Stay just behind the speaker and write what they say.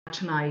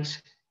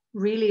tonight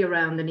really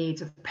around the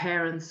needs of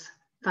parents,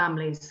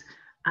 families,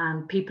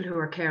 and people who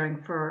are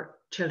caring for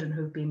children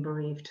who've been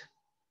bereaved.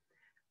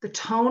 The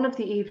tone of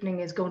the evening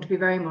is going to be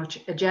very much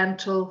a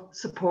gentle,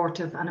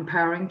 supportive, and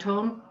empowering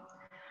tone.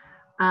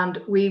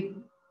 And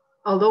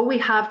although we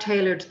have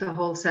tailored the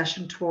whole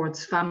session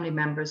towards family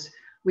members,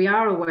 we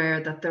are aware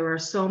that there are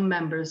some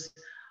members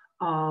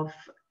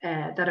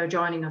that are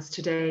joining us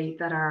today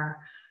that are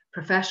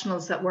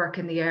professionals that work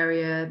in the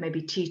area,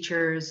 maybe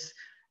teachers.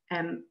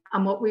 And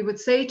what we would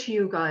say to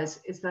you guys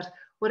is that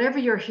whatever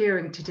you're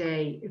hearing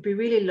today, it'd be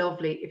really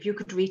lovely if you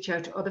could reach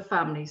out to other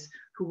families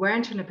who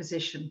weren't in a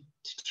position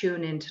to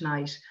tune in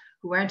tonight,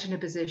 who weren't in a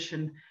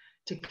position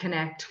to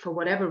connect for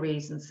whatever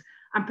reasons,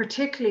 and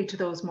particularly to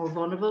those more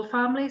vulnerable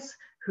families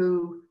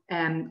who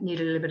need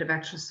a little bit of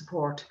extra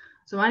support.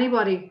 So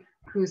anybody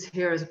who's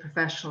here as a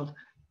professional,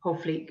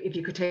 hopefully if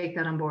you could take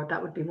that on board,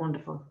 that would be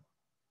wonderful.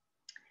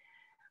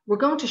 We're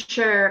going to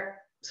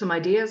share some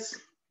ideas,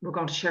 we're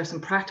going to share some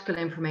practical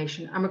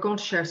information, and we're going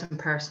to share some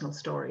personal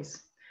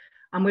stories.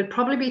 And we'll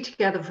probably be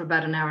together for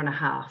about an hour and a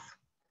half.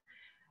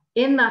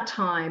 In that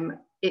time,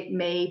 it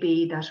may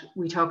be that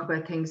we talk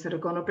about things that are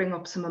going to bring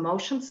up some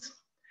emotions.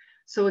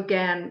 So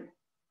again,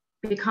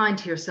 be kind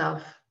to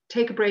yourself.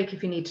 Take a break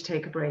if you need to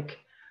take a break.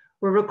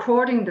 We're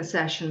recording the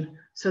session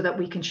so that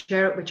we can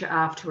share it with you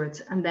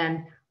afterwards. And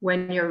then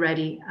when you're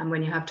ready and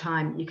when you have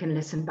time, you can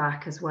listen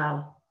back as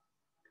well.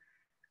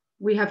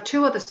 We have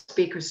two other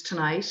speakers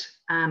tonight,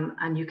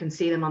 and you can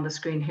see them on the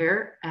screen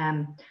here.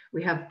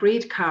 We have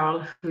Bríd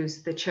Carroll,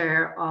 who's the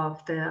chair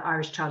of the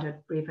Irish Childhood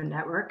Bereavement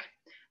Network.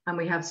 And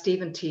we have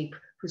Teap,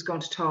 who's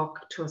going to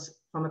talk to us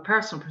from a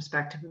personal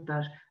perspective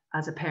about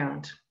as a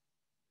parent.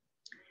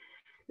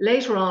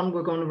 Later on,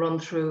 we're going to run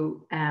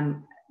through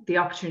the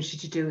opportunity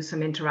to do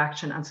some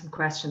interaction and some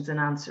questions and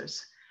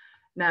answers.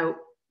 Now,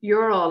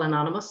 you're all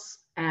anonymous,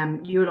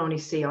 you'll only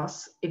see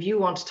us. If you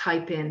want to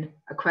type in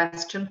a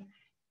question,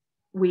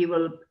 we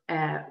will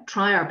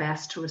try our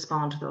best to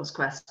respond to those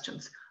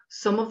questions.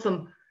 Some of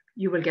them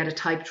you will get a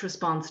typed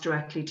response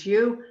directly to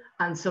you,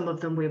 and some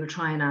of them we will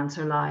try and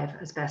answer live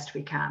as best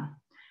we can.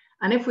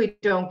 And if we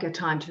don't get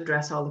time to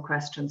address all the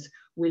questions,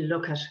 we'll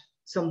look at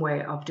some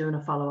way of doing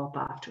a follow-up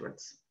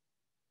afterwards.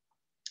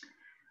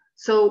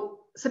 So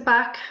sit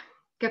back,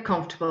 get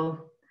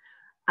comfortable,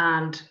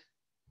 and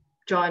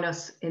join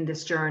us in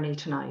this journey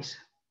tonight.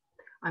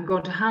 I'm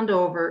going to hand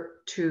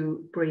over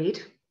to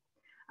Bríd,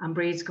 and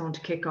Bríd's going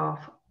to kick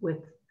off with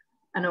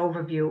an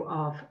overview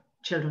of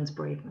children's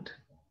bereavement.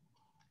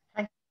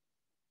 Thank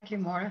you,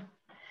 Maura.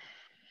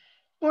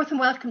 More than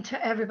welcome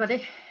to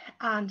everybody,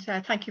 and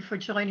thank you for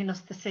joining us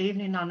this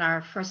evening on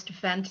our first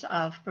event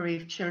of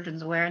Bereaved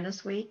Children's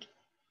Awareness Week.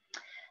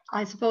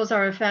 I suppose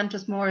our event,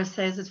 as Maura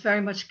says, is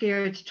very much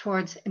geared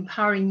towards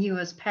empowering you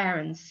as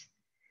parents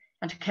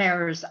and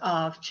carers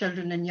of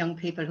children and young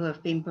people who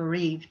have been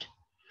bereaved.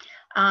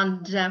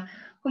 And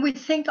when we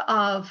think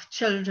of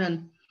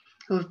children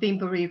who have been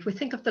bereaved, we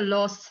think of the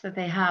loss that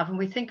they have, and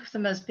we think of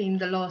them as being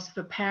the loss of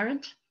a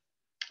parent,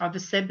 of a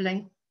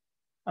sibling,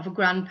 of a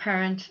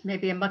grandparent,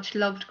 maybe a much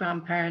loved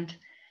grandparent,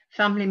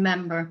 family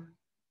member,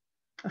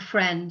 a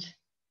friend,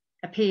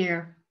 a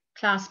peer,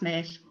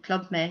 classmate,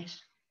 clubmate,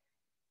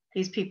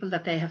 these people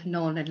that they have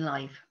known in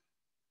life.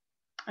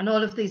 And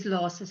all of these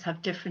losses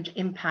have different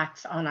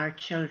impacts on our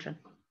children.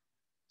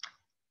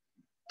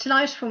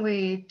 Tonight, when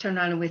we turn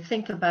around and we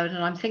think about it,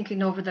 and I'm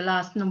thinking over the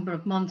last number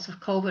of months of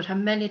COVID, how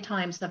many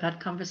times I've had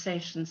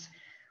conversations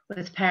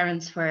with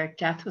parents where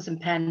death was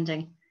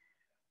impending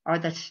or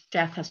that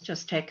death has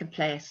just taken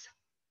place.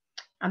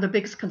 And the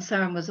biggest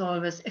concern was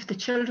always, if the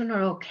children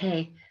are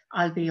okay,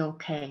 I'll be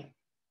okay.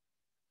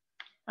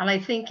 And I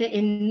think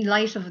in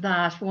light of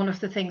that, one of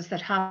the things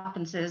that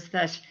happens is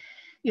that,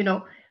 you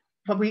know,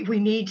 what we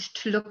need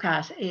to look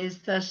at is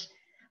that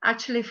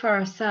actually for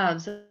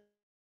ourselves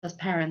as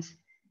parents,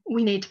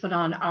 we need to put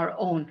on our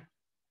own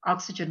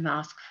oxygen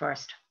mask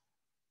first.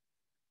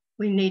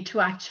 We need to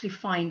actually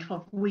find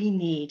what we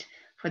need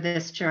for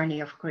this journey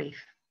of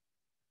grief.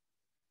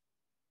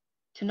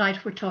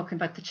 Tonight, we're talking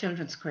about the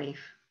children's grief.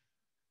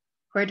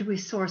 Where do we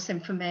source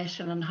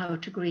information on how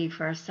to grieve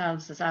for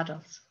ourselves as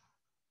adults?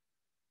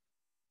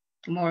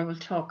 Maura will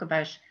talk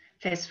about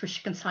places where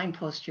she can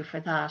signpost you for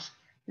that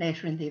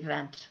later in the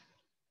event.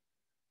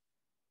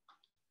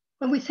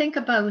 When we think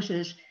about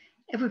it,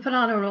 if we put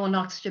on our own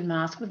oxygen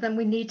mask, well, then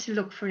we need to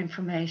look for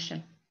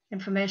information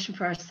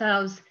for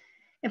ourselves,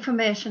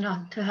 information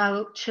on to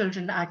how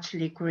children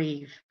actually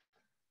grieve.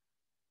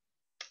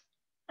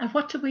 And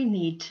what do we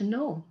need to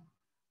know?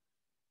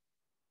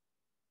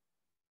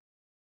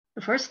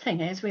 The first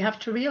thing is we have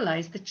to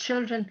realize that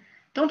children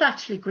don't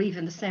actually grieve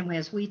in the same way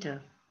as we do.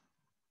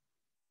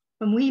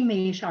 When we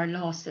meet our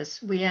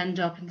losses, we end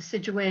up in the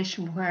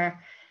situation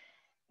where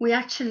we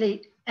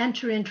actually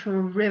enter into a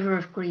river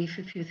of grief,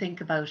 if you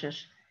think about it,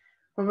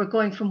 where we're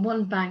going from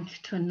one bank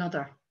to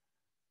another,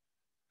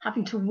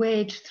 having to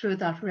wade through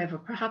that river,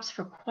 perhaps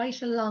for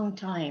quite a long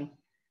time,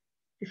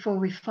 before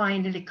we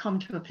finally come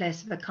to a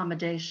place of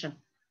accommodation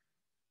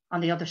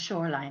on the other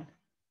shoreline.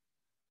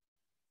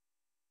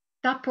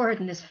 that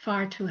burden is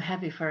far too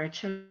heavy for our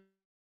children.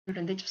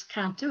 They just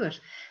can't do it.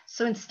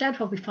 So instead,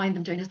 what we find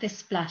them doing is they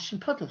splash in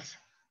puddles.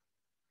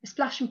 They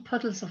splash in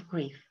puddles of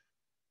grief.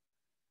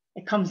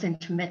 It comes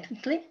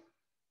intermittently.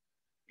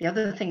 The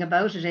other thing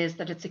about it is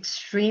that it's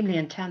extremely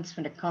intense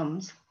when it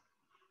comes.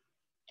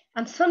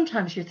 And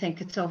sometimes you think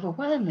it's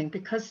overwhelming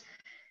because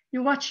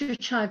you watch your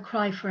child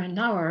cry for an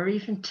hour or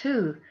even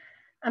 2,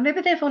 and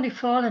maybe they've only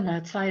fallen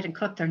outside and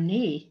cut their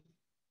knee,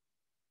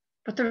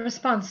 but the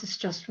response is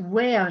just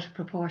way out of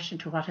proportion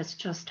to what has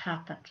just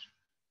happened.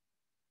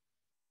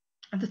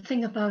 And the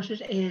thing about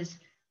it is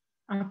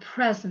our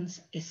presence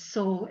is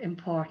so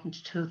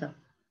important to them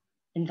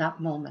in that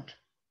moment.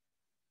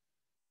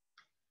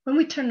 When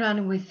we turn around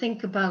and we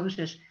think about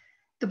it,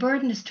 the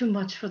burden is too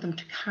much for them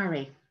to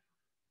carry.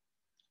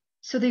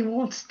 So they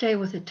won't stay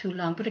with it too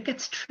long, but it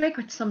gets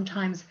triggered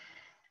sometimes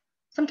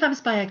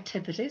by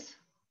activities.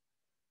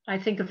 I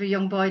think of a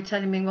young boy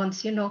telling me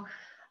once, you know,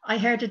 I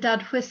heard a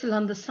dad whistle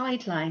on the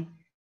sideline,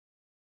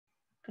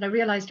 but I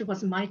realized it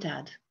wasn't my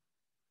dad.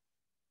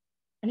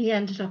 And he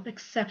ended up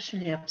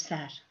exceptionally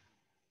upset.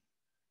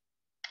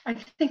 I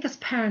think as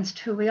parents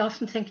too, we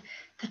often think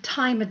the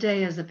time of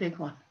day is a big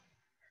one.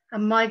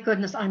 And my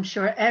goodness, I'm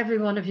sure every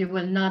one of you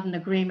will nod in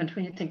agreement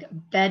when you think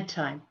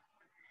bedtime.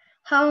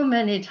 How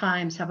many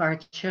times have our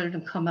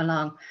children come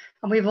along,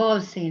 and we've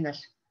all seen it.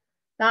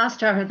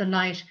 Last hour of the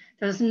night,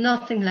 there's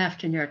nothing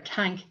left in your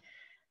tank.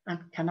 And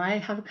can I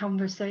have a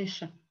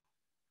conversation?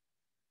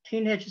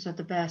 Teenagers are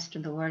the best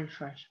in the world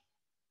for it.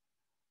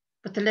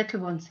 But the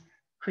little ones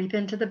creep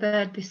into the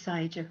bed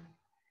beside you.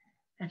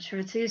 And sure,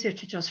 it's easier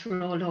to just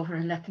roll over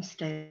and let them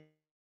stay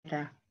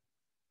there.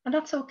 And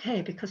that's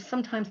okay, because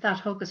sometimes that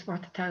hug is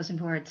worth 1,000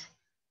 words.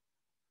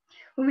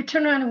 When we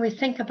turn around and we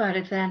think about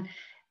it then,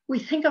 we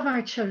think of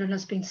our children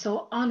as being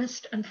so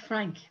honest and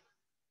frank.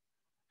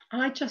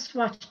 And I just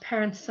watch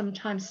parents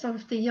sometimes, some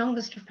of the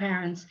youngest of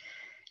parents,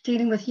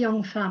 dealing with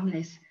young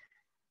families,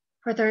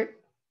 where their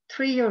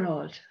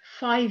 3-year-old,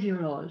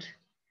 5-year-old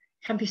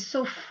can be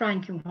so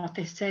frank in what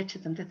they say to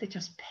them that they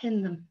just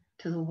pin them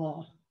to the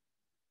wall.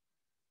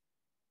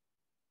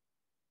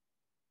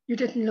 You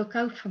didn't look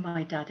out for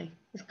my daddy.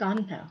 He's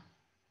gone now.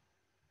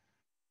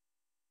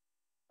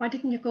 Why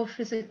didn't you go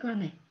visit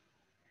Granny?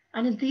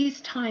 And in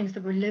these times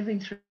that we're living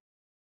through,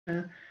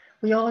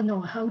 we all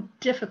know how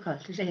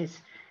difficult it is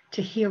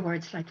to hear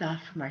words like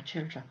that from our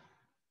children.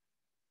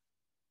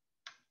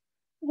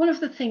 One of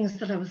the things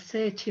that I would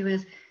say to you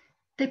is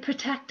they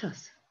protect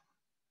us.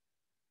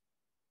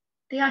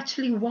 They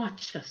actually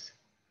watch us.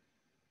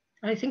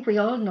 And I think we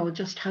all know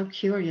just how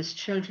curious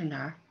children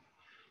are.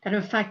 That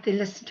in fact, they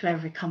listen to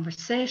every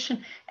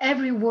conversation,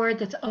 every word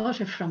that's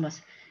uttered from us.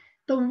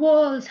 The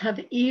walls have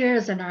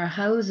ears in our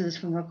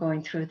houses when we're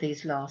going through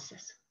these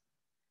losses,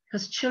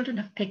 because children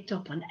have picked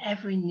up on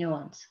every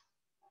nuance.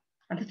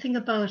 And the thing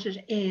about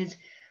it is,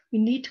 we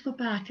need to go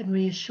back and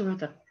reassure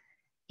them,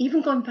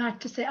 even going back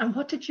to say, and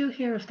what did you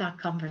hear of that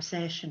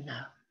conversation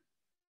now?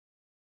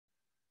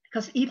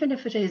 Because even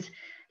if it is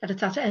that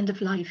it's at the end of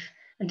life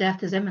and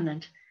death is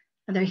imminent,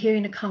 and they're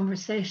hearing a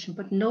conversation,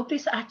 but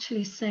nobody's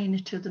actually saying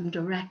it to them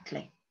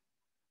directly,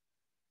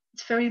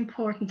 it's very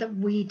important that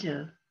we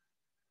do.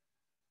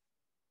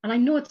 And I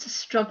know it's a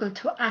struggle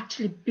to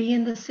actually be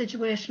in the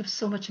situation of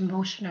so much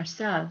emotion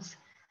ourselves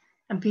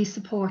and be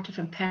supportive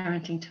and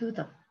parenting to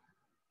them.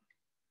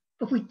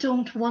 But we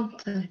don't want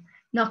to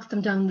knock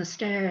them down the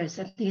stairs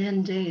at the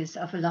end days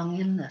of a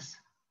long illness.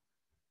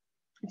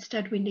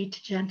 Instead, we need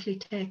to gently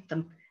take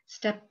them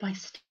step by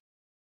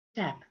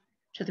step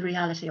to the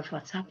reality of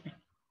what's happening.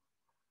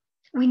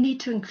 We need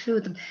to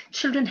include them.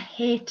 Children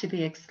hate to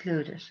be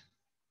excluded,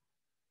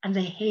 and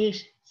they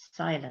hate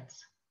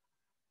silence.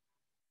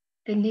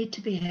 They need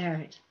to be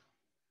heard.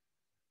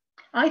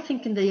 I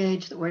think in the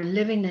age that we're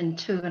living in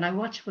too, and I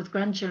watch with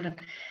grandchildren,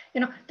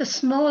 you know, the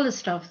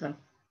smallest of them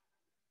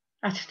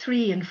at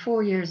 3 and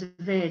 4 years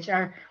of age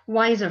are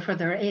wiser for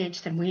their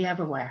age than we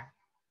ever were.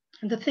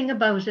 And the thing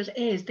about it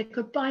is they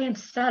could buy and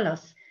sell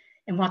us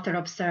in what they're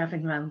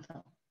observing around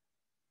them.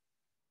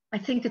 I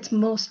think it's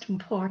most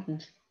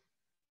important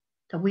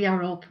that we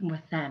are open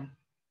with them.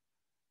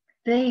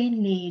 They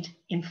need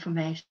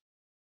information.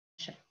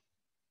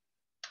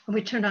 When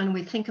we turn on and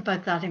we think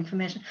about that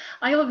information,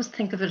 I always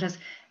think of it as,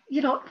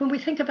 you know, when we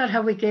think about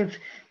how we give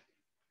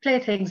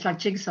playthings like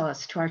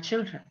jigsaws to our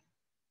children,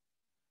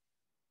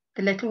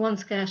 the little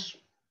ones get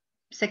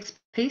 6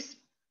 piece,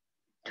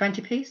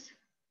 20 piece.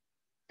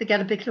 They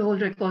get a bit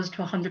older, it goes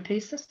to 100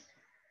 pieces.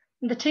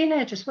 And the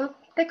teenagers, well,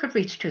 they could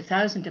reach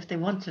 2,000 if they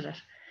wanted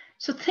it.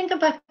 So think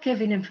about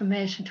giving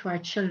information to our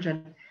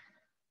children,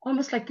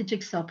 almost like the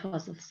jigsaw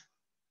puzzles.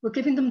 We're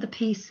giving them the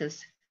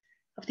pieces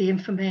of the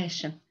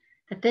information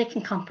that they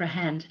can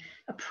comprehend,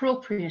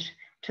 appropriate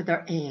to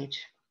their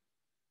age.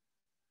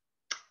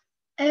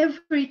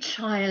 Every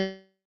child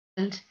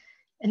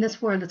in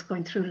this world that's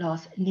going through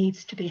loss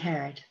needs to be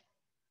heard.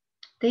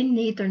 They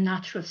need their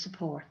natural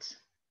supports,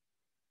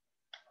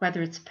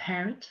 whether it's a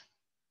parent,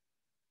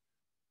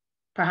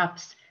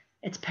 perhaps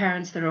it's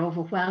parents that are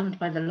overwhelmed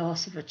by the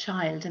loss of a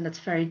child and it's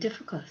very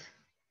difficult.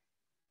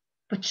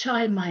 But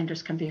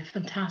childminders can be a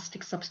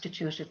fantastic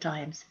substitute at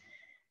times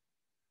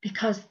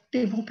because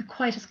they won't be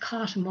quite as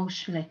caught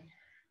emotionally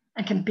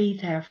and can be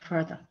there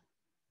for them,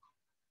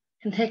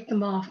 can take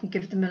them off and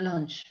give them a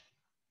lunch.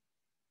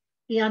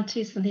 The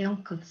aunties and the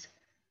uncles,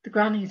 the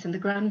grannies and the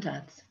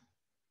granddads.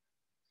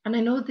 And I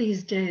know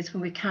these days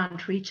when we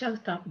can't reach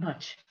out that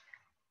much,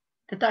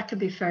 that can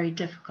be very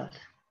difficult.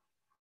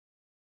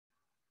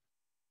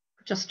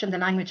 Just in the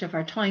language of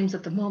our times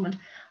at the moment,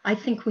 I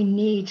think we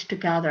need to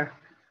gather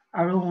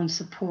our own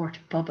support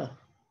bubble,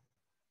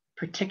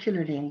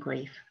 particularly in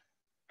grief,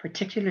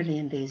 particularly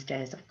in these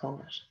days of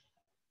COVID.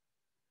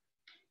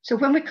 So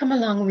when we come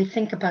along and we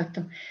think about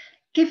them,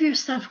 give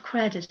yourself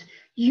credit.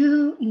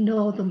 You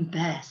know them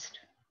best.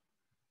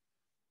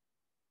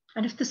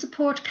 And if the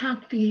support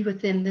can't be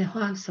within the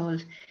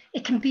household,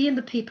 it can be in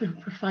the people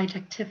who provide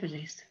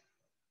activities.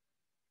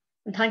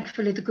 And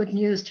thankfully, the good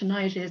news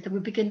tonight is that we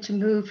begin to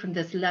move from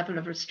this level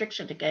of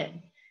restriction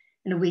again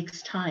in a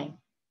week's time.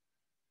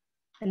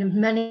 And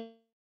many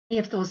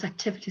of those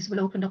activities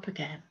will open up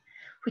again,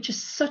 which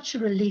is such a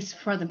release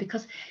for them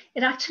because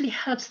it actually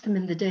helps them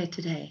in the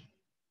day-to-day,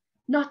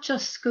 not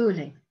just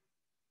schooling.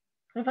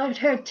 I've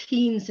heard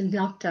teens in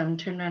lockdown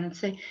turn around and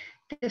say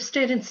they've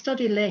stayed in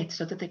study late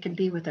so that they can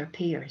be with their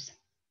peers.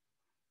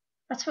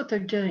 That's what they're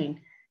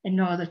doing in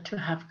order to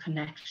have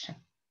connection.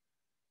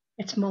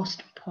 It's most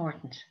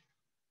important.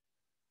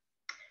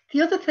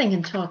 The other thing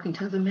in talking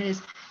to them is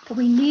that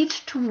we need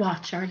to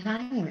watch our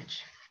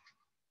language.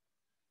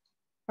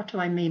 What do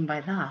I mean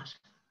by that?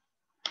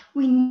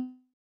 We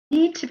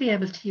need to be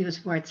able to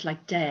use words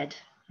like dead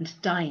and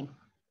dying.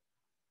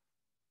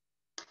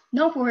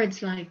 Not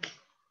words like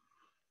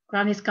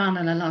Granny's gone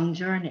on a long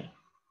journey,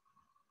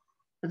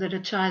 or that a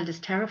child is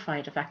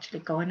terrified of actually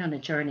going on a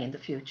journey in the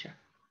future,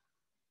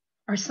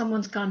 or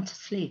someone's gone to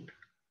sleep,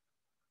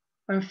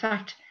 or in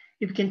fact,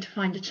 you begin to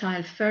find a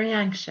child very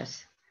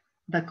anxious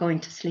about going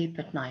to sleep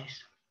at night.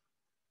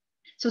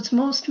 So it's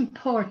most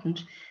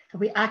important that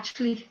we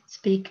actually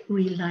speak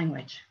real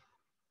language.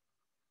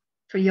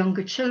 For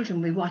younger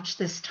children, we watch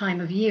this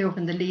time of year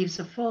when the leaves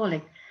are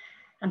falling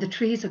and the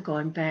trees are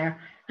going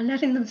bare and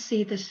letting them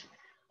see that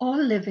all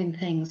living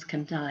things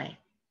can die.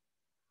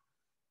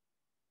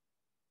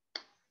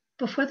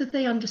 But whether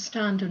they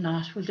understand or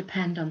not will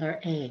depend on their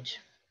age.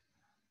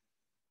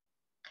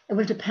 It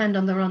will depend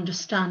on their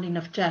understanding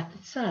of death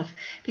itself,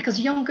 because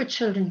younger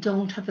children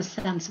don't have a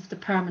sense of the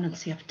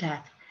permanency of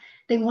death.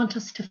 They want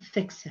us to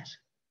fix it.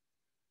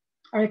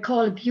 I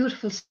recall a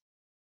beautiful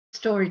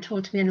story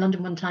told to me in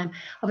London one time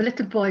of a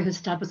little boy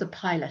whose dad was a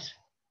pilot.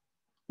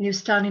 And he was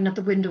standing at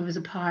the window of his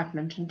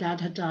apartment and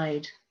dad had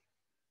died.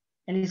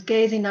 And he's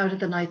gazing out at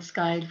the night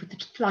sky with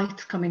the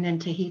flights coming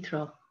into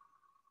Heathrow.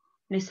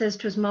 And he says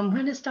to his mum,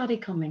 "When is Daddy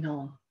coming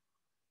home?"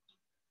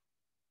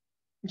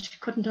 And she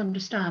couldn't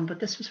understand, but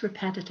this was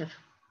repetitive.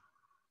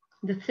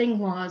 The thing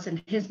was,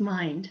 in his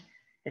mind,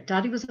 if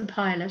Daddy was a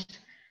pilot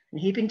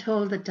and he'd been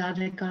told that Dad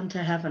had gone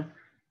to heaven,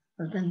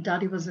 well, then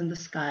Daddy was in the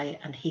sky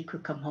and he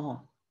could come home.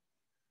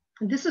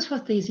 And this is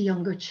what these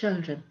younger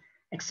children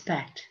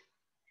expect.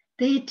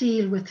 They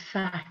deal with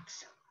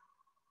facts.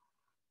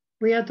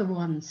 We are the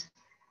ones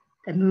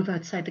that move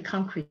outside the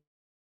concrete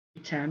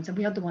terms, and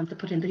we are the ones that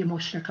put in the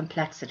emotional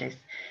complexities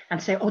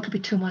and say, oh, it'll be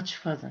too much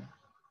for them.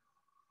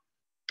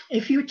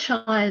 If your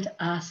child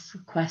asks a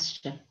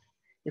question,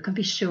 you can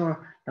be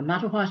sure, no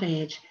matter what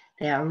age,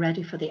 they are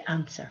ready for the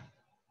answer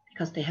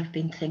because they have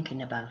been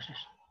thinking about it.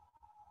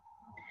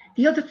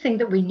 The other thing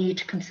that we need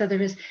to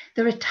consider is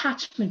their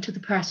attachment to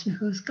the person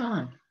who's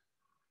gone.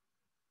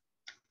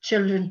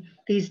 Children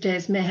these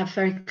days may have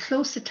very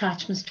close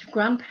attachments to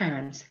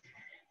grandparents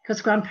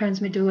because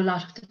grandparents may do a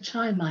lot of the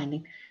child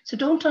minding. So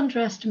don't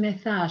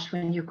underestimate that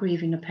when you're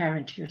grieving a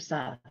parent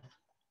yourself.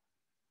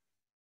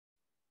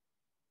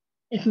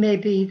 It may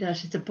be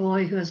that it's a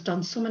boy who has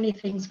done so many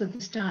things with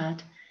his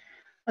dad,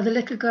 or the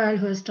little girl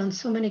who has done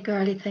so many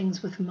girly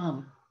things with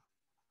mum.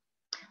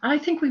 And I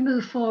think we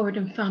move forward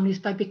in families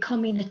by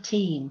becoming a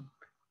team,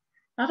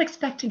 not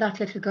expecting that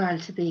little girl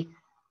to be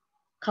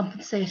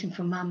compensating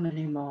for mum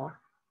anymore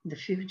in the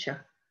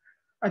future,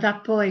 or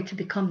that boy to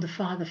become the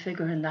father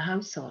figure in the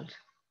household.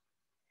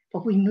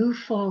 But we move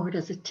forward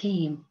as a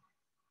team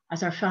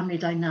as our family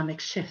dynamic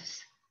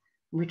shifts,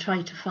 and we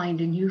try to find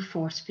a new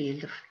force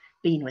field of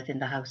being within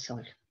the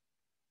household.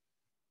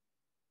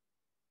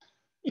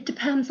 It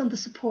depends on the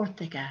support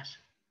they get.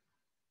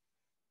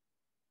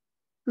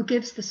 Who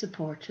gives the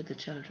support to the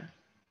children?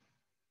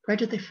 Where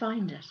do they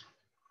find it?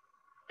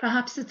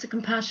 Perhaps it's a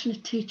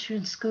compassionate teacher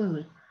in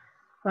school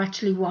who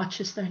actually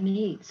watches their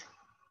needs.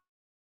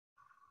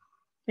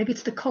 Maybe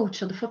it's the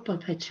coach on the football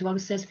pitch who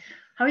always says,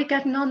 "How are you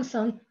getting on,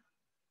 son?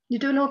 You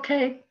doing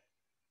okay?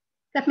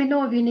 Let me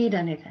know if you need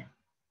anything."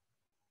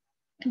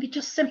 It can be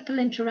just simple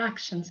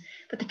interactions,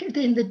 but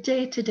they're in the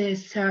day-to-day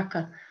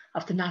circle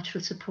of the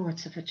natural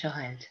supports of a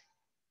child.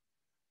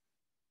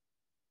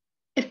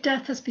 If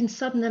death has been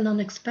sudden and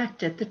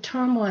unexpected, the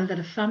turmoil that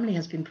a family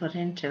has been put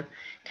into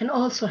can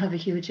also have a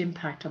huge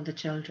impact on the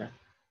children.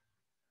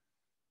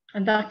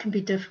 And that can be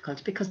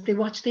difficult because they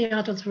watch the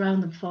adults around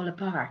them fall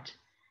apart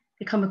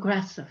become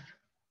aggressive,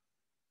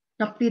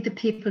 not be the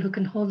people who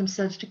can hold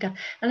themselves together.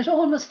 And it's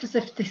almost as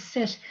if they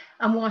sit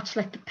and watch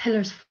like the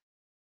pillars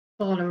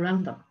fall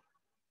around them.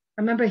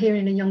 I remember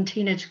hearing a young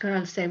teenage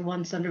girl say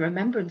once on the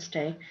Remembrance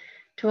Day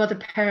to other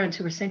parents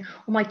who were saying,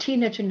 oh, my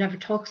teenager never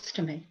talks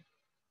to me.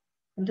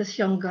 And this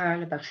young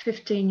girl, about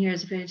 15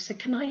 years of age, said,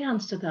 can I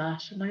answer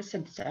that? And I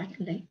said,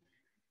 certainly.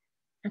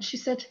 And she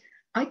said,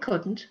 I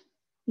couldn't.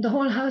 The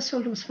whole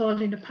household was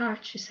falling apart.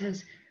 She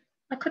says,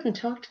 I couldn't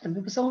talk to them.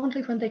 It was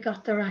only when they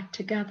got their act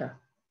together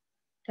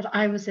that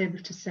I was able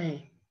to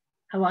say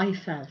how I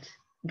felt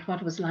and what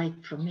it was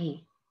like for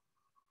me.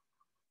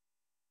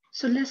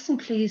 So listen,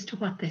 please, to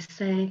what they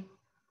say and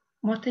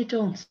what they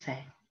don't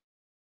say.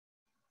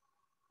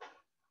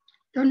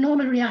 Their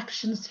normal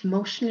reactions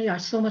emotionally are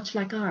so much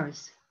like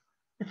ours,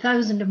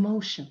 1,000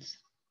 emotions.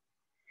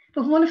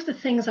 But one of the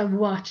things I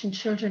watch in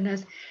children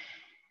is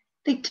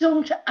they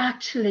don't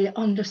actually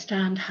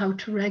understand how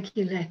to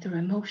regulate their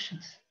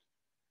emotions.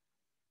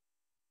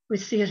 We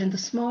see it in the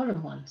smaller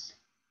ones.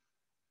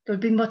 There'll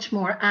be much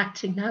more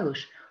acting out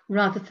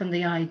rather than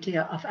the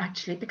idea of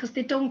actually, because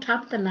they don't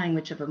have the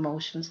language of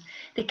emotions.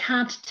 They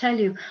can't tell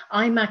you,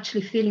 I'm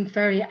actually feeling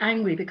very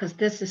angry because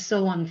this is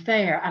so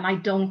unfair and I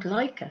don't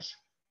like it.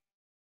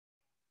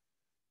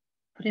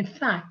 But in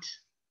fact,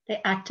 they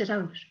act it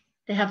out.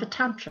 They have a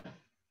tantrum. And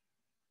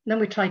then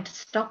we try to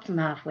stop them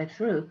halfway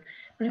through.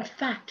 But in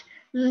fact,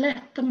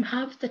 let them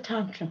have the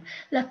tantrum.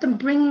 Let them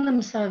bring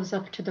themselves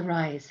up to the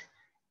rise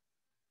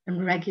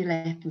and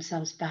regulate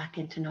themselves back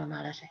into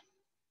normality.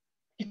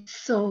 It's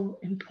so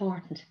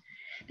important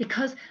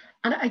because,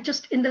 and I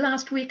just, in the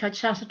last week, I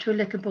chatted to a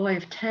little boy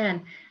of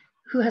 10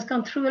 who has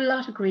gone through a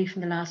lot of grief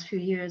in the last few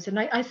years. And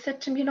I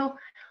said to him, you know,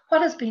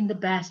 what has been the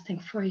best thing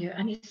for you?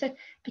 And he said,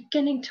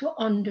 beginning to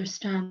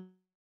understand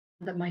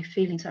that my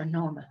feelings are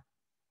normal.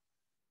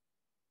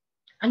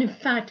 And in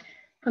fact,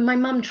 when my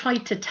mum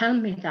tried to tell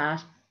me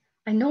that,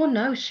 I know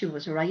now she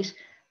was right,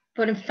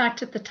 but in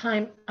fact, at the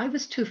time, I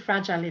was too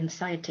fragile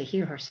inside to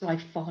hear her, so I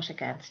fought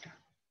against her.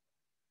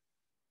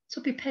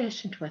 So be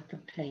patient with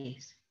them,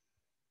 please.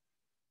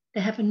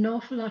 They have an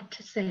awful lot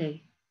to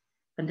say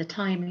when the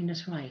timing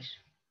is right.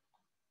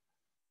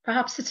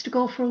 Perhaps it's to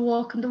go for a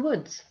walk in the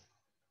woods.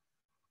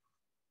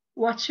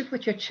 Watch it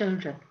with your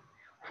children.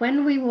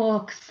 When we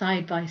walk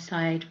side by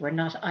side, we're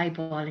not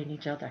eyeballing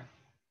each other.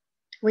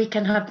 We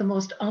can have the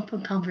most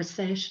open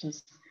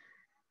conversations.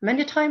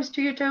 Many times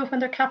do you do when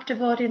they're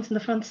captive audience in the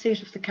front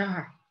seat of the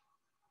car.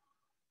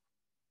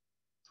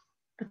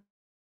 But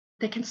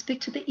they can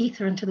speak to the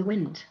ether and to the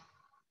wind,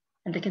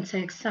 and they can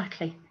say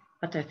exactly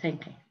what they're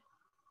thinking.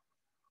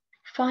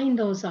 Find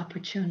those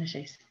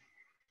opportunities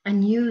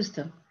and use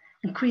them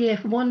and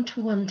create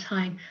one-to-one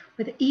time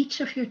with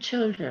each of your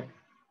children,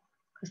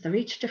 because they're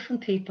each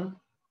different people.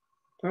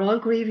 They're all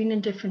grieving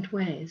in different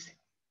ways,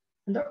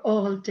 and they're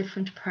all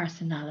different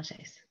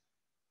personalities.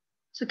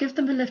 So give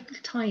them a little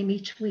time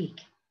each week.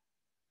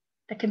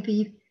 That can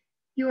be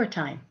your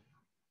time,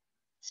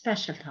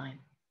 special time,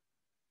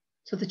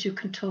 so that you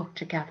can talk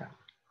together.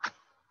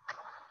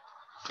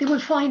 They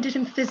will find it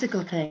in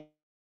physical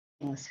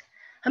things.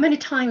 How many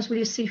times will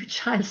you see your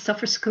child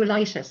suffer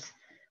schoolitis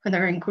when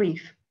they're in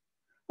grief?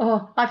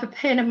 Oh, I have a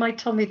pain in my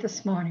tummy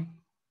this morning.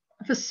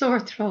 I have a sore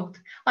throat.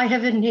 I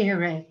have an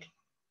earache.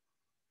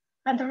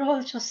 And they're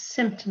all just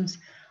symptoms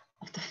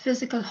of the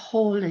physical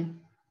holding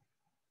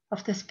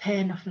of this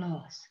pain of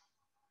loss.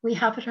 We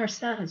have it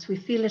ourselves. We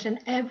feel it in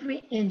every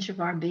inch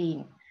of our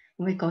being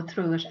when we go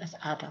through it as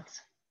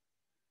adults.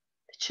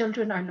 The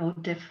children are no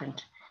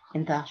different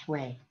in that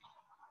way.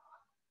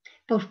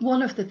 But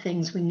one of the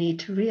things we need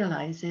to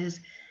realize is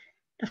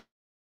that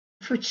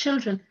for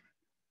children,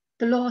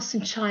 the loss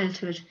in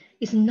childhood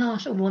is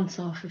not a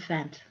once-off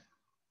event.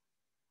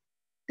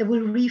 They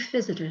will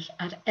revisit it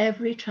at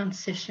every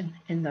transition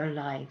in their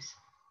lives.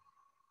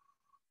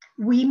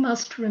 We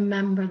must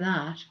remember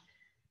that,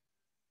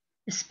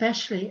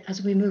 especially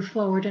as we move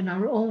forward in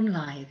our own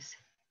lives,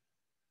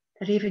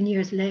 that even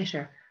years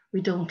later,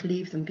 we don't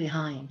leave them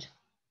behind.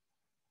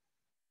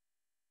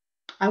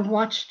 I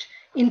watched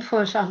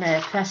input on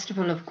a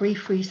festival of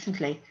grief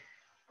recently,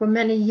 where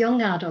many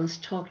young adults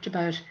talked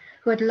about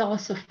who had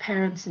loss of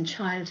parents in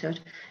childhood,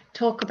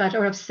 talk about,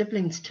 or of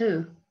siblings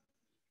too,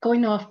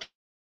 going off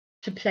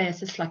to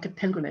places like a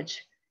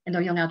pilgrimage in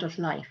their young adult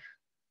life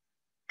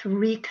to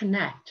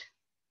reconnect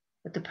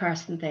with the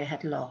person they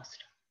had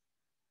lost.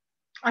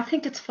 I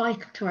think it's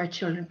vital to our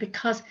children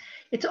because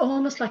it's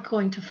almost like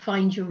going to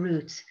find your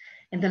roots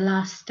in the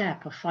last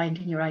step of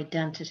finding your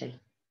identity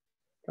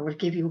that will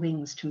give you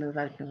wings to move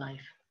out in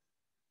life.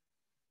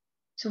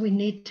 So we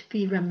need to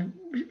be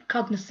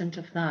cognizant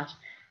of that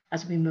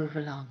as we move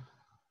along.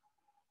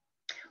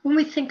 When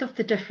we think of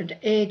the different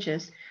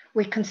ages,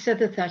 we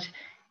consider that,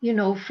 you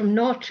know, from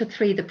 0 to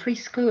 3, the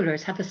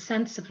preschoolers have a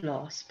sense of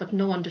loss, but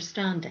no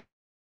understanding.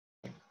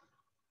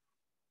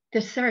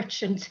 They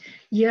search and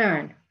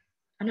yearn.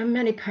 And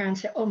many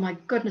parents say, oh my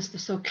goodness, they're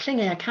so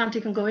clingy. I can't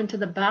even go into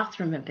the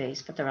bathroom in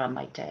peace, but they're on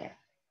my tail.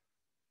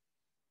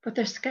 But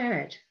they're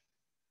scared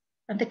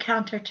and they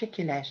can't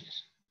articulate it.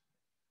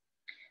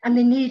 And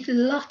they need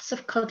lots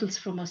of cuddles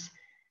from us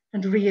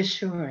and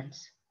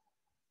reassurance.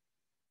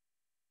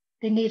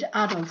 They need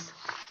adults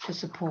to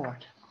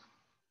support.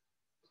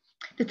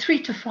 The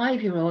 3 to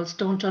 5-year-olds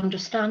don't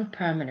understand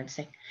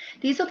permanency.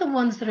 These are the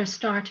ones that are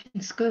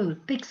starting school,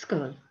 big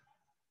school,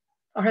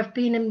 or have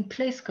been in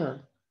play school.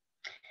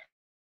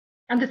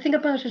 And the thing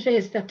about it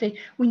is that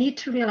we need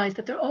to realise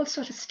that they're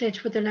also at a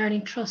stage where they're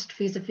learning trust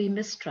vis-a-vis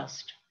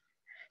mistrust.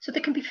 So they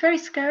can be very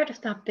scared of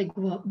that big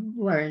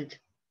world.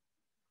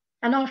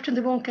 And often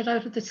they won't get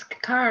out of the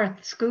car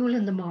at school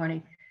in the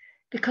morning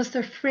because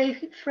they're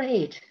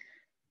afraid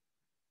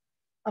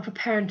of a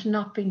parent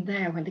not being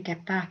there when they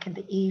get back in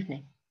the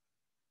evening.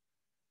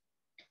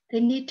 They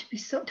need to be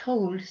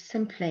told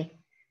simply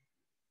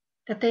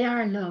that they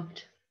are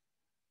loved.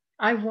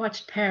 I've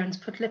watched parents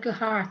put little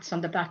hearts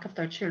on the back of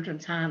their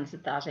children's hands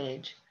at that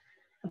age,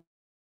 and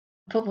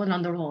put one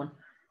on their own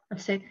and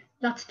say,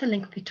 that's the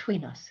link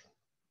between us.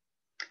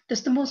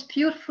 There's the most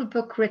beautiful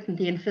book written,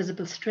 The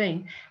Invisible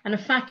String, and in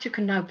fact, you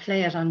can now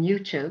play it on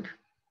YouTube.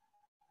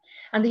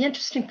 And the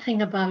interesting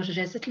thing about it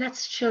is it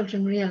lets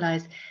children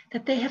realize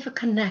that they have a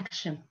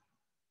connection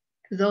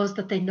to those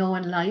that they know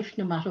in life,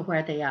 no matter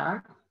where they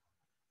are.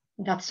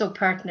 And that's so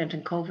pertinent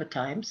in COVID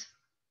times.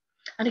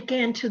 And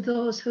again, to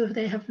those who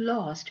they have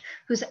lost,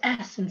 whose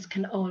essence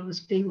can always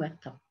be with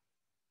them.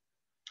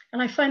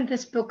 And I find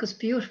this book is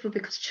beautiful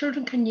because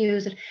children can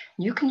use it.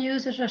 You can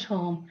use it at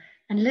home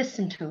and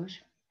listen to it,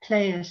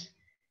 play it,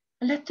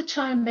 and let the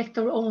child make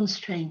their own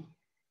string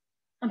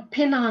and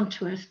pin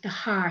onto it the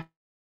hearts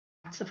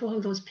of all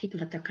those people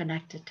that they're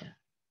connected to.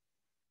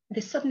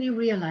 They suddenly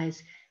realize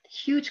the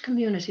huge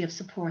community of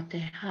support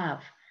they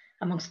have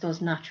amongst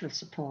those natural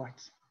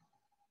supports.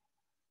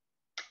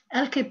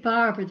 Elke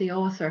Barber, the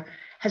author,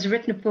 has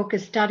written a book,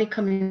 Is Daddy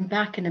Coming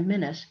Back in a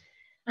Minute?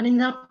 And in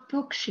that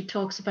book, she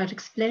talks about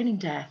explaining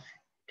death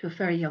to a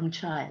very young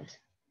child.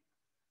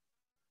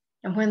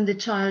 And when the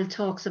child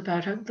talks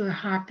about how their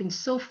heart being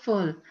so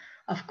full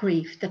of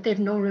grief that they've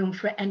no room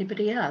for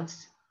anybody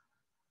else,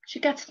 she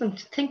gets them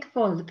to think of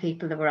all the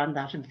people that were on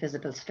that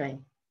invisible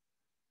string.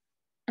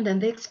 And then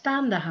they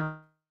expand the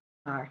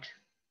heart.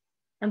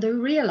 And they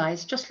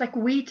realize, just like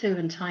we do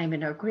in time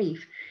in our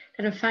grief,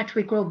 that in fact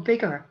we grow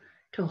bigger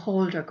to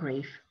hold our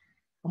grief,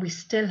 and we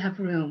still have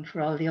room for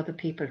all the other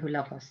people who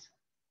love us.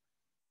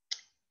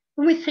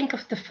 When we think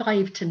of the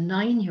 5 to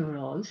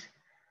 9-year-olds,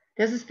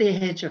 this is the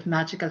age of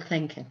magical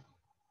thinking.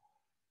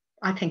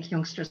 I think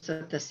youngsters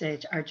at this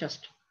age are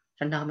just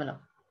phenomenal.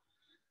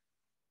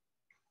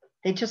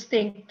 They just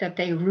think that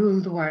they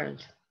rule the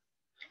world.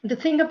 And the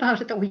thing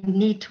about it that we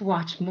need to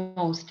watch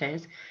most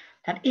is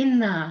that in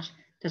that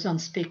there's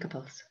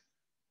unspeakables.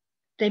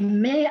 They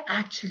may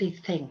actually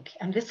think,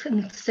 and this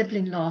in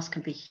sibling loss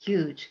can be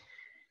huge,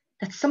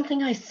 that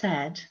something I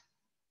said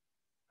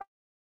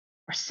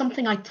or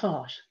something I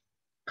thought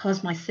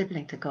caused my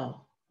sibling to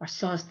go or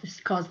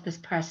caused this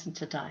person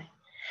to die.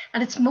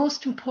 And it's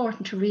most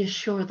important to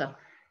reassure them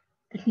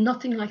that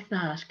nothing like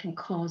that can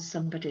cause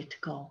somebody to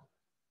go.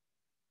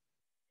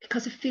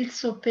 Because it feels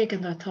so big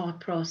in their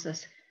thought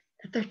process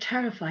that they're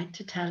terrified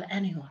to tell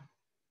anyone.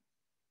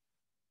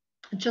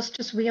 And just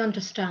as we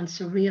understand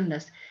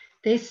surrealness,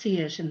 they see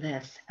it in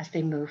this as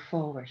they move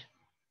forward.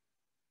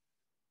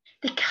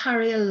 They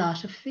carry a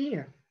lot of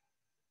fear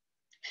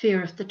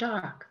of the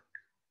dark.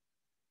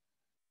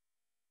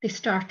 They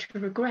start to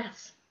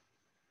regress.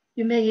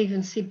 You may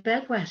even see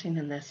bedwetting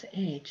in this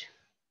age.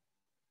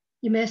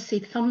 You may see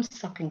thumb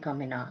sucking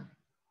coming on.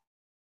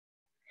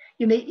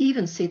 You may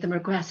even see them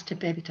regress to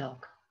baby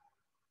talk.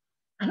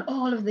 And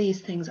all of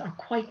these things are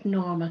quite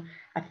normal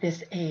at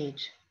this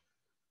age.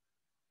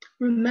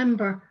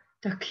 Remember,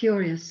 they're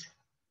curious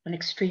and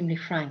extremely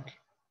frank.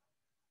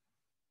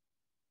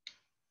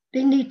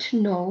 They need to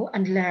know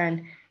and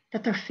learn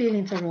that their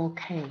feelings are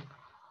okay.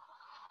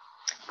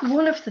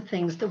 One of the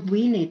things that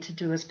we need to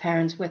do as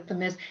parents with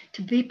them is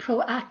to be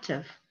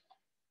proactive.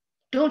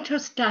 Don't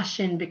just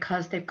dash in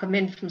because they've come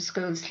in from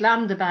school,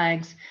 slam the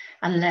bags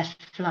and let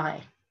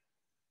fly.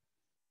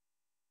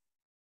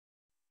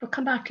 But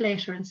come back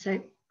later and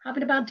say,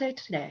 having a bad day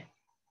today?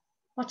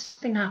 What's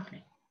been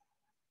happening?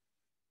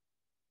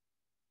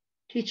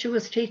 Teacher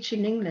was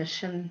teaching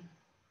English and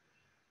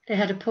they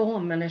had a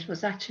poem and it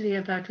was actually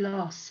about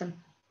loss, and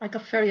I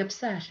got very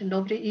upset and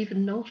nobody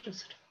even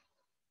noticed.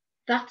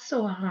 That's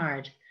so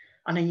hard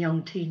on a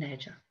young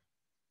teenager.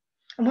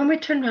 And when we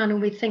turn around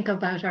and we think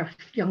about our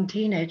young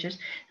teenagers,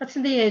 that's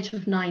in the age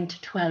of 9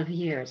 to 12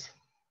 years,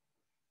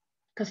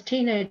 because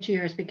teenage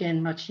years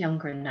begin much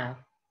younger now.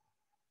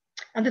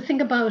 And the thing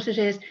about it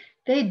is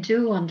they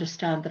do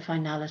understand the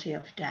finality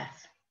of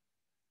death.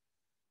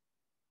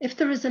 If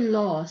there is a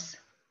loss,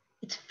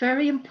 it's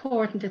very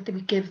important that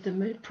we give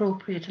them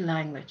appropriate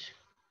language,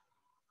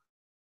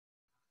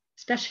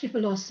 especially if a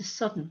loss is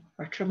sudden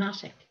or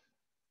traumatic,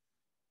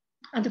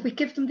 and that we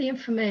give them the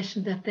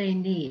information that they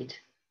need.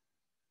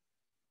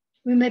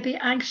 We may be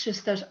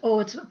anxious that,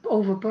 it's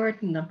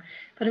overburdening them,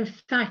 but in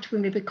fact, we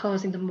may be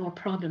causing them more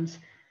problems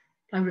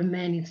by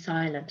remaining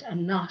silent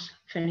and not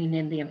filling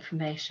in the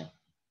information,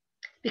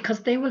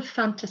 because they will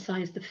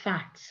fantasize the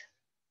facts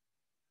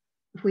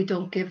if we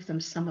don't give them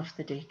some of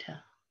the detail.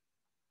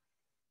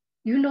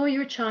 You know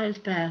your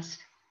child best.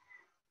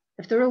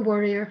 If they're a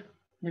worrier,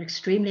 they're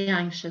extremely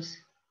anxious,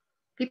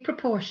 be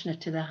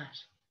proportionate to that.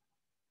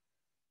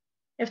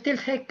 If they'll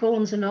take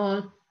bones and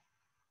all,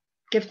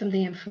 give them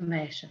the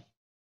information.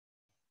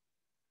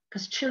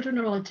 Because children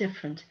are all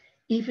different,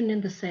 even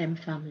in the same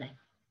family.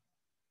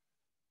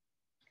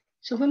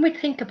 So when we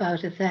think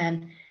about it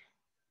then,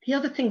 the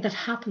other thing that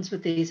happens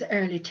with these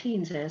early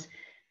teens is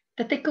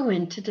that they go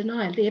into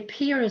denial. They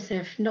appear as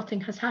if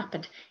nothing has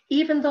happened,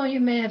 even though you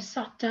may have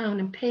sat down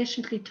and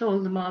patiently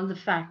told them all the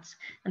facts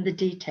and the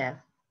detail.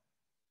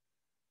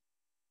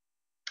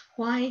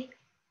 Why?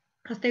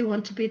 Because they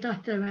want to be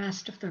like the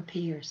rest of their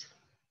peers.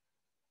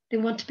 They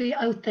want to be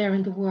out there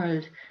in the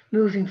world,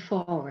 moving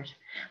forward.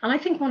 And I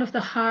think one of the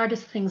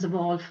hardest things of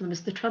all for them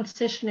is the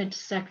transition into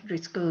secondary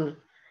school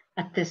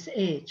at this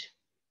age.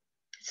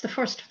 It's the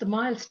first of the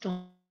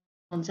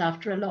milestones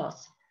after a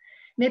loss.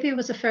 Maybe it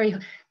was a very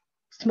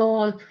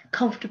small,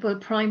 comfortable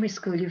primary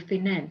school you've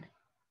been in.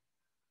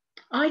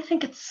 I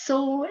think it's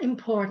so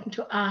important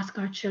to ask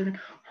our children,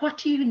 what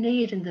do you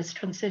need in this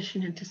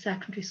transition into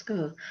secondary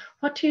school?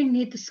 What do you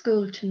need the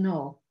school to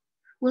know?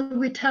 Will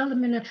we tell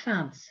them in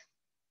advance?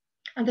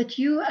 And that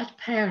you as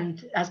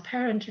parent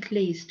at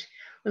least,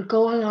 will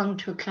go along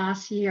to a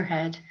class year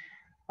head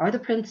or the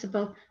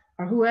principal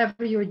or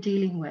whoever you're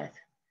dealing with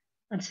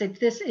and say,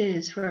 this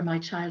is where my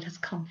child has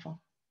come from.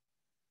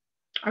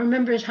 I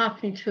remember it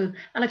happening to,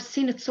 and I've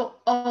seen it so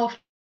often,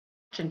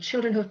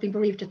 children who have been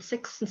bereaved at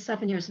 6 and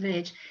 7 years of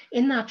age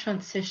in that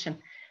transition,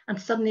 and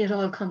suddenly it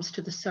all comes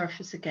to the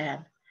surface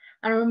again.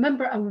 And I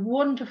remember a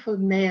wonderful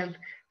male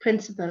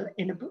principal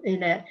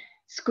in a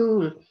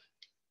school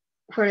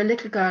where a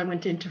little girl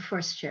went into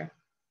first year.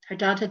 Her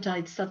dad had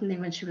died suddenly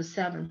when she was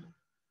 7.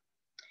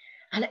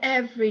 And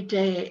every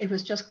day it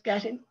was just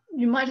getting,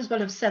 you might as well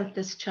have sent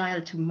this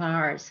child to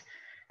Mars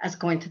as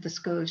going to the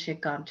school she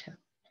had gone to,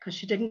 because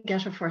she didn't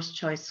get her first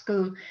choice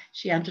school.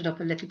 She ended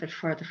up a little bit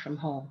further from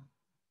home.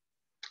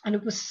 And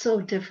it was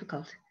so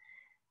difficult.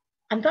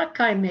 And that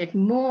guy made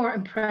more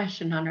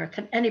impression on her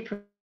than any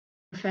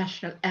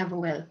professional ever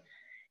will.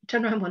 He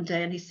turned around one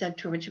day and he said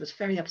to her when she was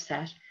very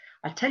upset,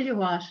 I'll tell you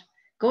what,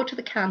 go to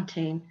the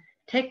canteen,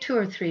 take 2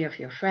 or 3 of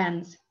your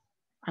friends,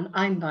 and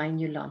I'm buying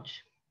you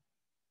lunch.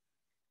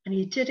 And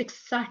he did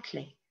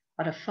exactly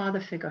what a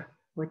father figure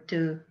would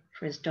do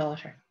for his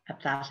daughter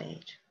at that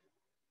age.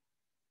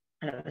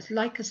 And it was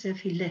like as if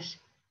he lit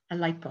a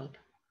light bulb.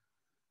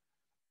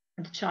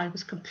 And the child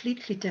was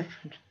completely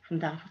different from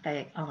that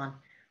day on,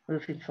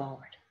 moving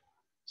forward.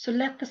 So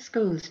let the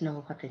schools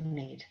know what they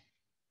need.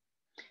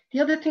 The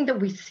other thing that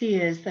we see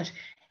is that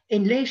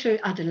in later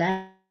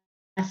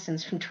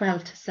adolescence, from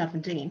 12 to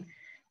 17,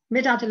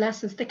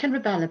 mid-adolescence, they can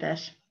rebel a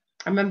bit.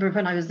 I remember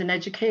when I was in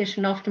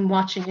education, often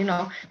watching,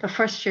 the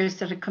first years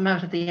that had come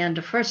out at the end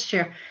of first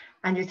year,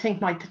 and you think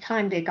by the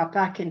time they got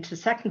back into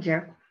second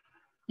year,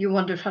 you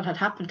wondered what had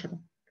happened to them,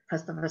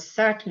 because there was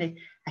certainly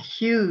a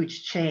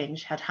huge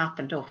change had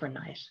happened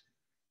overnight.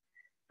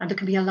 And there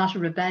can be a lot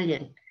of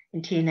rebellion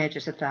in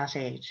teenagers at that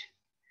age,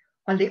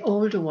 while the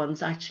older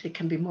ones actually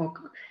can be more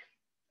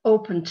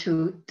open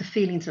to the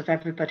feelings of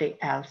everybody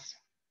else.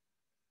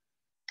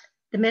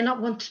 They may not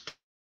want to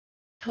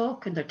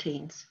talk in their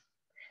teens.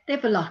 They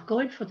have a lot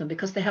going for them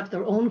because they have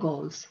their own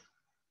goals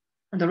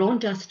and their own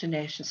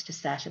destinations to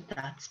set at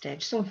that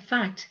stage. So in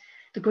fact,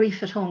 the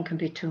grief at home can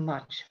be too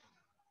much.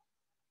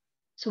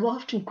 So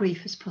often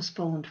grief is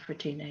postponed for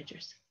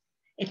teenagers.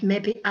 It may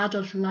be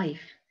adult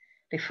life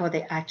before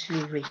they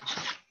actually reach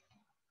it.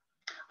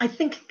 I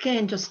think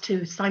again, just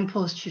to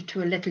signpost you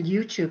to a little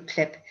YouTube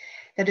clip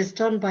that is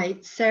done by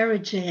Sarah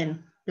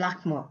Jane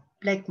Blakemore.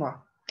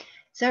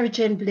 Sarah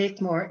Jane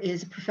Blakemore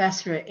is a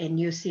professor in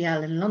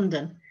UCL in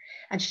London,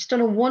 and she's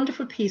done a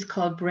wonderful piece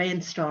called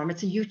Brainstorm.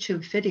 It's a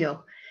YouTube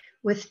video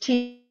with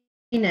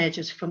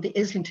teenagers from the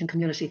Islington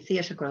Community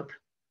Theatre Group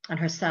and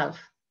herself.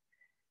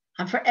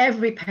 And for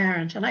every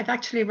parent, and I've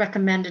actually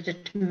recommended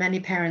it to many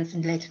parents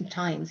in later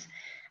times,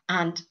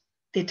 and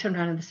they turn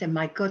around and they say,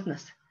 my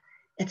goodness,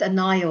 it's an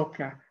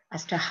eye-opener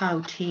as to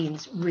how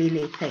teens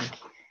really think.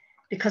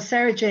 Because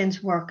Sarah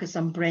Jane's work is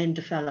on brain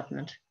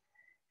development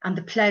and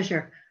the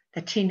pleasure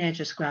that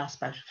teenagers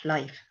grasp out of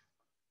life.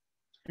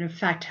 And in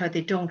fact, how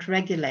they don't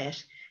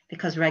regulate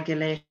because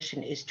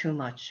regulation is too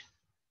much.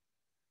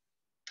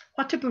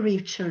 What do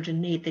bereaved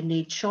children need? They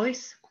need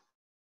choice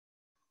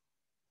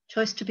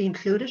to be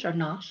included or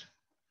not,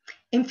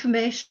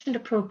 information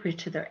appropriate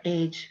to their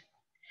age,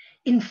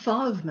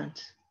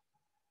 involvement,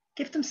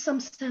 give them some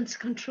sense of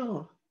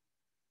control.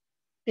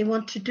 They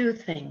want to do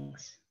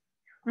things,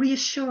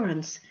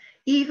 reassurance,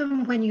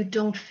 even when you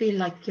don't feel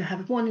like you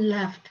have one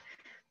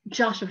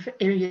jot of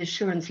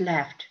reassurance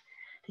left,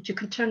 that you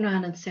can turn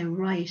around and say,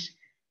 right,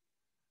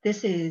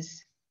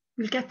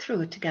 we'll get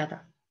through it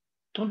together.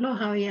 Don't know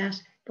how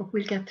yet, but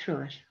we'll get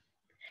through it.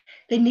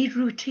 They need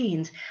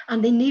routines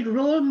and they need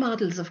role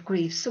models of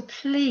grief. So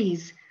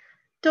please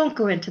don't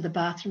go into the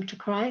bathroom to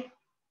cry.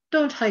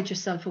 Don't hide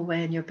yourself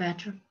away in your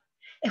bedroom.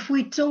 If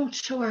we don't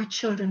show our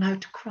children how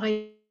to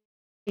cry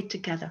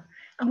together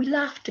and we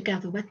laugh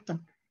together with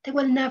them. They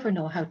will never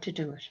know how to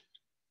do it.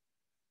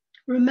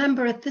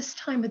 Remember, at this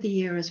time of the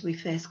year, as we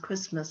face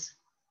Christmas,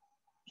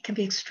 it can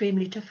be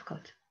extremely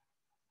difficult.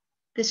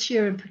 This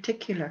year in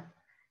particular,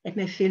 it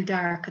may feel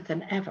darker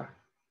than ever.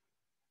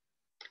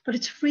 But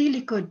it's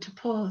really good to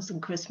pause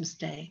on Christmas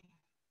Day.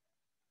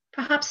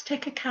 Perhaps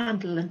take a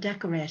candle and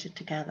decorate it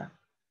together.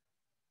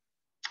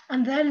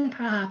 And then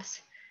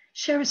perhaps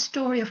share a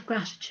story of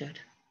gratitude.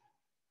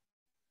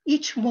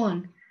 Each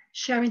one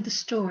sharing the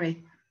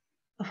story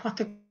of what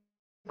they're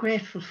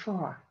grateful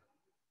for,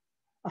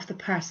 of the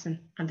person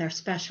and their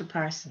special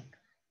person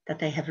that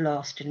they have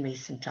lost in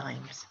recent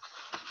times.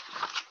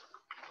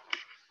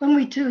 When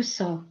we do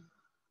so,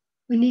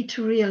 we need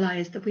to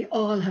realize that we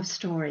all have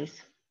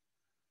stories,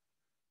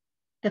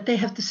 that they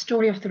have the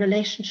story of the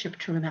relationship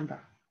to remember,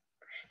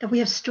 that we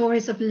have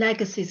stories of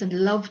legacies and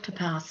love to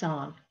pass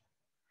on.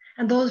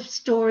 And those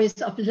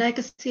stories of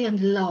legacy and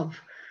love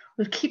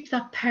will keep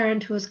that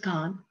parent who is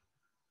gone,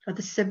 or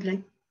the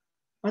sibling,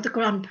 or the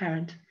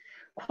grandparent,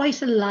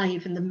 quite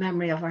alive in the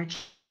memory of our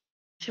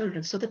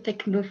children so that they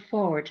can move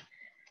forward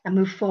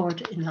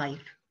in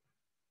life.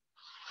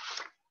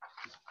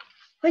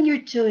 When you're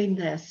doing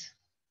this,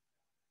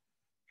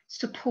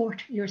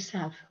 support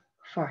yourself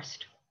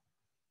first.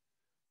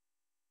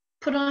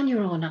 Put on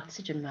your own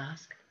oxygen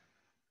mask.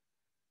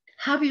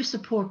 Have your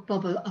support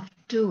bubble of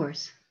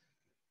doers.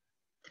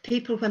 The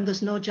people, when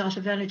there's no jot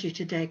of energy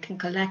today, can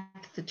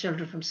collect the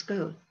children from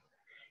school,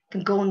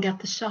 can go and get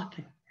the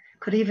shopping,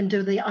 could even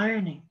do the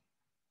ironing,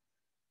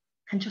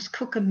 and just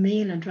cook a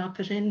meal and drop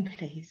it in,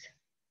 please.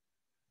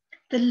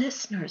 The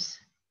listeners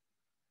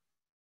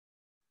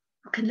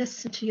who can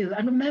listen to you.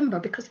 And remember,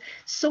 because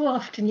so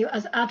often you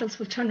as adults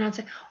will turn around and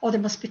say, oh, they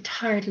must be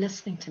tired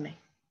listening to me.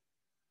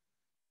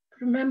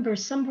 But remember,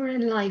 somewhere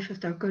in life, if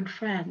they're good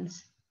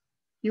friends,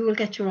 you will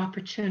get your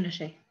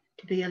opportunity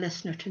to be a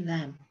listener to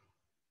them.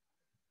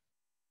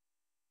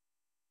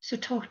 So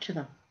talk to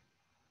them.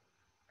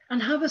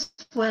 And have as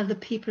well the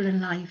people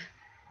in life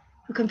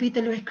who can be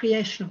the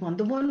recreational one,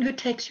 the one who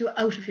takes you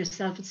out of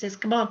yourself and says,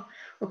 come on,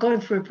 we're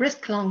going for a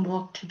brisk long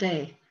walk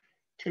today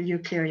till you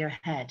clear your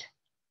head.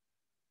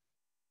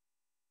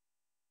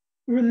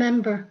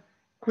 Remember,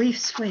 grief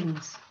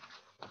swings.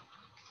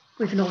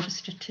 We've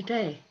noticed it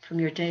today, from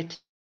your day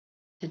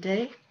to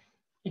day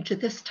into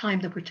this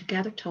time that we're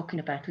together talking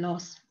about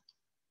loss.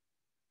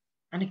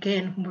 And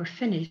again, when we're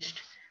finished,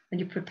 when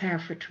you prepare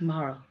for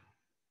tomorrow.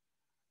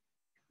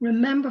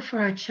 Remember for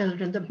our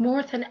children that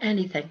more than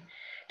anything,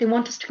 they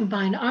want us to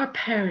combine our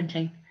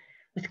parenting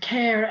with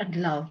care and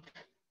love.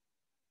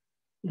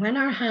 When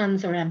our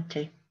hands are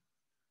empty,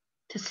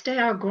 to stay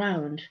our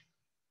ground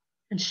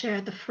and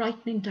share the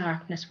frightening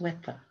darkness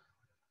with them.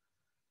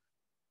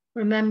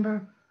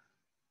 Remember,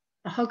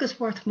 a hug is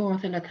worth more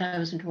than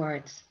 1,000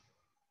 words.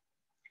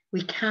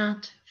 We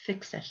can't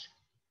fix it,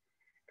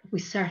 but we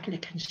certainly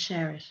can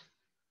share it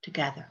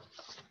together.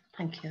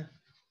 Thank you.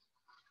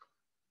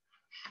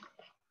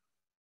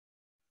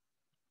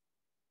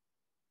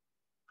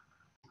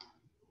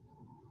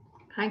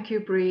 Thank you,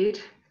 Bríd.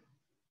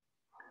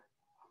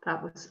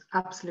 That was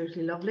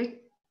absolutely lovely.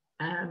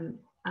 And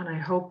I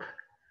hope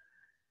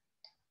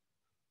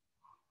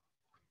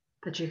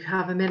that you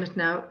have a minute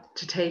now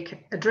to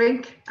take a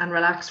drink and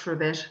relax for a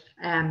bit,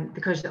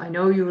 because I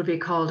know you will be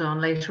called on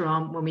later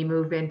on when we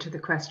move into the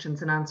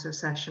questions and answer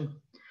session.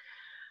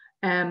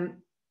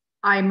 I'm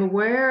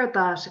aware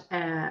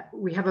that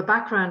we have a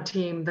background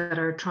team that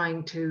are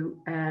trying to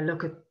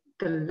look at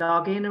the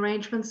login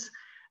arrangements,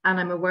 and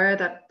I'm aware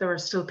that there are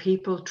still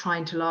people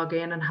trying to log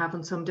in and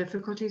having some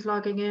difficulties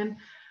logging in.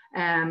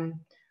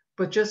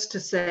 But just to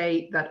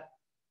say that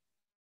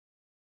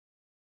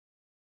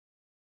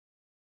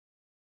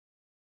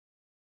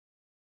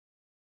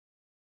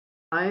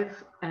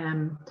live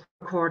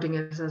recording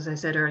is, as I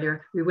said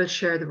earlier, we will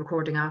share the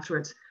recording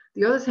afterwards.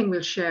 The other thing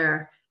we'll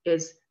share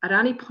is at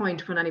any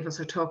point when any of us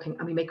are talking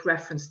and we make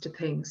reference to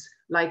things,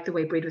 like the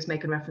way Bríd was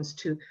making reference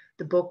to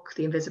the book,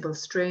 The Invisible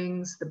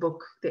Strings, the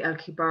book, the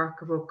Elkie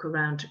Barker book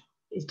around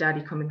Is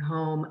Daddy Coming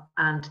Home,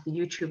 and the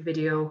YouTube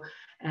video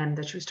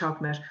that she was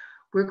talking about,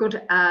 we're going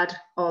to add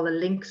all the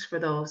links for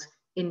those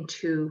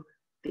into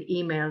the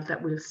email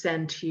that we'll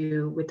send to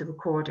you with the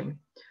recording.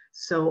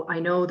 So I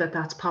know that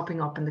that's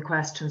popping up in the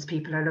questions.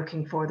 People are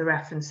looking for the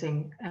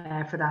referencing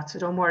for that. So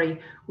don't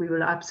worry, we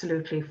will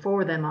absolutely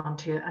forward them on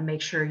to you and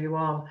make sure you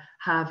all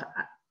have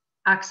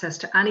access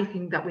to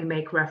anything that we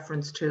make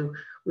reference to.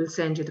 We'll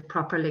send you the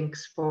proper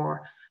links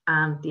for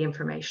and the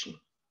information.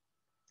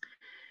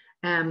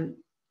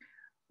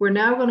 We're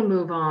now going to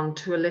move on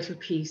to a little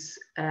piece,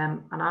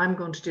 and I'm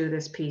going to do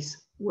this piece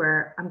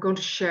where I'm going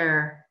to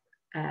share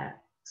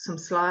some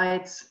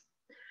slides,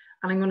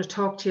 and I'm going to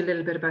talk to you a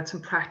little bit about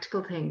some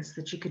practical things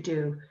that you could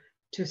do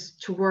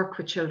to work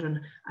with children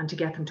and to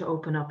get them to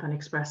open up and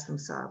express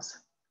themselves.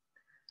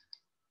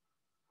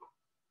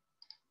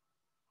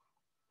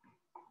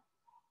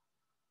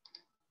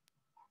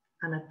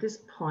 And at this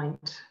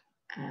point,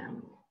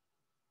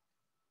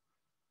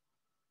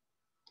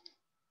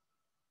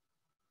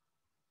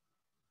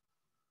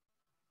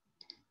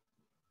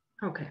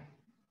 okay,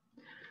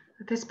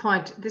 At this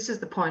point, this is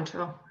the point.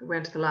 Oh, we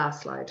went to the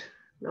last slide.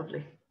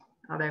 Lovely.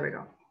 Oh, there we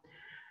go.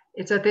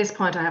 It's at this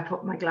point I have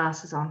put my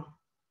glasses on.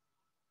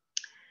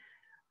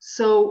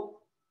 So,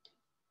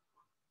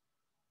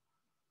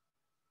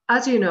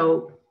 as you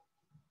know,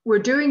 we're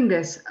doing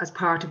this as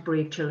part of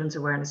Bereaved Children's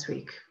Awareness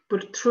Week,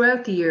 but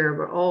throughout the year,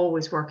 we're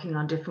always working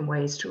on different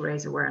ways to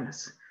raise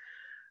awareness.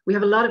 We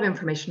have a lot of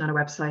information on our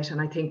website,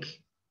 and I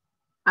think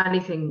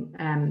anything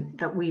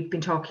that we've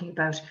been talking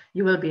about,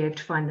 you will be able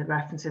to find the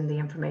reference in the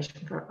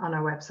information on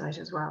our website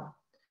as well.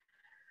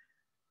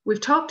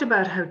 We've talked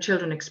about how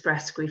children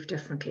express grief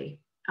differently,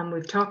 and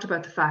we've talked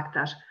about the fact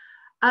that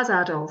as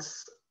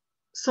adults,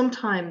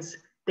 sometimes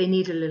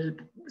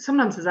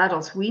as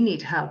adults, we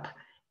need help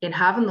in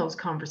having those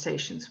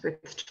conversations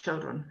with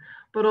children,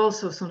 but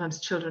also sometimes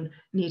children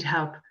need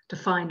help to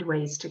find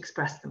ways to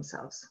express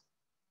themselves.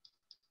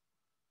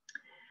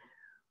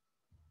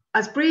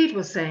 As Bríd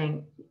was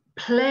saying,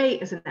 play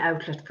is an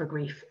outlet for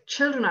grief.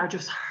 Children are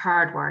just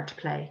hardwired to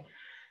play.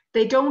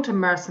 They don't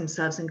immerse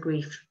themselves in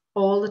grief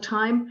all the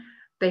time.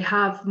 They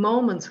have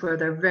moments where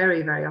they're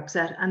very, very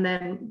upset, and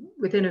then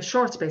within a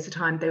short space of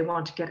time, they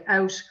want to get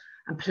out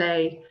and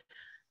play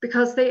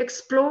because they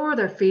explore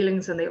their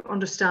feelings and they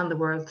understand the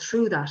world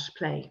through that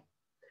play.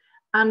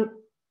 And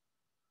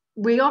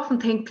we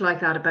often think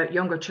like that about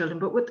younger children,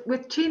 but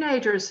with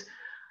teenagers,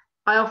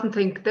 I often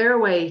think their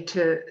way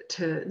to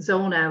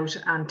zone out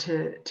and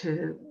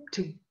to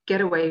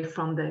get away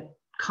from the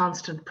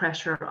constant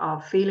pressure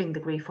of feeling the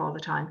grief all the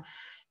time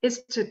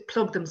is to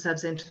plug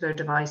themselves into their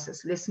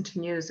devices, listen to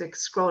music,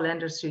 scroll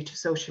endlessly to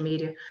social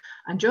media,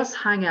 and just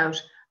hang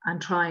out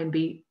and try and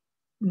be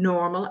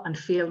normal and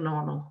feel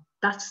normal.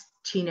 That's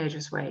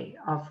teenagers' way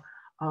of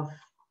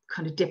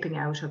kind of dipping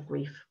out of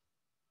grief.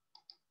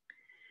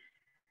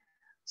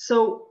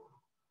 So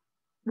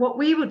what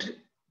we would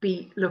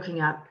be looking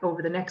at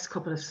over the next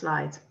couple of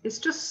slides is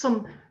just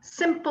some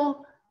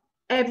simple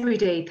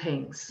everyday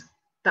things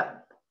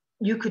that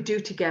you could do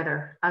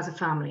together as a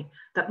family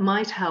that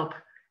might help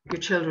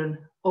your children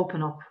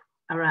open up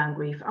around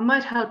grief and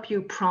might help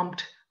you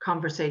prompt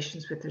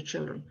conversations with your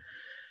children,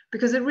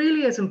 because it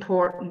really is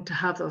important to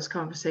have those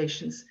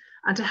conversations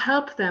and to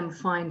help them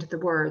find the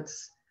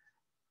words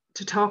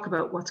to talk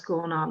about what's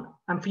going on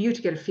and for you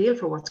to get a feel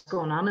for what's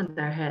going on in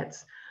their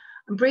heads.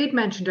 And Bríd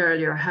mentioned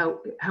earlier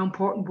how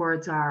important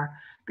words are,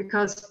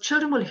 because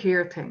children will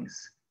hear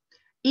things.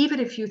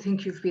 Even if you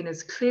think you've been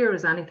as clear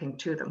as anything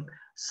to them,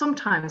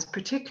 sometimes,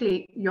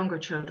 particularly younger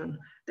children,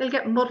 they'll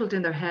get muddled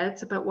in their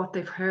heads about what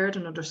they've heard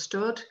and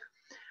understood.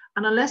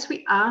 And unless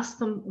we ask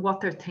them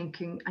what they're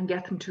thinking and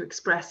get them to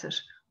express it,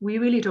 we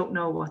really don't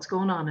know what's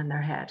going on in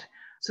their head.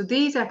 So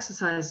these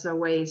exercises are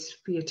ways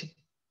for you to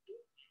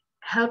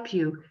help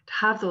you to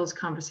have those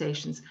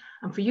conversations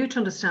and for you to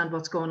understand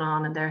what's going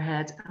on in their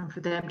heads and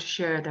for them to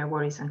share their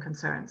worries and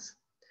concerns.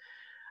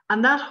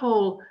 And that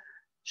whole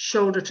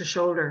shoulder to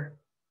shoulder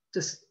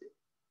just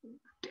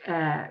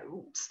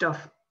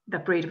stuff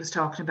that Bríd was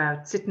talking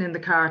about, sitting in the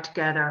car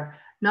together,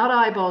 not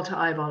eyeball to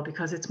eyeball,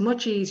 because it's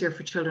much easier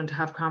for children to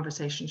have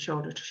conversations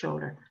shoulder to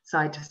shoulder,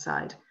 side to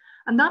side.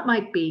 And that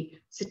might be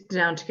sitting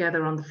down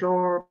together on the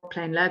floor,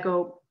 playing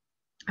Lego.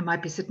 It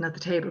might be sitting at the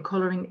table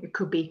colouring. It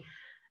could be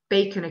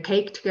baking a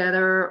cake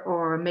together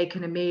or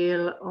making a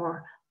meal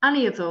or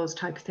any of those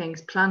type of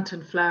things,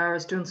 planting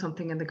flowers, doing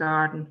something in the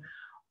garden,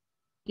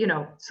 you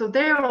know. So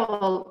they're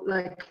all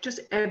like just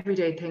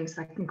everyday things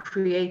that can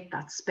create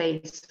that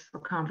space for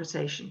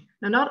conversation.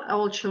 Now, not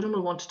all children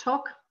will want to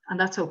talk, and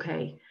that's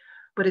okay.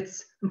 But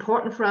it's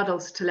important for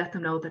adults to let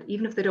them know that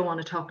even if they don't want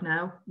to talk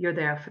now, you're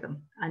there for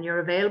them and you're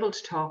available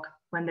to talk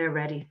when they're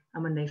ready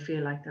and when they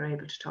feel like they're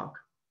able to talk.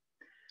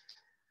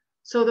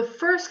 So the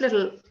first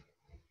little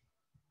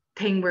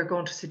thing we're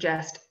going to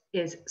suggest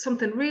is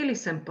something really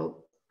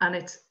simple, and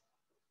it's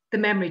the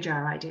memory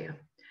jar idea.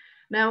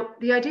 Now,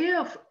 the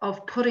idea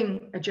of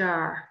putting a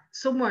jar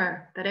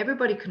somewhere that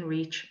everybody can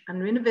reach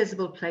and in a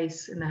visible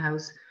place in the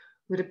house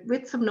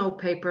with some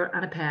notepaper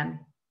and a pen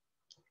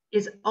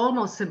is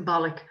almost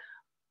symbolic.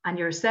 And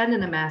you're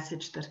sending a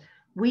message that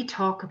we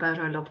talk about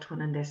our loved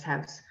one in this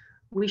house.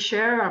 We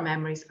share our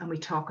memories and we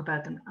talk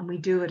about them, and we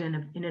do it in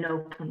an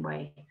open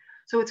way.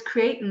 So it's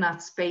creating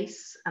that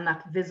space and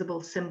that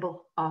visible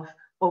symbol of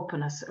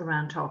openness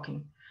around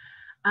talking.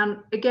 And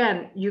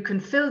again, you can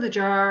fill the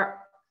jar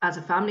as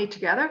a family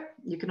together.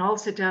 You can all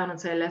sit down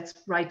and say, let's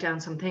write down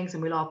some things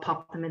and we'll all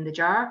pop them in the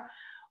jar.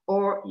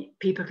 Or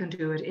people can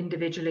do it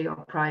individually or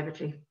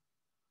privately.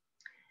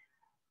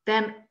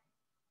 Then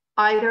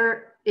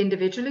either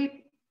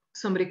individually,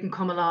 somebody can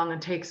come along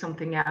and take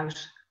something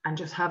out and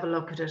just have a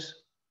look at it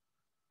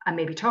and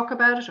maybe talk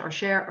about it or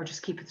share or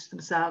just keep it to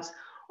themselves.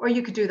 Or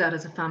you could do that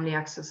as a family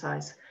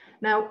exercise.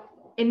 Now,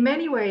 in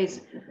many ways,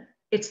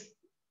 it's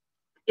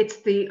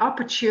the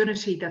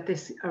opportunity that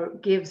this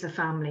gives a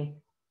family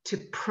to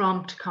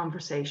prompt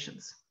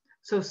conversations.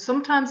 So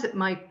sometimes it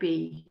might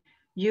be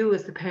you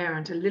as the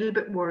parent a little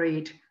bit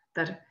worried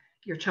that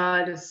your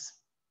child is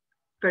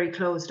very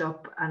closed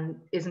up and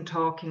isn't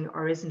talking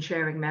or isn't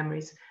sharing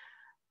memories.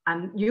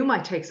 And you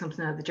might take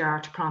something out of the jar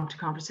to prompt a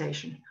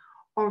conversation.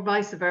 or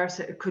vice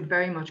versa. It could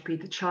very much be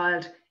the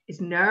child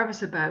is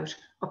nervous about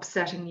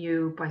upsetting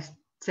you by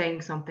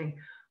saying something,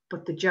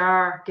 but the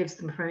jar gives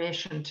them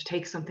permission to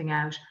take something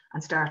out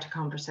and start a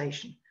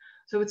conversation.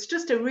 So it's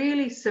just a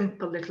really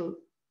simple little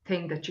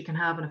thing that you can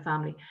have in a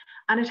family,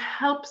 and it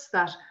helps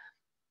that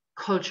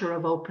culture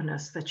of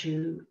openness that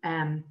you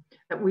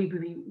that we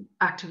would be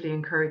actively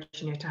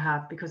encouraging you to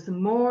have, because the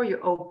more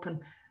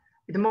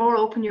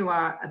open you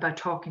are about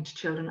talking to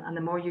children, and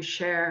the more you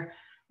share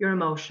your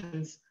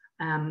emotions,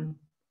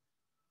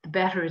 the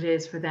better it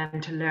is for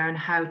them to learn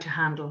how to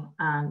handle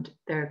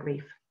their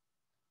grief.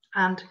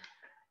 And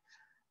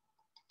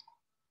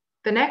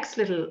the next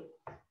little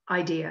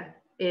idea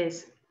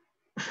is,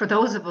 for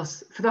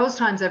those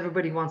times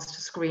everybody wants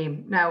to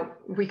scream. Now,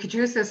 we could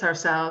use this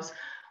ourselves,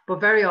 but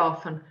very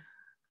often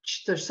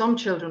there's some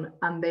children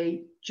and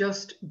they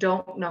just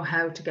don't know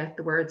how to get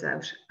the words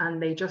out,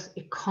 and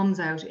it comes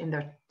out in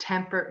their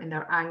temper, in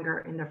their anger,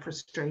 in their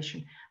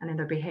frustration, and in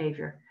their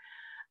behavior.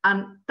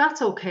 And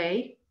that's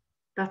okay,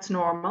 that's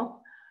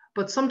normal,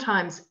 but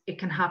sometimes it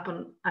can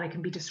happen and it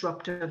can be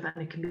disruptive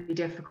and it can be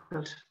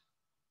difficult.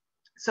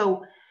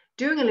 So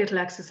doing a little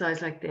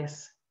exercise like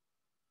this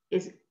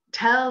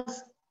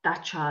tells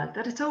that child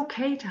that it's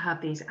okay to have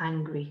these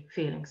angry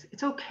feelings.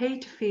 It's okay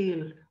to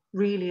feel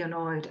really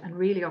annoyed and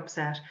really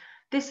upset.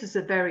 This is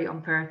a very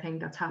unfair thing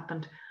that's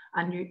happened,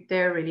 and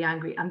they're really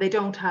angry and they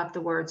don't have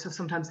the words, so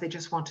sometimes they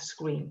just want to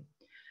scream.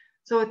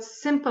 So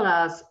it's simple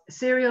as a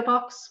cereal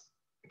box,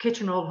 a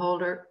kitchen roll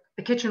holder,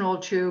 a kitchen roll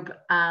tube,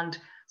 and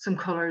some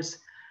colours,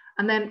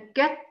 and then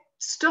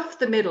stuff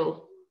the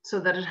middle so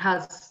that it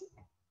has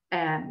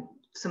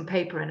some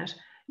paper in it.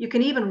 You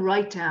can even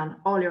write down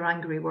all your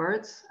angry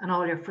words and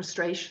all your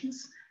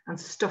frustrations and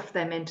stuff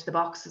them into the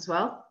box as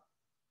well.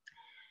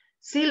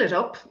 Seal it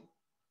up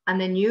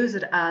and then use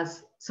it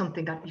as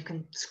something that you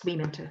can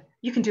scream into.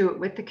 You can do it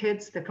with the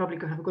kids. They probably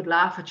could have a good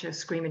laugh at you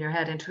screaming your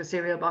head into a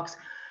cereal box.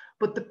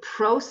 But the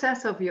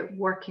process of you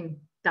working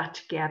that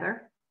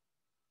together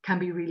can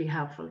be really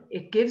helpful.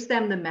 It gives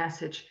them the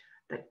message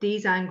that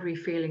these angry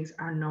feelings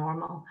are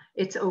normal.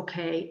 It's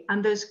okay.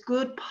 And there's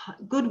good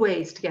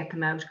ways to get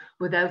them out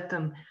without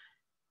them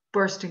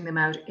bursting them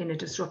out in a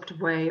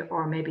disruptive way,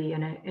 or maybe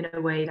in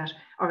a way that,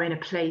 or in a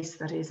place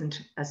that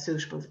isn't as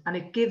suitable. And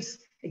it gives,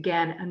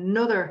 again,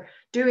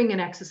 doing an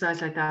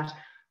exercise like that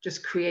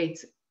just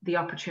creates the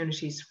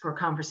opportunities for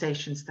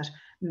conversations that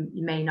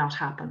may not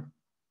happen.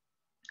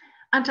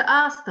 And to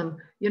ask them,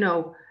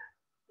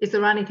 is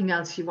there anything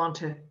else you want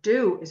to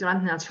do? Is there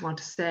anything else you want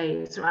to say?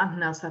 Is there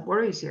anything else that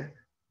worries you?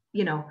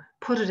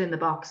 Put it in the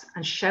box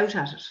and shout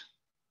at it.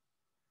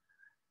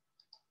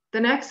 The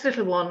next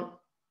little one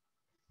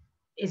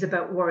is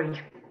about worry.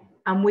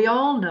 And we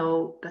all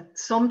know that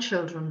some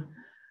children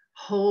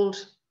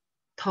hold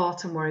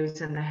thoughts and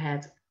worries in their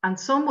heads, and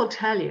some will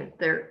tell you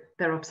they're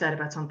upset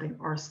about something,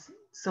 or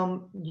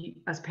some,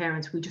 as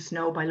parents, we just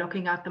know by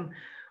looking at them,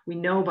 we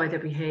know by their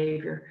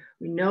behavior,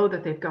 we know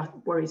that they've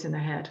got worries in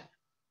their head.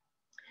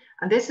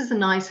 And this is a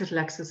nice little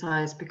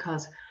exercise,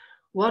 because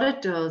what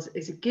it does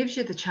is it gives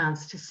you the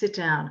chance to sit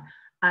down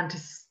and to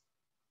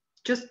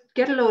just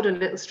get a load of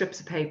little strips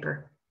of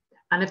paper.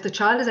 And if the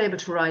child is able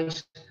to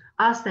write,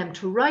 ask them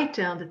to write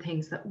down the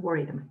things that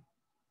worry them.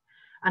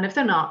 And if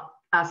they're not,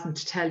 ask them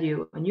to tell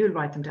you and you'll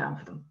write them down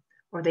for them.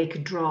 Or they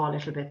could draw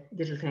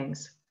little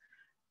things.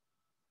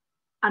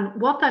 And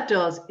what that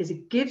does is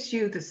it gives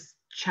you this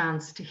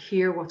chance to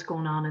hear what's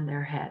going on in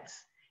their heads.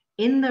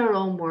 In their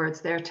own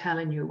words, they're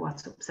telling you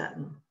what's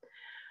upsetting them.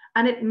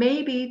 And it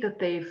may be that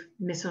they've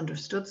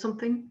misunderstood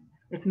something.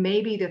 It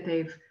may be that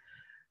they've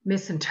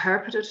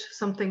misinterpreted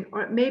something,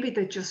 or it may be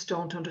they just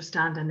don't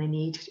understand and they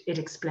need it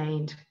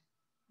explained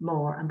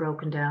more and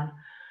broken down.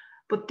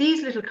 But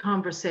these little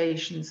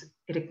conversations,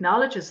 it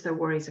acknowledges their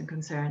worries and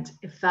concerns,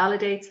 it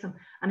validates them,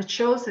 and it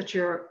shows that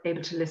you're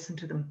able to listen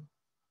to them.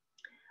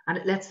 And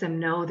it lets them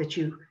know that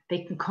they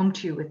can come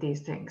to you with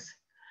these things.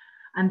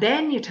 And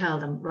then you tell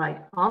them,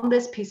 right, on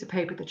this piece of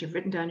paper that you've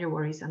written down your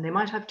worries, and they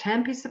might have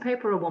 10 pieces of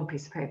paper or 1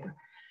 piece of paper,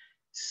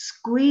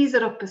 squeeze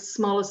it up as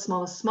small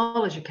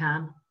as you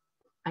can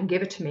and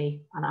give it to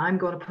me, and I'm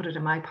going to put it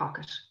in my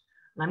pocket.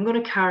 And I'm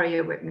going to carry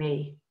it with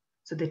me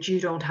so that you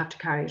don't have to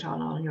carry it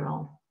all on your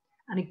own.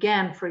 And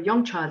again, for a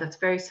young child, that's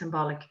very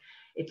symbolic.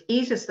 It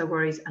eases their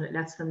worries and it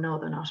lets them know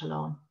they're not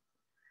alone.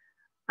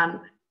 And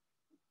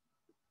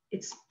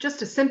it's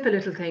just a simple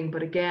little thing,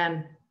 but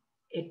again,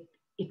 it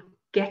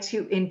gets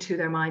you into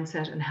their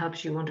mindset and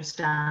helps you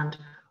understand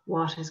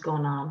what is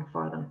going on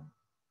for them.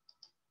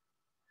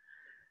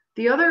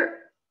 The other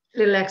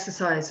little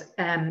exercise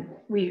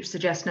we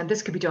suggest, and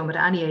this could be done with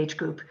any age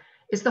group,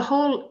 is the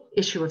whole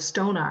issue of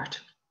stone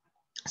art.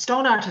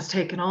 Stone art has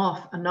taken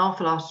off an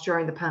awful lot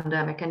during the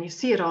pandemic, and you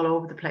see it all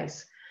over the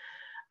place.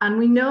 And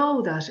we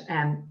know that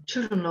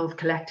children love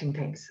collecting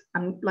things.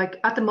 And like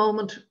at the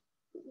moment,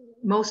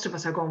 most of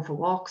us are going for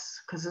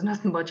walks because there's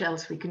nothing much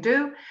else we can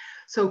do.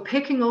 So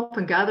picking up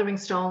and gathering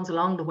stones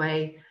along the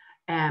way,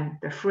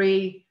 they're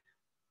free.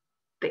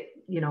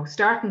 you know,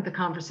 starting the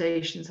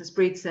conversations, as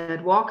Bríd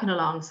said, walking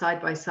along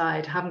side by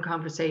side, having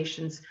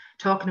conversations,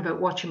 talking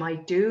about what you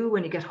might do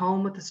when you get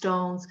home with the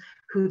stones,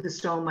 who the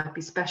stone might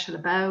be special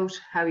about,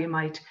 how you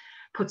might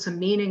put some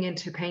meaning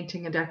into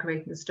painting and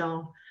decorating the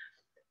stone.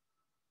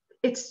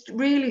 It's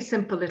really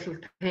simple little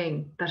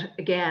thing that,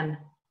 again,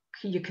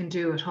 you can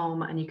do at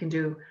home, and you can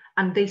do,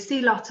 and they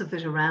see lots of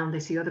it around, they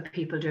see other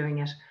people doing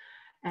it.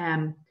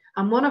 And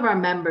one of our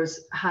members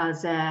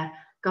has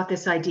got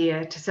this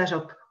idea to set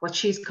up what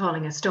she's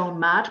calling a Stone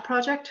Mad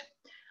project.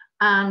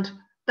 And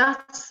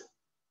that's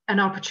an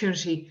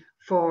opportunity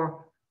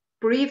for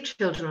bereaved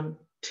children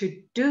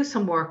to do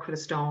some work with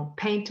a stone,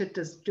 paint it,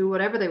 do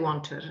whatever they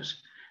want to it,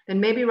 then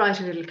maybe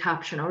write a little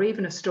caption or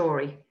even a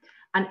story,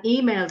 and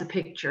email the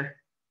picture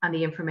and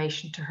the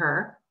information to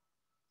her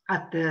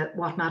at the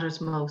What Matters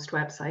Most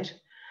website.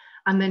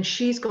 And then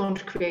she's going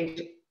to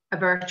create a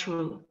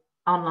virtual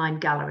online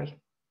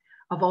gallery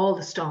of all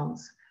the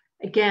stones.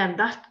 Again,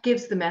 that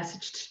gives the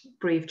message to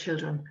bereaved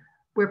children,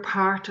 we're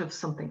part of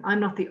something. I'm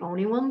not the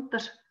only one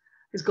that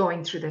is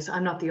going through this.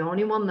 I'm not the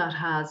only one that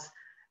has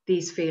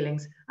these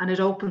feelings. And it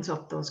opens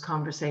up those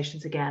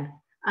conversations again.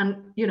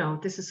 And, you know,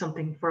 this is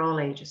something for all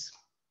ages.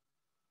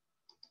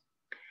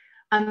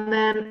 And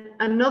then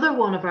another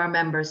one of our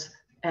members,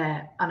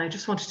 and I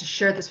just wanted to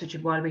share this with you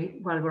while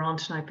we're on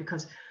tonight,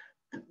 because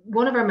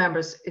one of our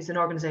members is an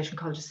organisation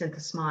called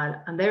Jacinta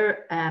Smile, and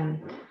they're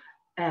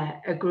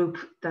a group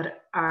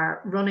that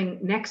are running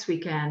next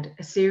weekend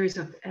a series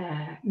of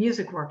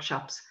music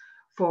workshops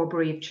for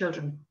bereaved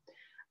children.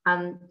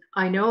 And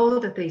I know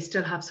that they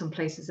still have some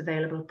places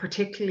available,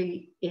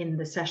 particularly in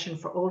the session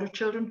for older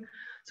children.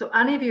 So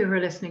any of you who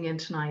are listening in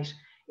tonight,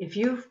 if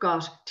you've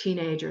got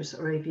teenagers,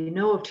 or if you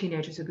know of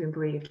teenagers who've been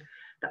bereaved,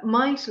 that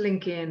might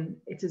link in.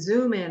 It's a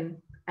Zoom in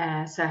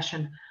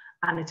session,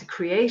 and it's a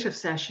creative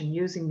session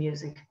using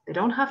music. They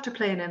don't have to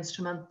play an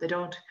instrument.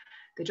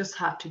 They just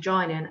have to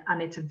join in,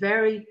 and it's a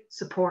very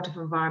supportive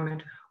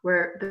environment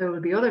where there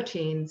will be other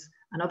teens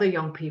and other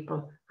young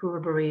people who are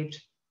bereaved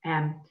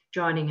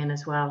joining in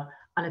as well.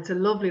 And it's a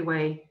lovely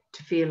way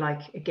to feel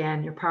like,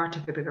 again, you're part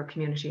of a bigger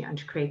community and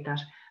to create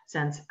that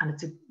sense. And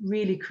it's a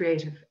really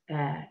creative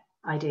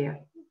idea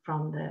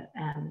from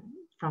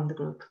the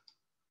group.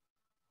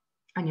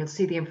 And you'll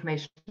see the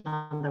information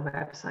on the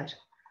website.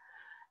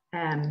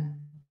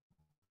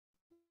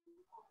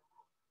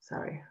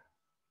 Sorry.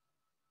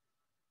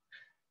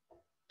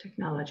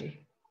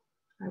 Technology.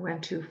 I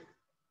went to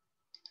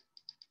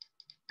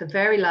the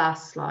very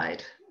last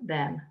slide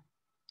then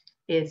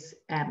is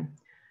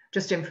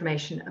just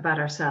information about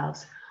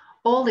ourselves.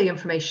 All the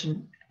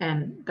information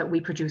that we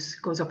produce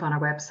goes up on our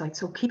website,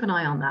 so keep an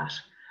eye on that.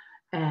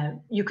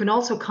 You can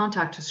also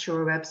contact us through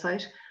our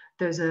website.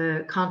 There's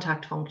a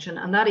contact function,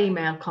 and that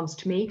email comes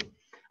to me,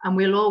 and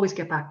we'll always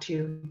get back to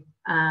you.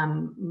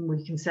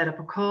 We can set up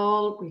a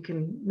call, we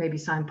can maybe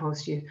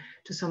signpost you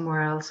to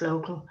somewhere else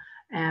local.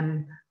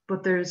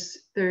 But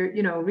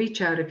you know,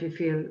 reach out if you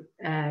feel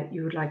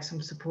you would like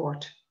some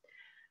support.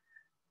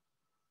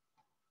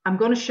 I'm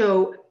going to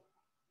show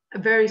a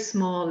very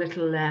small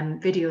little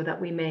video that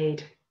we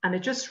made, and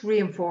it just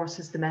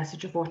reinforces the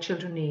message of what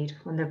children need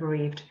when they're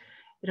bereaved.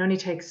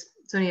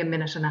 It's only a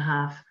minute and a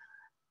half.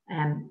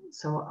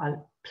 So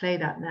I'll play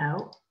that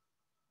now.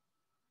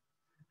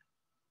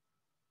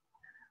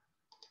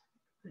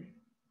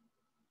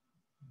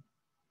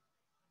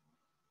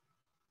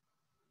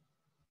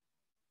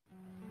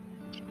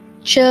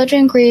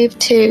 Children grieve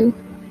too,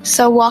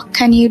 so what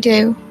can you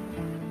do?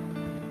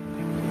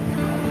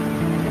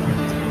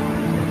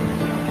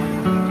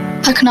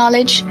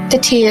 Acknowledge the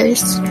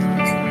tears.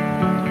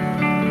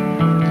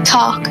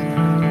 Talk.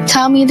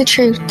 Tell me the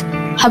truth.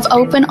 Have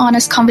open,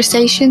 honest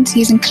conversations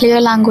using clear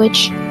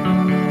language.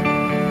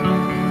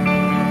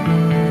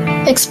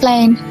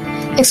 Explain.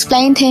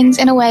 Explain things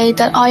in a way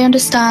that I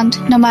understand,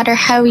 no matter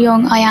how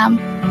young I am.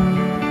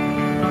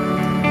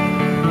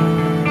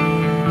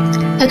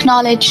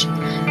 Acknowledge.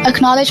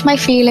 Acknowledge my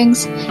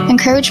feelings,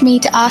 encourage me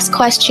to ask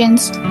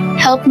questions,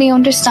 help me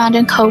understand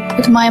and cope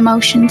with my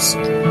emotions.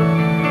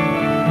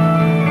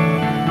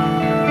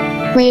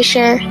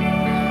 Reassure.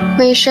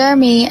 Reassure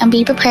me and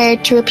be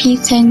prepared to repeat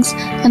things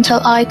until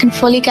I can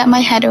fully get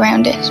my head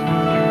around it.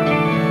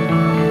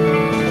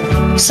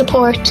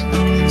 Support.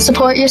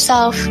 Support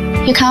yourself.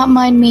 You can't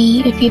mind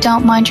me if you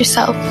don't mind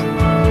yourself.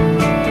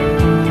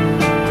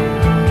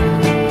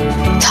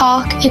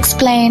 Talk,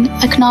 explain,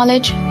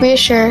 acknowledge,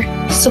 reassure,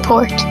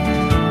 support.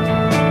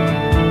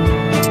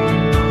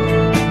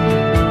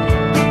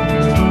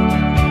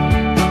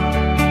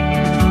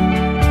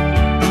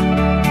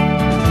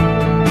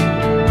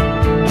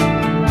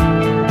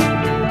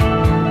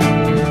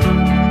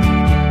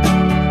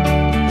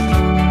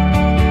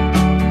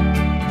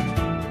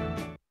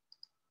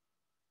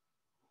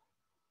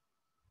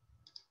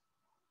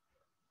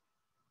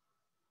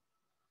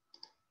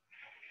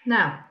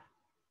 Now,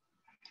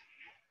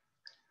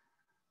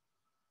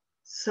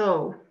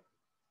 so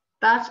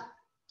that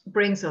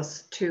brings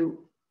us to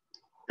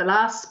the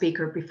last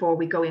speaker before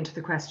we go into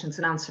the questions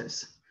and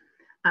answers.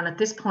 And at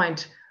this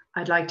point,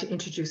 I'd like to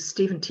introduce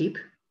Stephen Teap.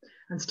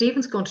 And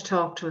Stephen's going to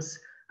talk to us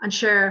and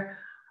share,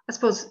 I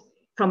suppose,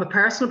 from a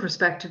personal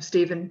perspective,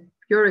 Stephen,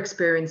 your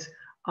experience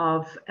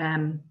of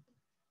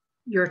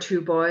your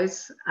two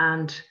boys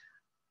and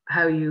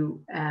how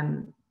you,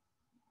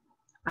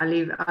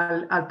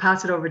 I'll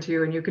pass it over to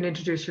you and you can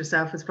introduce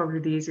yourself. It's probably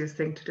the easiest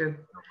thing to do.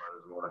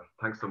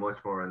 Thanks so much,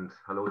 Maura, and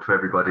hello to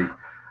everybody.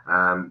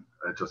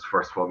 Just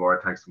first of all,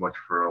 Maura, thanks so much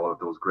for all of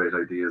those great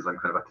ideas. I'm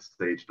kind of at the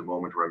stage at the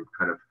moment where I'm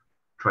kind of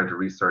trying to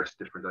research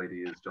different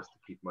ideas just to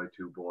keep my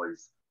two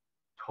boys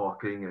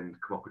talking and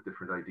come up with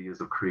different ideas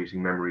of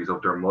creating memories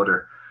of their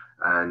mother.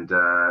 And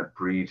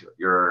Bríd,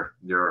 your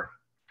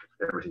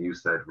everything you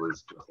said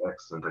was just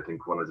excellent. I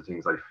think one of the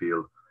things I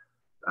feel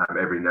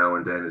every now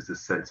and then is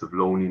this sense of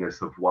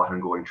loneliness of what I'm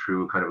going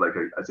through, kind of like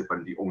as if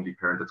I'm the only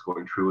parent that's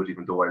going through it,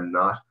 even though I'm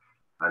not.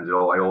 And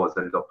I always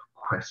end up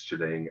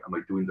questioning, am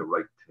I doing the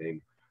right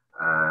thing?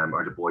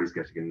 Are the boys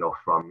getting enough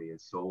from me, and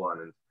so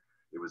on? And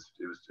it was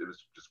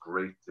just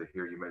great to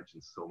hear you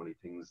mention so many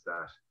things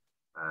that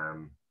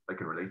I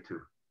can relate to.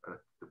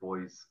 The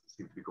boys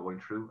seem to be going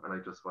through, and I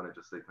just want to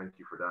just say thank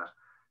you for that,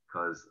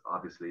 because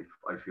obviously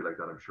I feel like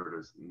that. I'm sure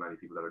there's many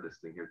people that are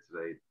listening here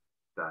today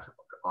that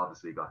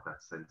obviously got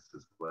that sense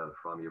as well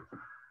from you.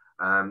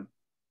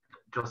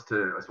 Just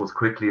to, I suppose,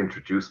 quickly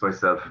introduce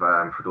myself,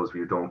 for those of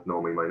you who don't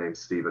know me, my name's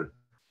Stephen.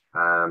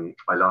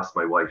 I lost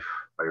my wife,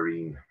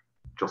 Irene,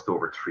 just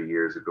over 3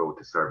 years ago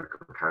to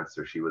cervical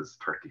cancer. She was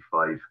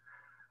 35,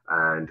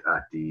 and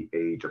at the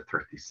age of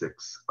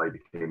 36, I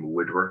became a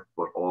widower,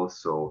 but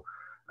also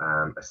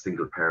a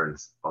single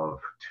parent of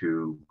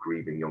two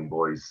grieving young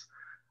boys.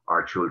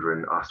 Our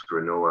children, Oscar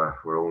and Noah,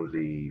 were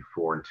only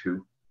 4 and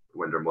 2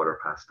 when their mother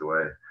passed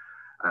away.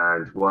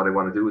 And what I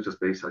want to do is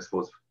just basically, I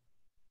suppose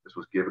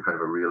give a kind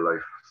of a real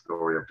life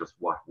story of just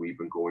what we've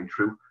been going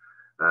through.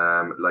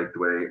 Like the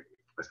way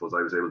I suppose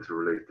I was able to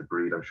relate to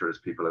Bríd. I'm sure there's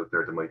people out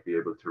there that might be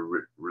able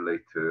to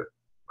relate to,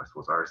 I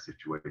suppose, our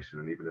situation.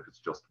 And even if it's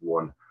just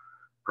one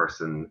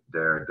person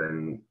there,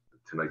 then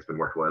tonight's been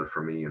worthwhile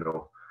for me, you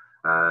know.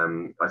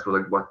 I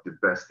suppose like what the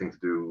best thing to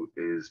do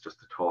is just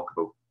to talk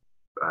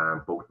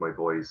about both my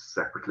boys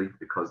separately,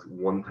 because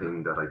one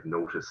thing that I've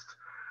noticed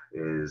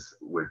is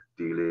with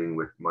dealing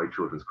with my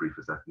children's grief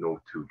is that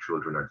no two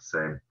children are the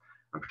same.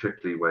 And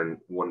particularly when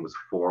one was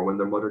 4 when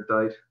their mother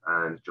died,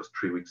 and just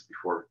 3 weeks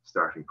before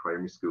starting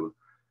primary school,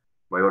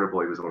 my other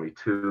boy was only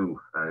 2,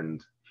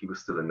 and he was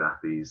still in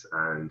nappies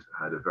and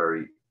had a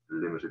very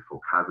limited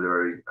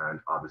vocabulary and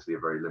obviously a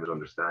very limited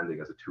understanding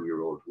as a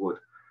 2-year-old would.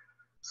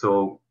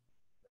 So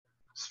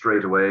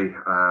straight away,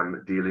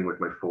 dealing with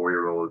my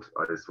 4-year-old,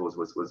 I suppose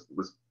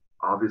was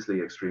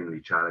obviously extremely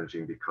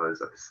challenging,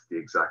 because at the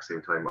exact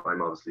same time,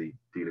 I'm obviously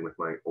dealing with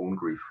my own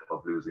grief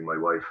of losing my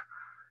wife.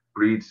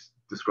 Bríd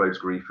describes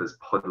grief as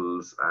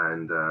puddles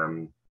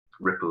and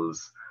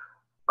ripples.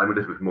 I'm a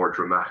little bit more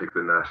dramatic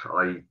than that.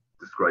 I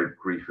describe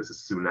grief as a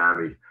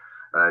tsunami,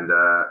 and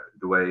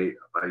the way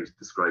I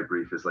describe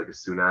grief is like a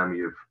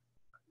tsunami of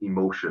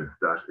emotion,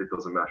 that it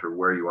doesn't matter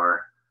where you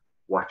are,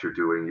 what you're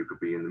doing. You could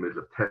be in the middle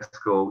of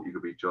Tesco, you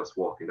could be just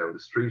walking down the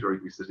street, or you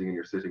could be sitting in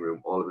your sitting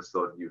room. All of a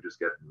sudden you just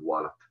get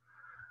walloped,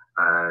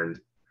 and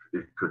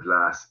it could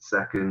last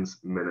seconds,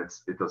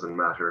 minutes, it doesn't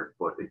matter,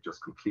 but it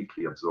just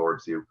completely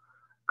absorbs you.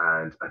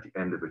 And at the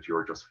end of it,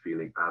 you're just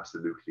feeling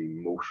absolutely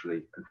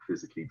emotionally and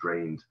physically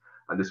drained.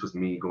 And this was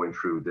me going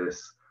through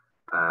this,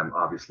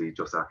 obviously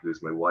just after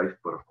losing my wife.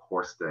 But of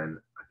course, then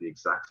at the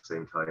exact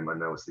same time, I'm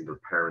now a single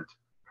parent,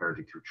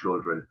 parenting 2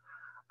 children.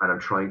 And I'm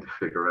trying to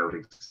figure out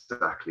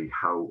exactly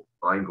how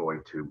I'm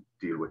going to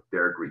deal with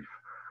their grief.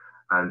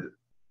 And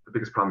the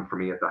biggest problem for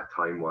me at that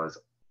time was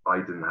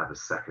I didn't have a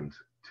second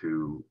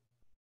to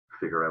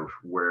figure out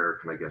where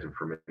can I get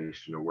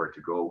information or where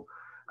to go.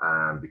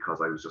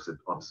 Because I was just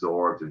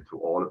absorbed into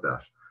all of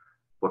that.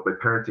 But my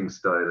parenting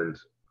style, and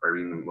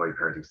Irene, my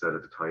parenting style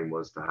at the time,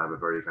 was to have a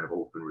very kind of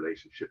open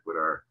relationship with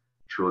our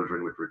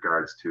children with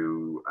regards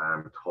to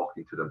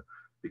talking to them,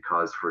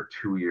 because for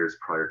 2 years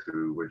prior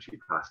to when she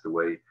passed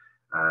away,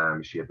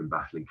 she had been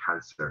battling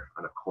cancer.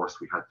 And of course,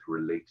 we had to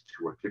relate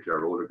to her,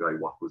 particularly our older guy,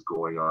 what was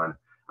going on,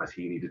 as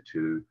he needed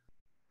to,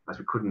 as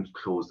we couldn't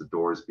close the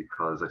doors,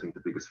 because I think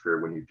the biggest fear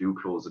when you do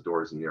close the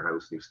doors in your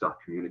house and you stop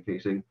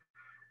communicating,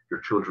 your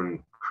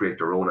children create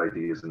their own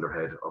ideas in their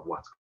head of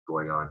what's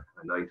going on.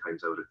 And 9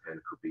 times out of 10,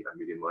 it could be a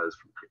million miles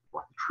from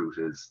what the truth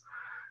is.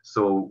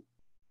 So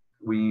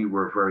we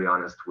were very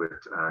honest with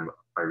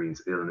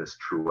Irene's illness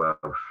throughout.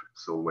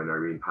 So when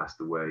Irene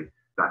passed away,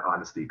 that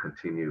honesty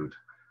continued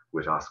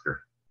with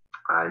Oscar.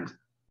 And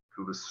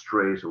it was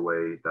straight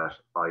away that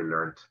I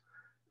learned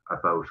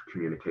about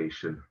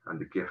communication and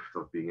the gift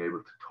of being able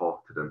to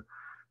talk to them.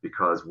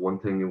 Because one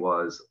thing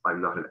was, I'm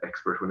not an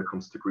expert when it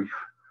comes to grief.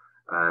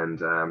 And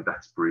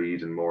that's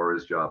Bríd and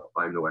Maura's job.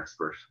 I'm no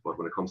expert, but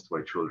when it comes to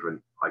my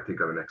children, I think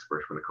I'm an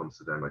expert when it comes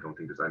to them. I don't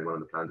think there's anyone on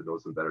the planet that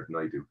knows them better than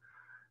I do.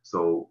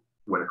 So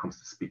when it comes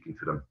to speaking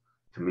to them,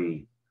 to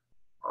me,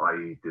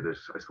 I did it,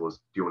 I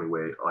suppose, the only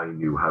way I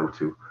knew how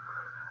to.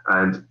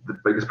 And the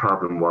biggest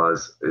problem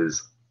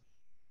is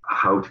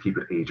how to keep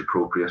it age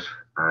appropriate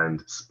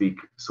and speak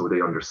so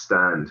they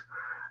understand.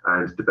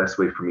 And the best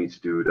way for me to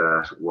do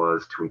that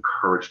was to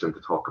encourage them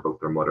to talk about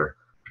their mother,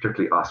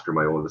 particularly Oscar,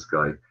 my oldest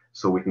guy,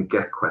 so we can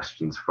get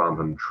questions from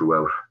him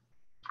throughout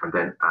and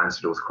then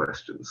answer those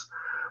questions.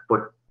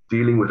 But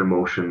dealing with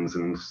emotions,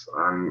 and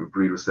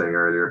Bríd was saying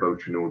earlier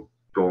about,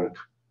 don't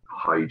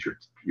hide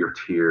your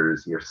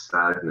tears and your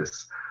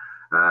sadness.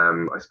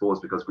 I suppose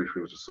because grief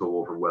was just so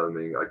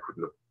overwhelming, I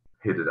couldn't have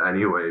hid it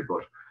anyway,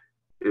 but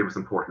it was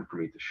important for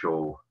me to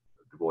show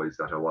the boys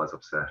that I was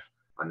upset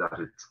and that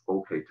it's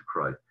okay to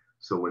cry.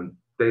 So when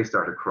they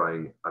started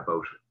crying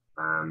about,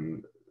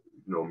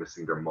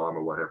 missing their mom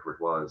or whatever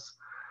it was,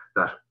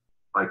 that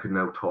I could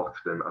now talk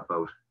to them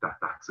about that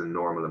that's a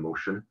normal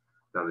emotion,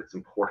 that it's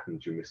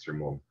important you miss your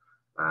mom.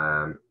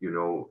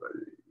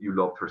 You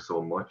loved her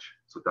so much,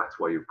 so that's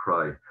why you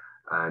cry,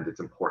 and it's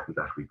important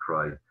that we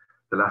cry.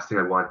 The last thing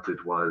I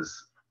wanted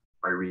was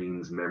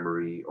Irene's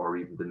memory or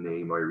even the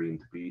name Irene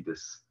to be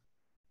this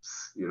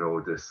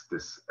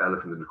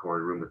elephant in the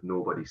corner of the room that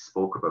nobody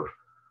spoke about.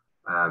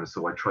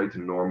 So I tried to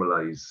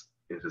normalize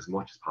it as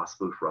much as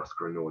possible for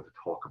Oscar and Noah to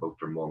talk about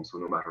their mom. So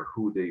no matter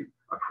who they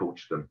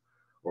approached them,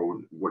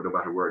 or no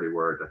matter where they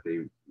were, that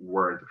they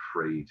weren't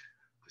afraid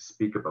to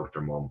speak about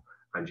their mom.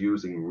 And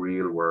using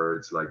real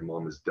words like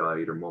mom has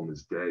died or mom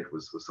is dead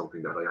was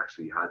something that I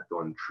actually had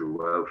done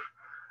throughout.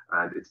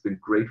 And it's been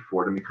great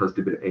for them because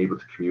they've been able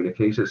to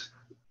communicate it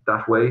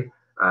that way.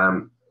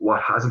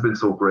 What hasn't been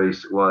so great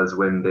was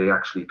when they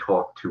actually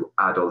talk to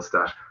adults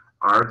that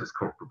aren't as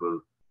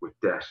comfortable with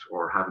death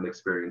or haven't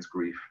experienced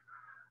grief.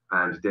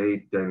 And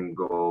they then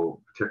go,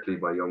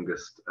 particularly my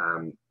youngest,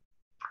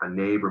 a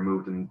neighbour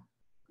moved in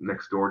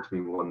next door to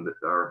me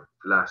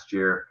last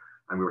year,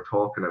 and we were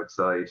talking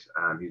outside.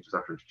 He was just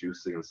after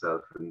introducing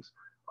himself, and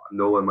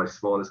Noah, my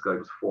smallest guy,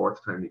 was 4 at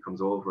the time he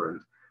comes over,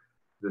 and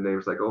the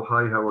neighbour's like, "Oh,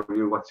 hi, how are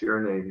you? What's your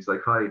name?" He's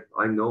like, "Hi,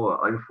 I'm Noah.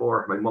 I'm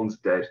 4. My mum's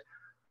dead."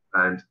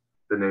 And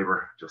the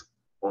neighbour just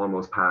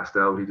almost passed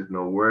out. He didn't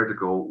know where to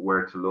go,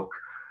 where to look,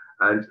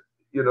 and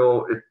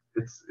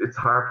it's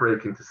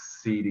heartbreaking to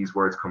see these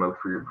words come out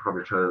from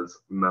your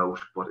child's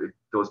mouth, but it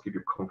does give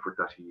you comfort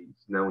that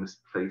he's now in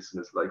this place in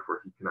his life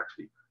where he can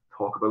actually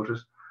talk about it.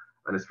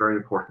 And it's very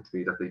important to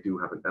me that they do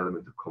have an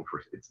element of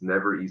comfort. It's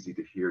never easy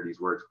to hear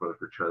these words come out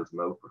of your child's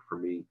mouth, but for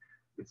me,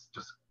 it's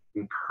just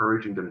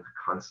encouraging them to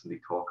constantly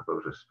talk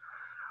about it.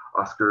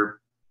 Oscar,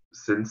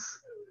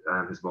 since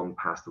his mum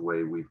passed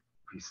away,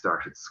 he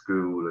started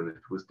school, and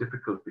it was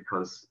difficult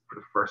because for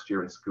the first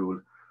year in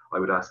school, I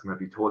would ask him,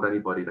 "Have you told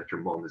anybody that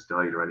your mom has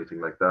died or anything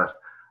like that?"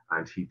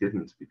 And he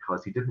didn't,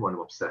 because he didn't want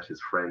to upset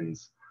his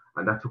friends.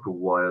 And that took a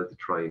while to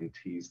try and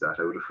tease that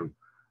out of him.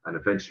 And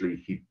eventually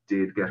he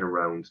did get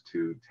around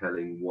to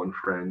telling one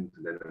friend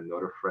and then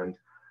another friend.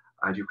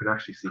 And you can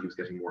actually see he was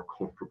getting more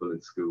comfortable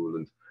in school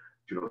and,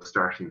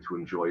 starting to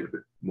enjoy it a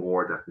bit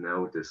more. That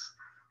now it's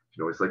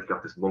like he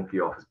got this monkey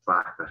off his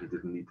back that he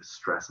didn't need to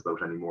stress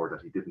about anymore,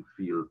 that he didn't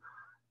feel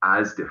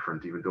as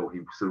different, even though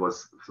he still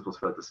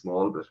felt a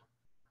small bit.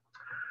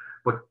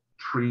 But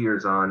 3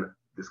 years on,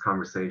 this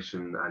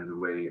conversation and the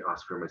way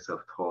Oscar and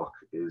myself talk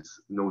is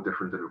no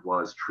different than it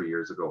was 3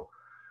 years ago.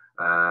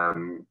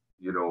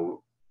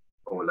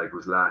 Like it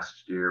was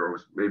last year, or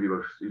maybe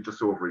about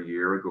just over a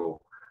year ago,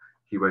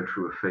 he went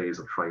through a phase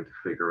of trying to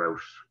figure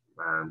out,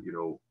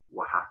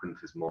 what happened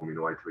to his mum.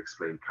 I had to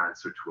explain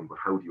cancer to him, but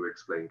how do you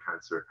explain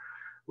cancer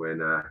when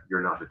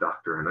you're not a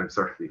doctor? And I'm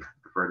certainly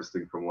the furthest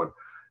thing from one.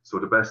 So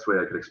the best way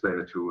I could explain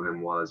it to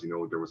him was,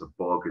 there was a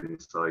bug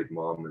inside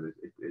mom, and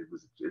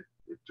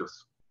it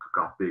just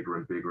got bigger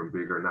and bigger and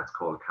bigger, and that's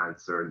called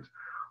cancer. And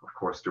of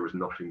course, there was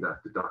nothing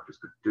that the doctors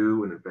could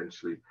do, and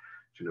eventually,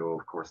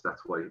 of course,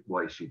 that's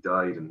why she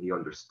died, and he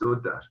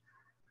understood that.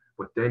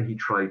 But then he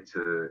tried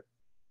to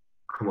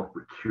come up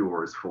with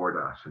cures for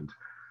that, and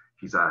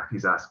he's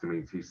asking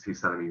me,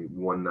 he's telling me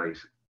one night,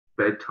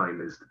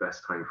 bedtime is the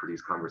best time for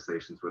these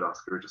conversations with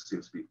Oscar. It just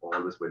seems to be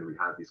always when we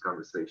have these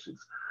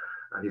conversations.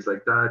 And he's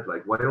like, "Dad,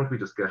 why don't we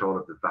just get all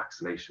of the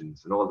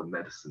vaccinations and all the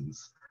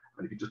medicines,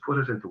 and if you just put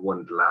it into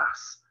one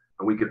glass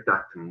and we give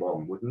that to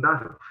mom, wouldn't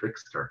that have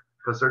fixed her?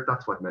 Because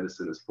that's what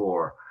medicine is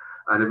for."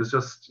 And it was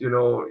just, you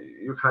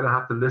kind of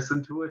have to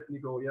listen to it and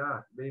you go,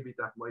 yeah, maybe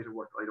that might have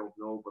worked. I don't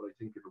know, but I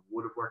think if it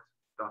would have worked,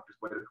 doctors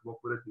might have come up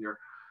with it. And you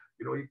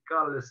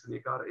got to listen,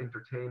 you got to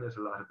entertain it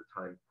a lot of the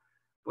time.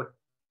 But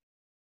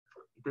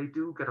they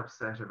do get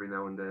upset every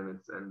now and then,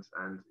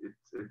 and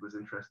it was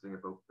interesting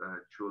about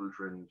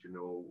children,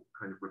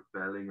 kind of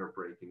rebelling or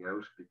breaking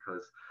out,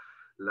 because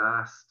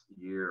last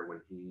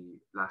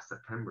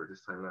September,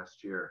 this time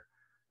last year,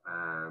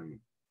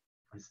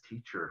 his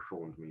teacher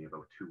phoned me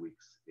about 2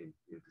 weeks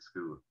into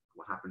school.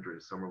 What happened during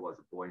the summer was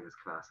a boy in his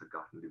class had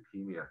gotten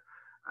leukemia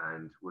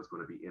and was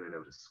going to be in and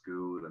out of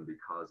school, and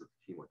because of the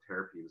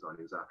chemotherapy he was on,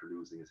 he was after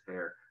losing his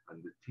hair,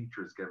 and the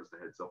teachers gave us the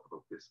heads up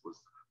about this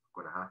was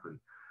going to happen.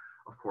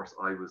 Of course,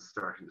 I was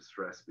starting to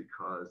stress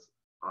because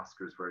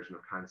Oscar's version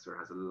of cancer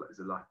is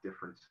a lot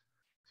different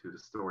to the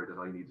story that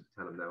I needed to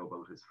tell him now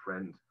about his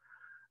friend.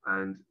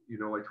 And,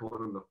 I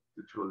told him, look,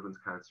 the children's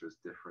cancer is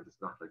different.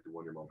 It's not like the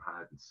one your mom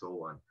had, and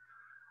so on.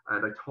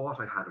 And I thought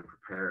I had him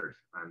prepared,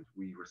 and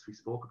we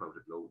spoke about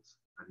it loads.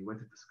 And he went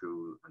into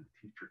school, and the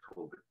teacher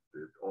told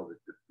all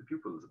the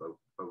pupils about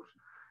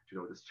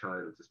this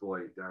child, this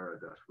boy Dara,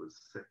 that was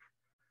sick.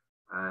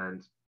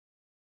 And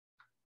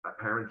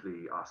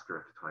apparently Oscar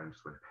at the time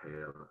just went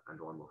pale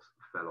and almost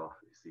fell off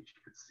his seat.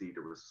 You could see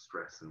there was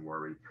stress and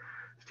worry.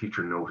 The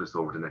teacher noticed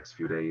over the next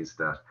few days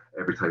that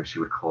every time she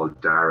would call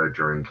Dara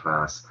during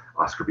class,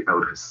 Oscar would be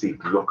out of his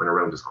seat looking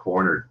around his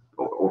corner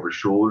over his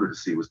shoulder to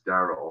see was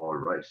Dara all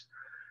right.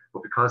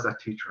 But because that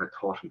teacher had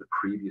taught him the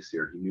previous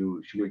year, she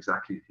knew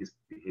exactly his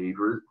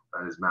behaviour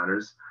and his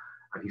manners,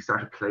 and he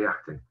started play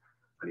acting.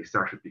 And he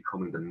started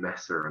becoming the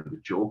messer and the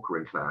joker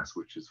in class,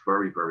 which is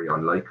very, very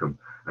unlike him.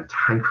 And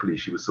thankfully,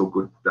 she was so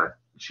good that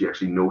she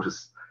actually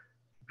noticed,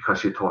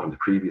 because she had taught him the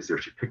previous year,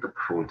 she picked up the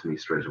phone to me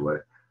straight away.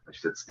 And she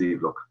said,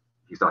 Steve, look,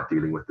 he's not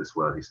dealing with this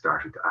well. He's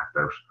starting to act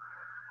out.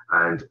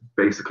 And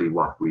basically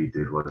what we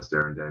did was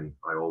there and then,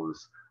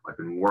 I've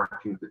been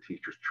working with the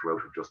teachers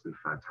throughout, have just been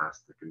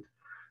fantastic. And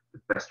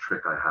the best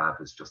trick I have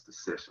is just to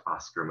sit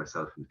Oscar,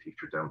 myself, and the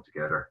teacher down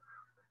together.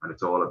 And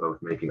it's all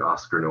about making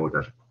Oscar know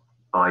that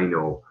I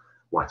know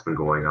what's been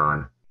going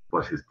on,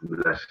 but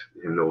let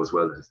him know as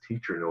well that his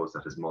teacher knows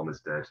that his mum is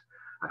dead,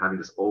 and having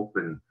this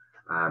open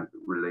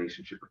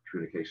relationship of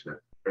communication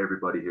that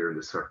everybody here in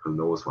the circle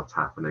knows what's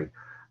happening.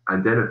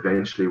 And then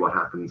eventually what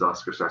happens,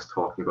 Oscar starts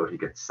talking about, he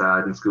gets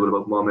sad in school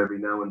about mum every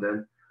now and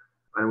then.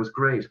 And it was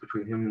great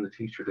between him and the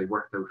teacher. They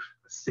worked out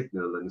a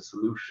signal and a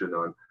solution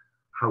on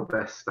how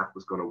best that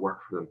was going to work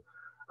for them.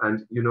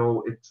 And we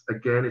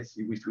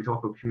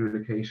talk about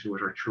communication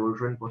with our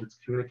children, but it's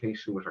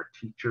communication with our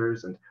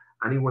teachers and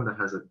anyone that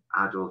has an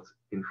adult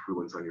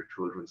influence on your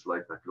children's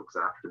life that looks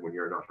after them when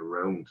you're not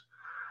around.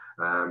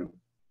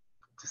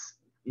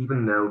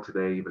 Even now,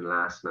 today, even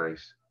last night,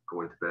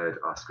 going to bed,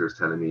 Oscar's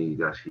telling me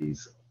that he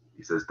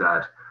says,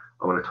 Dad,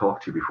 I want to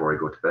talk to you before I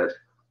go to bed.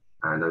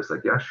 And I was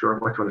like, yeah, sure.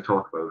 What do you want to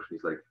talk about? And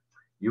he's like,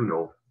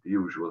 the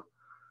usual.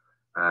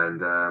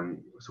 And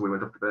so we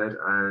went up to bed,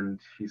 and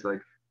he's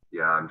like,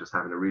 yeah, I'm just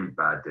having a really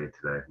bad day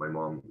today.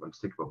 I'm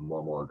just thinking about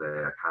mum all day.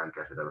 I can't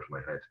get it out of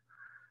my head.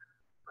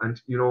 And,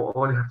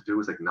 all you have to do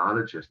is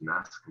acknowledge it and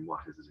ask him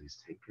what is it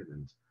he's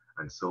thinking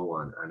and so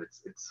on. And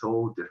it's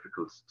so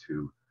difficult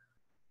to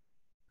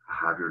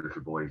have your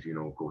little boy,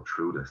 go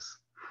through this.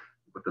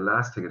 But the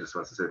last thing I just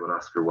want to say about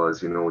Oscar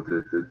was,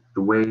 the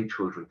way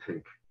children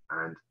think,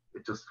 and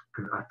it just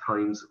can, at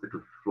times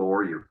it'll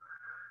floor you.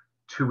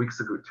 2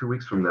 weeks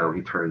from now,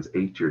 he turns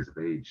 8 years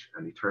of age,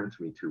 and he turned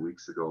to me 2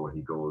 weeks ago and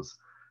he goes,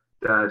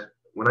 Dad,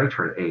 when I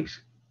turn 8,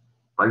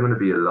 I'm going to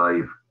be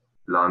alive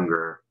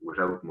longer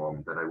without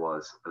mum than I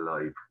was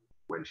alive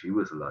when she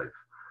was alive.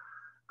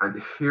 And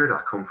to hear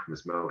that come from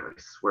his mouth, I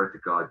swear to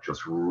God,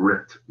 just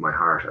ripped my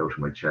heart out of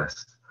my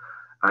chest.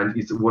 And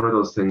it's one of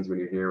those things when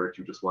you hear it,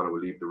 you just want to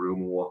leave the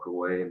room and walk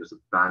away and just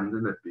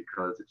abandon it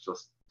because it's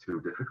just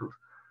too difficult.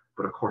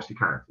 But of course you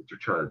can't. It's your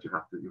child. You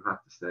have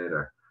to stay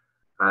there.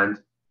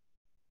 And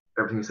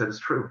everything he said is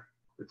true.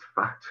 It's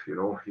fact.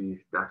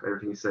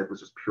 Everything he said was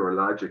just pure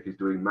logic. He's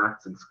doing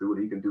maths in school.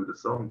 He can do the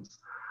sums.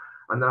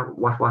 And now,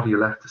 what are you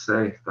left to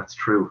say? That's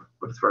true,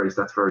 but that's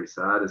very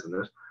sad, isn't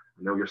it?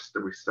 And now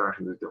we're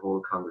starting the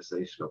whole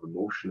conversation of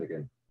emotion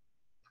again.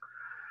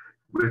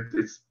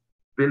 It's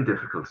been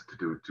difficult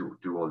to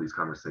do all these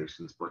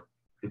conversations, but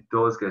it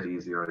does get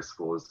easier, I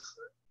suppose,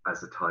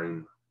 as the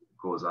time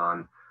goes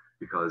on,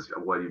 because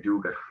while you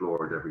do get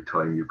floored every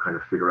time, you kind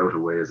of figure out a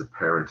way as a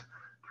parent to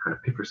kind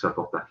of pick yourself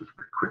up that little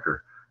bit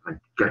quicker and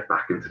get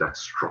back into that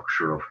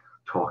structure of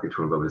talking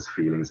to him about his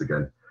feelings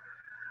again.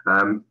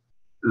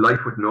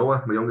 Life with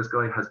Noah, my youngest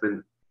guy, has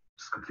been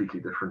just completely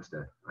different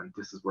then. And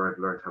this is where I've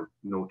learned how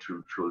no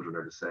two children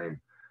are the same.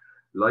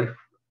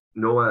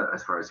 Noah,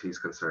 as far as he's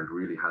concerned,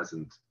 really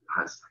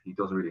he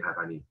doesn't really have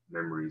any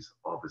memories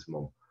of his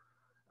mum.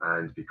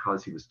 And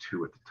because he was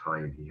 2 at the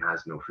time, he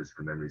has no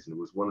physical memories. And it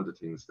was one of the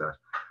things that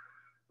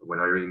when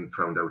Irene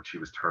found out she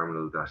was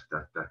terminal,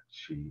 that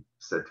she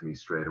said to me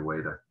straight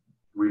away that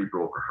really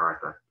broke her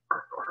heart, that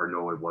her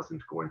Noah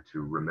wasn't going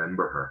to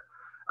remember her.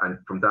 And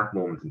from that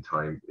moment in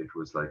time, it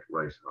was like,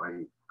 right,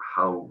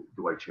 how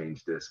do I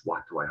change this?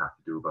 What do I have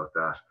to do about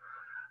that?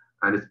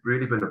 And it's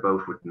really been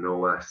about with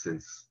Noah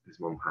since his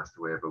mum passed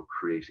away, about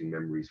creating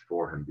memories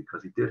for him,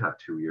 because he did have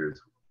 2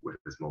 years with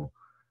his mum.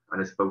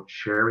 And it's about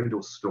sharing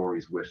those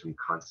stories with him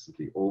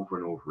constantly over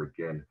and over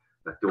again,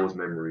 that those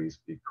memories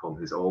become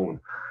his own.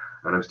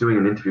 And I was doing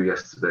an interview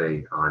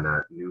yesterday on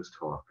News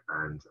Talk,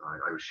 and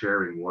I was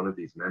sharing one of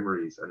these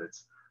memories. And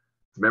it's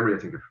a memory, I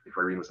think if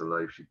Irene was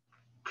alive, she'd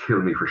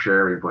kill me for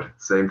sharing, but at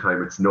the same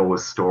time, it's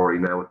Noah's story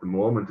now at the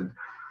moment. And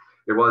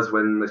it was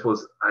when, I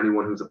suppose,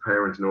 anyone who's a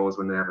parent knows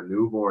when they have a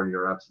newborn,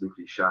 you're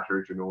absolutely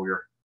shattered,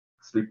 you're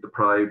sleep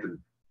deprived and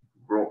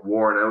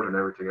worn out and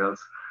everything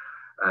else.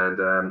 And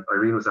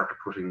Irene was after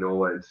putting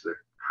Noah into the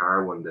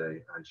car one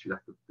day, and she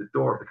left the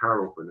door of the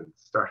car open and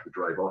started to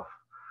drive off.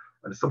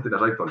 And it's something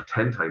that I've done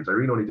 10 times.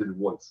 Irene only did it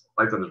once.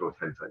 I've done it about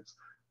 10 times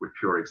with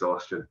pure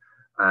exhaustion.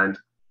 And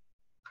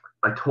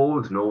I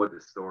told Noah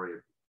this story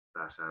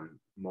that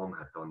mum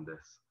had done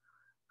this,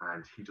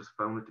 And he just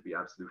found it to be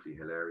absolutely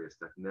hilarious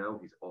that now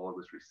he's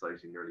always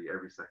reciting nearly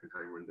every second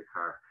time we're in the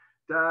car,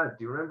 Dad,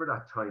 do you remember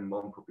that time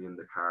Mum put me in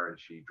the car and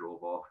she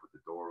drove off with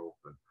the door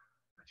open?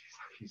 And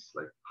he's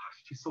like, oh,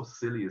 she's so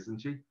silly,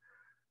 isn't she?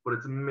 But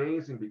it's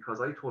amazing because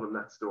I told him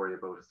that story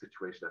about a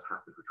situation that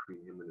happened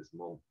between him and his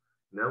mum.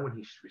 Now when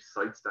he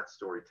recites that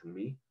story to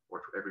me or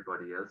to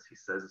everybody else, he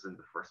says it in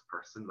the first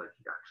person, like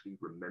he actually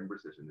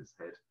remembers it in his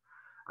head.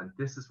 And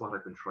this is what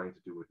I've been trying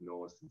to do with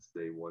Noah since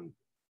day one,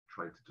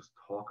 trying to just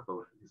talk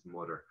about his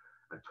mother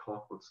and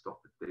talk about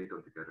stuff that they've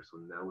done together. So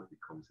now it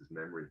becomes his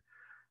memory.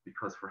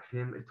 Because for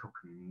him, it took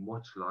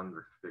much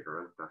longer to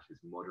figure out that his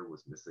mother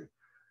was missing.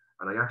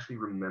 And I actually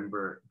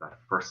remember that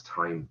first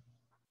time.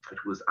 It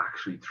was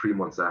actually 3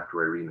 months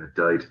after Irene had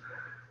died.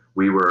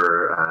 We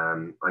were,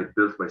 I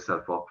built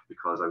myself up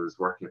because I was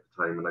working at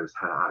the time, and I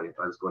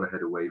was going to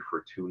head away for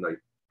a 2-night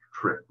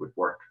trip with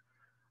work.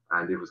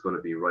 And it was going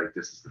to be, right,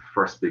 this is the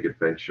first big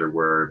adventure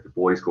where the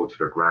boys go to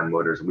their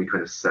grandmothers and we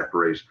kind of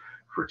separate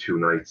for 2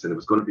 nights. And it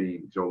was going to be,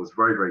 you know, it was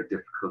very, very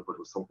difficult, but it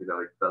was something that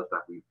I felt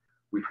that we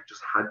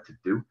just had to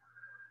do.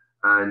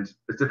 And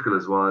as difficult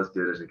as it was,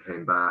 did it and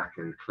came back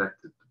and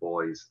collected the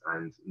boys.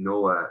 And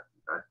Noah,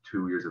 at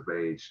 2 years of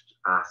age,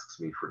 asks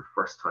me for the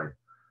first time,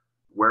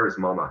 where is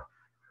Mama?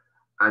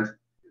 And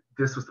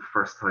this was the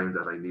first time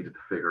that I needed to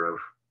figure out,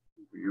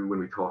 when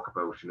we talk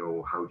about, you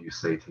know, how do you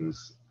say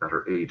things that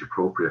are age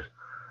appropriate?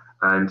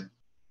 And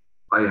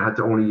I had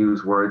to only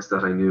use words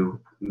that I knew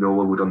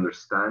Noah would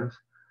understand.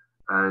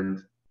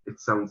 And it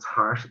sounds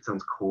harsh, it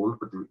sounds cold,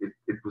 but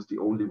it was the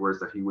only words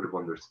that he would have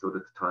understood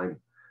at the time.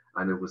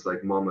 And it was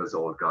like, Mama's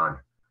all gone.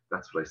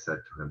 That's what I said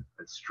to him.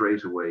 And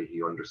straight away,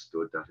 he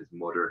understood that his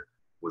mother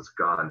was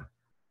gone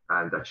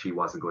and that she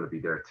wasn't going to be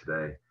there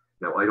today.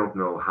 Now, I don't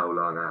know how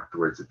long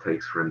afterwards it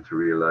takes for him to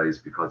realize,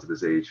 because of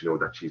his age, you know,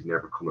 that she's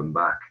never coming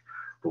back.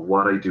 But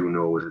what I do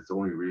know is it's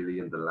only really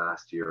in the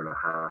last year and a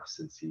half,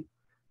 since he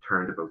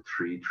turned about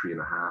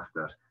 3.5,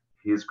 that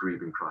his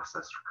grieving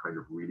process kind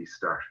of really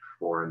started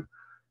for him,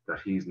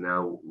 that he's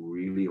now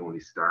really only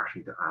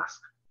starting to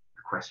ask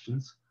the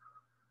questions.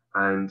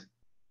 And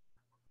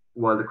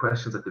while the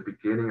questions at the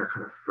beginning are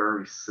kind of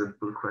very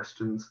simple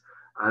questions,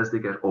 as they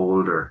get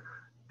older,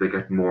 they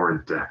get more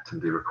in depth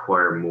and they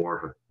require more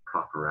of a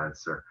proper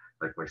answer.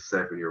 Like my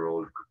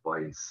 7-year-old could buy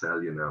and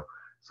sell you now.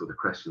 So the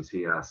questions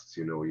he asks,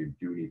 you know, you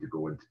do need to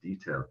go into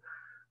detail.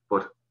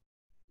 But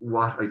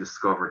what I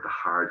discovered the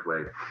hard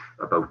way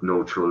about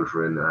no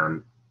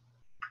children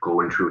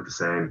going through it the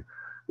same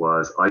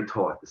was, I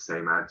thought the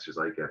same answers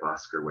I gave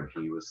Oscar when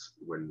he was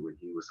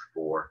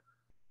 4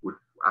 would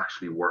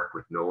actually work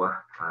with Noah.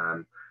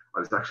 I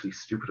was actually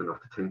stupid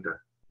enough to think that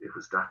it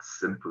was that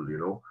simple, you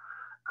know.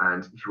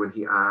 And when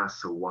he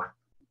asked, so what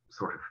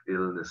sort of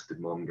illness did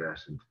Mum get,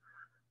 and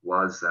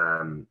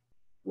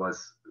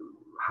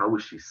how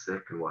was she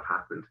sick and what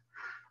happened,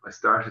 I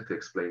started to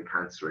explain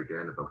cancer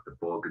again, about the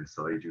bug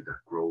inside you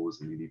that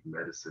grows and you need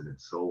medicine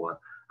and so on.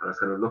 And I was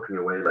kind of looking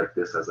away like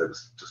this as I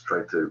was just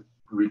trying to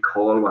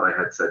recall what I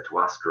had said to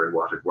Oscar and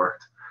what had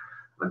worked.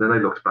 And then I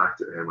looked back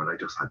to him and I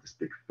just had this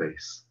big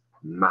face,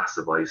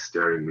 massive eyes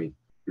staring me,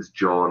 his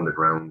jaw on the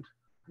ground.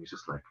 And he's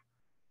just like,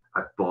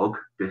 a bug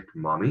bit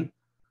Mommy?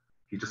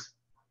 He just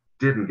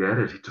didn't get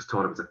it. He just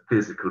thought it was a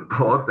physical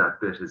bug that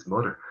bit his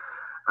mother.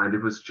 And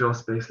it was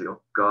just basically,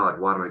 oh God,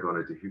 what am I going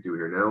to do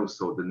here now?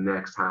 So the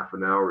next half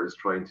an hour is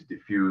trying to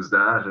diffuse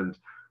that and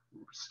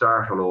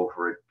start all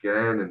over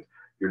again. And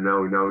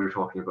now you're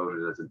talking about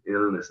it as an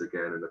illness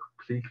again in a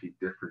completely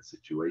different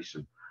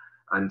situation.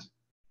 And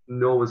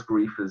Noah's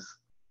grief is,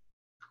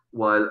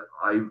 while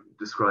I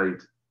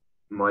described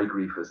my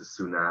grief as a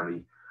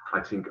tsunami,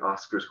 I think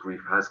Oscar's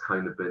grief has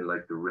kind of been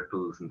like the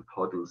ripples and the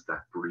puddles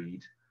that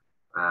Bríd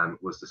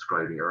was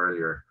describing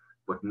earlier.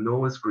 But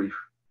Noah's grief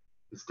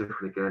is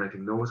different again. I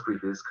think Noah's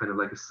grief is kind of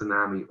like a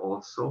tsunami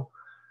also.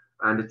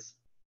 And it's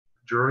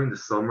during the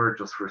summer,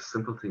 just for a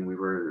simple thing, we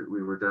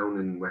were down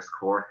in West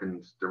Cork,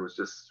 and we're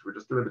just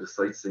doing a bit of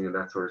sightseeing and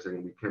that sort of thing.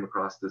 And we came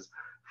across this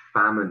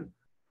famine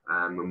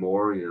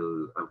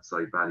memorial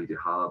outside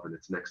Ballydehob, and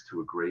it's next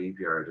to a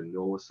graveyard. And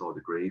Noah saw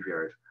the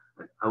graveyard,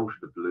 and out of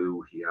the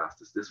blue, he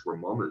asked, "Is this where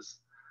Mum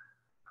is?"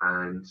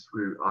 And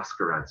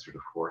Oscar answered,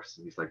 of course.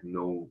 And he's like,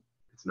 "No,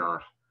 it's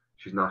not.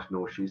 She's not.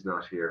 No, she's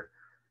not here.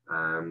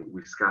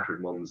 We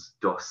scattered Mum's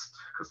dust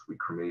because we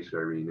cremated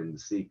Irene in the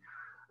sea."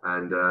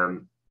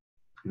 And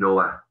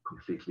Noah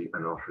completely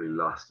and utterly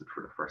lost it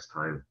for the first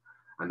time.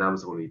 And that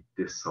was only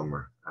this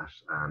summer at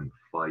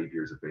 5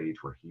 years of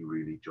age, where he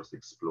really just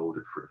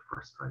exploded for the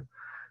first time.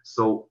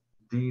 So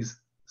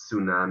these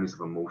tsunamis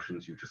of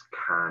emotions, you just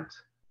can't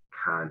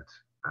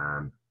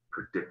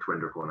predict when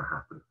they're going to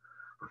happen.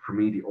 But for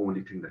me, the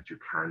only thing that you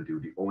can do,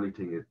 the only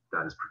thing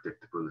that is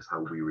predictable, is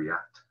how we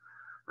react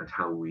and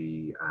how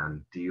we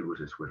deal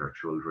with it with our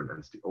children. And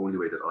it's the only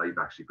way that I've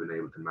actually been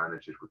able to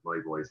manage it with my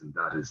boys, and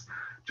that is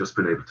just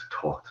been able to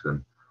talk to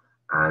them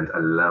and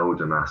allow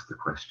them ask the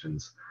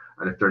questions.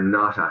 And if they're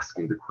not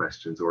asking the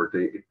questions, or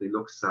if they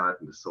look sad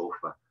on the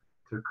sofa,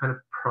 to kind of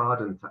prod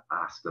them, to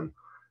ask them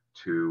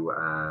to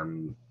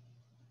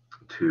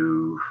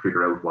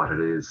figure out what it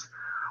is.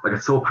 I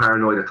get so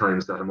paranoid at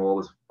times that I'm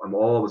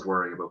always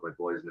worrying about my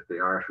boys, and if they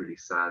are really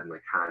sad and I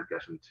can't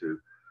get them to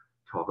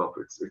talk up,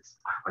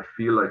 I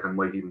feel like I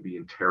might even be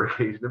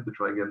interrogating them to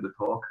try and get them to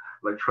talk.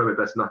 I try my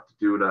best not to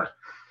do that,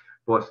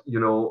 but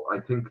I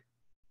think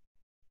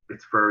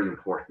it's very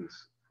important,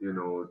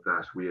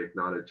 that we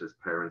acknowledge as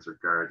parents or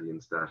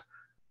guardians that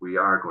we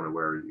are going to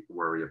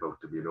worry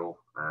about them.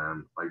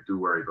 I do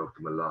worry about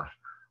them a lot.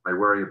 I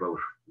worry about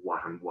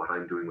what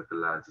I'm doing with the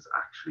lads is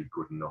actually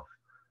good enough.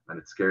 And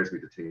it scares me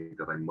to think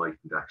that I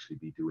mightn't actually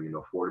be doing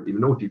enough for them,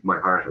 even though deep in my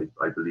heart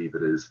I believe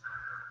it is.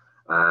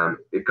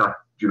 It got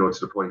to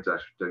the point that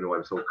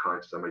I'm so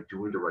conscious. Am I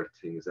doing the right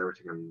thing? Is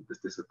everything? And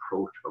this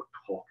approach of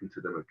talking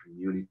to them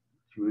and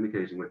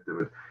communicating with them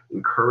and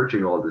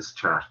encouraging all this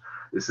chat.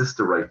 Is this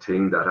the right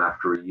thing? That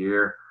after a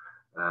year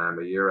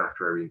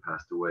after Irene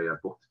passed away, I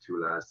booked the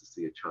 2 lads to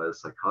see a child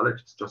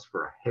psychologist just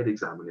for a head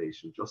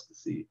examination, just to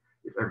see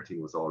if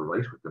everything was all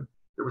right with them.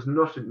 There was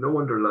no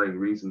underlying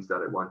reasons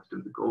that I wanted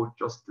them to go,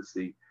 just to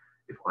see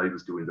if I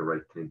was doing the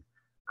right thing.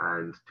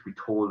 And to be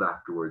told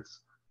afterwards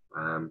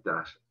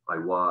that I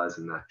was,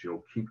 and that,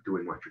 keep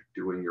doing what you're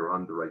doing, you're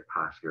on the right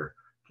path here,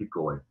 keep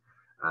going,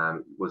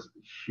 was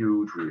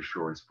huge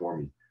reassurance for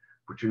me.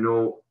 But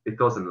it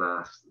doesn't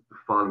last. The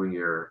following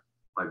year,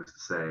 I was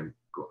the same,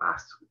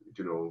 asked,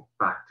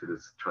 back to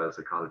this child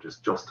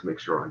psychologist just to make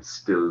sure I'm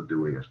still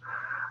doing it.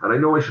 And I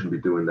know I shouldn't be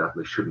doing that,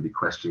 and I shouldn't be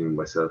questioning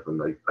myself,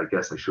 and I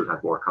guess I should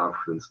have more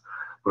confidence.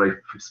 But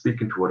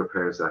speaking to other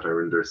parents that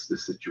are in this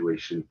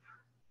situation,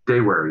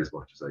 they worry as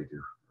much as I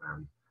do.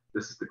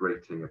 This is the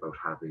great thing about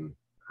having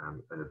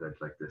an event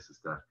like this, is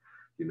that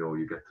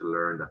you get to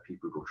learn that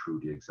people go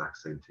through the exact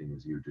same thing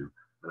as you do,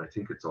 and I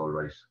think it's all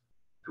right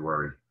to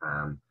worry.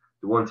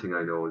 The one thing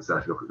I know is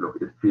that look,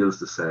 it feels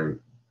the same.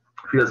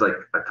 It feels like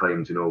at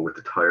times, with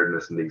the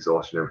tiredness and the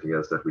exhaustion and everything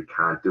else, that we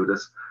can't do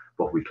this,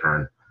 but we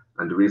can.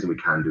 And the reason we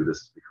can do this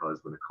is because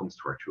when it comes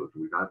to our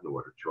children, we have no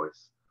other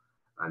choice.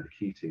 And the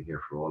key thing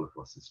here for all of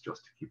us is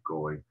just to keep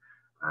going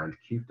and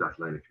keep that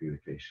line of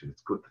communication.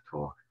 It's good to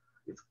talk.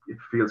 It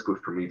feels good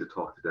for me to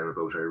talk to them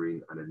about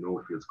Irene, and I know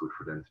it feels good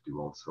for them to do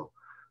also.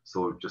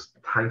 So just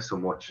thanks so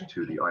much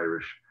to the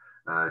Irish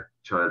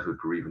Childhood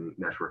Bereavement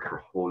Network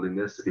for holding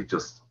this. It's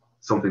just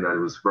something that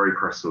was very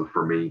personal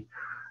for me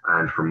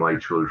and for my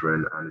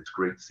children, and it's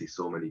great to see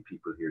so many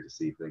people here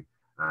this evening.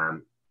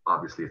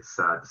 Obviously, it's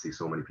sad to see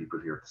so many people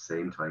here at the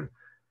same time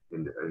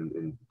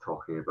in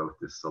talking about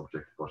this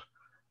subject, but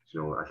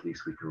at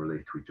least we can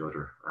relate to each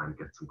other and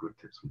get some good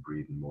tips from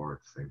Bríd and Maura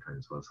at the same time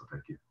as well. So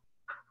thank you.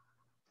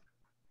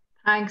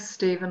 Thanks,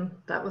 Stephen.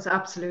 That was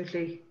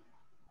absolutely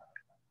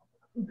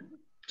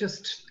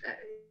just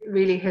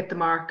really hit the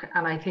mark,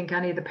 and I think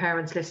any of the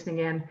parents listening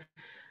in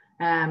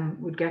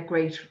would get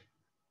great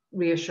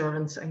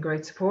reassurance and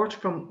great support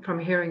from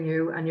hearing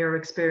you and your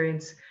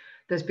experience.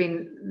 There's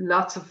been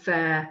lots of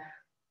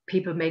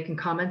people making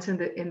comments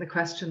in the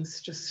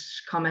questions,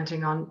 just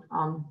commenting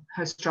on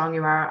how strong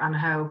you are and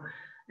how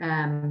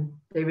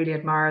they really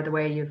admire the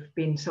way you've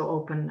been so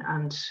open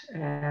and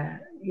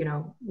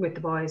with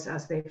the boys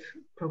as they've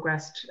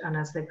progressed and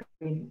as they've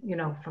been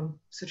from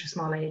such a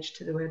small age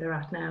to the way they're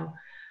at now.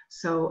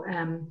 So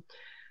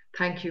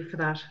thank you for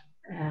that,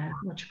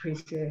 much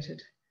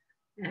appreciated.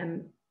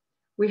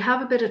 We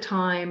have a bit of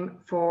time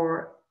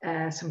for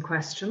some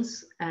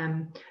questions.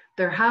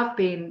 There have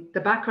been,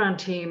 the background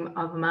team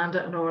of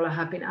Amanda and Orla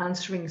have been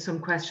answering some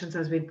questions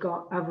as we've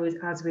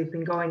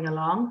been going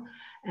along.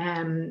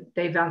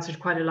 They've answered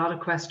quite a lot of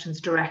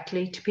questions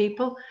directly to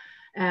people.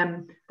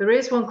 There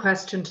is one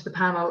question to the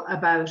panel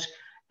about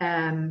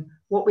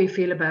what we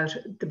feel about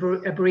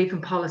a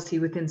bereavement policy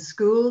within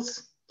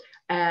schools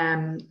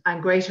and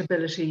greater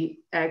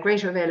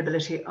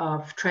availability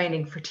of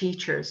training for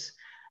teachers.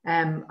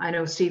 I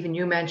know, Stephen,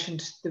 you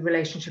mentioned the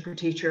relationship with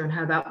teacher and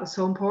how that was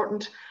so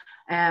important.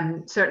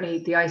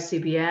 Certainly the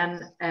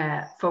ICBN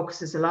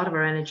focuses a lot of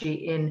our energy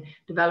in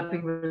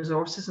developing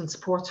resources and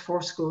supports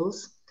for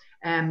schools.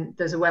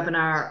 There's a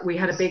webinar, we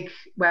had a big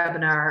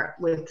webinar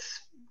with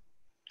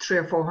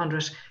 300 or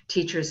 400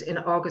 teachers in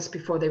August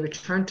before they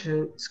returned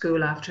to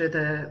school after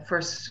the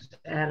first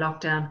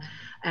lockdown.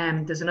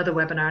 There's another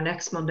webinar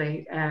next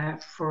Monday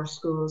for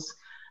schools.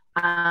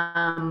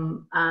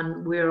 And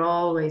we're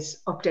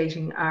always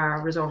updating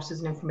our resources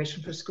and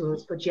information for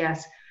schools. But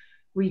yes,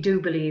 we do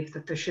believe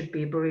that there should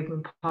be a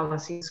bereavement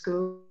policy in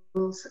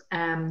schools,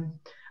 and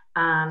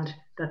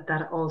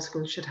that all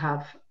schools should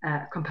have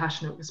a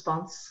compassionate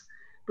response.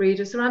 Bríd,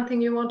 is there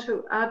anything you want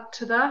to add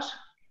to that?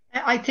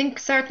 I think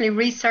certainly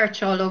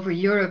research all over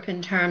Europe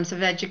in terms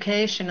of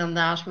education on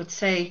that would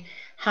say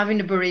having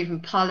a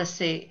bereavement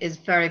policy is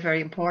very,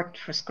 very important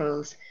for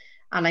schools.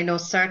 And I know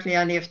certainly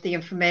any of the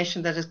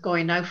information that is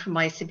going out from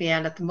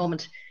ICBN at the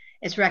moment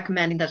is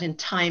recommending that in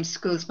time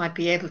schools might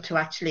be able to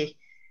actually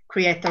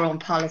create their own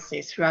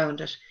policies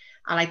around it.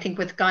 And I think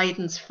with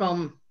guidance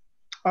from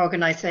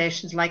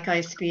organisations like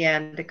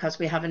ICBN, because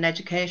we have an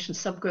education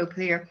subgroup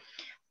here,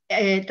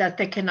 that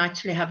they can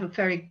actually have a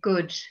very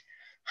good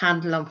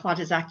handle on what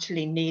is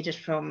actually needed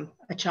from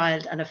a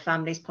child and a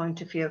family's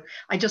point of view.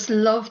 I just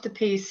love the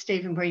piece,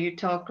 Stephen, where you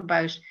talk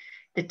about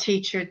the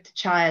teacher, the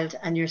child,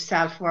 and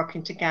yourself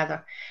working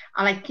together.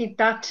 And I think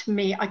that, to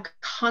me, I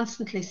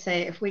constantly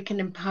say, if we can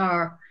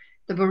empower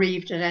the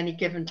bereaved at any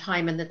given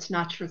time and its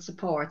natural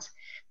supports,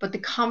 but the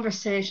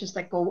conversations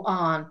that go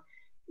on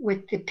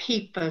with the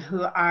people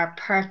who are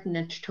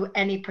pertinent to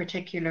any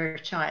particular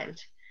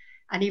child.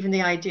 And even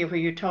the idea where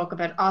you talk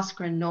about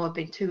Oscar and Noah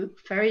being two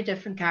very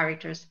different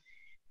characters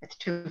with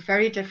two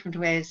very different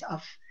ways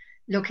of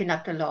looking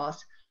at the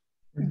loss,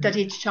 that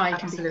each child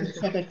can be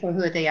considered for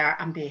who they are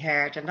and be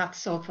heard. And that's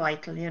so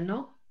vital, you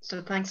know.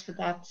 So thanks for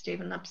that,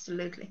 Stephen,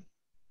 absolutely.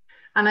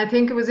 And I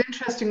think it was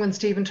interesting when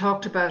Stephen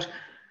talked about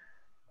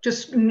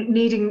just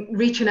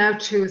reaching out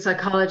to a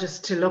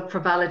psychologist to look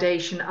for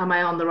validation. Am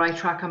I on the right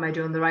track? Am I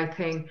doing the right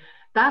thing?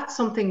 That's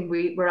something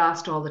we're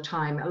asked all the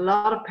time. A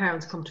lot of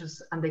parents come to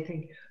us and they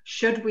think,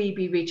 should we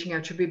be reaching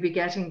out? Should we be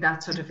getting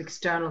that sort of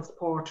external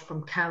support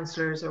from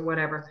counsellors or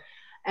whatever?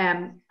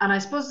 And I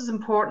suppose it's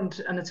important,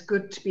 and it's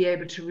good to be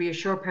able to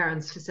reassure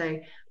parents to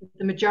say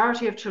the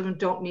majority of children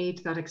don't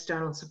need that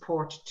external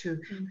support to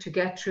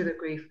get through the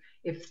grief.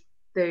 If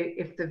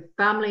the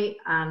family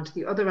and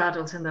the other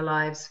adults in their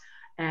lives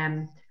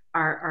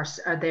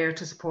are there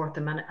to support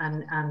them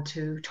and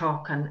to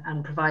talk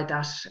and provide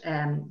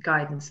that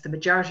guidance, the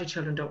majority of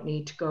children don't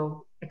need to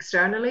go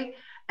externally.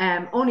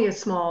 Only a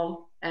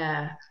small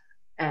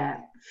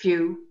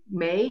few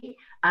may,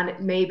 and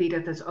it may be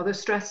that there's other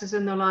stresses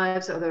in their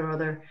lives,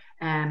 other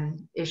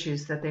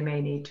issues that they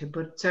may need to,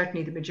 but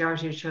certainly the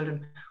majority of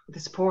children with the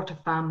support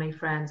of family,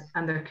 friends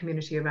and their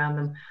community around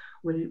them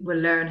will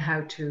learn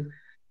how to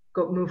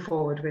move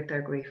forward with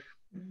their grief.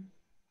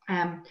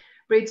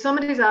 Bríd,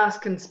 somebody's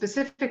asking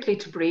specifically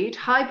to Bríd.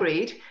 Hi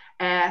Bríd,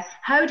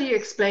 how do you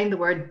explain the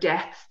word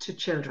death to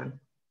children?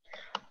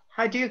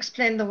 How do you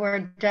explain the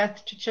word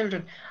death to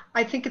children?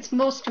 I think it's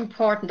most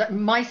important that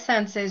my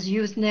sense is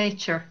use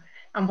nature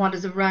and what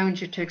is around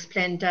you to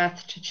explain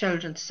death to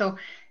children. So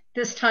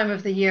this time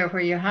of the year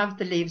where you have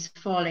the leaves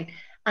falling,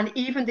 and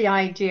even the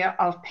idea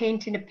of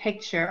painting a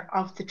picture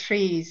of the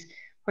trees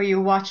where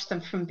you watch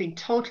them from being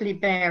totally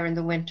bare in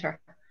the winter.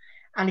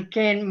 And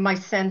again, my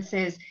sense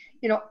is,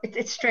 you know,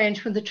 it's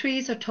strange. When the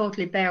trees are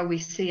totally bare, we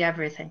see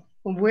everything.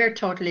 When we're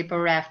totally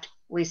bereft,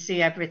 we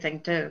see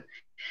everything too.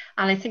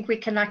 And I think we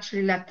can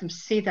actually let them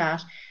see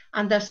that.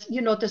 And there's,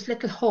 you know, there's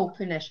little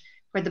hope in it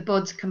where the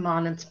buds come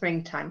on in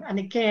springtime. And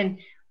again,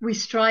 we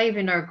strive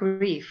in our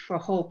grief for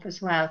hope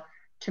as well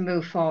to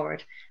move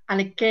forward. And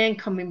again,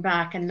 coming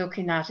back and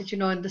looking at it, you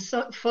know, in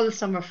the full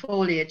summer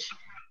foliage,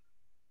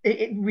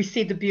 we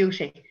see the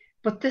beauty.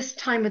 But this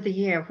time of the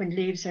year when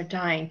leaves are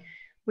dying,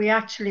 we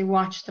actually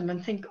watch them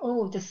and think,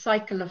 oh, the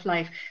cycle of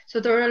life. So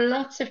there are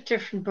lots of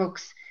different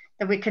books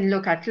that we can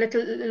look at.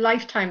 Little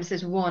Lifetimes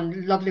is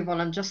one lovely one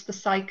on just the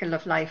cycle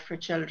of life for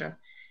children,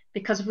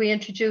 because we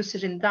introduce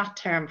it in that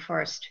term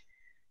first,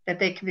 that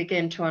they can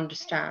begin to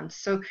understand.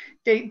 So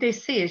they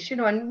see it, you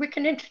know, and we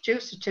can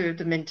introduce it to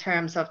them in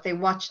terms of they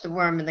watch the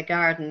worm in the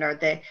garden or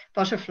the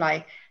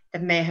butterfly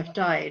that may have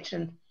died,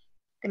 and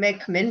they may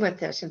come in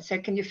with it and say,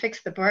 can you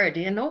fix the bird,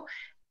 you know?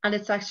 And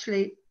it's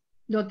actually,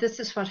 no, this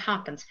is what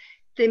happens.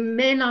 They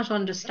may not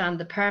understand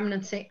the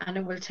permanency, and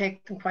it will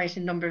take them quite a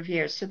number of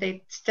years. So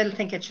they still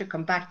think it should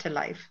come back to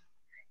life.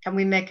 Can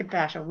we make it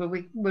better? Will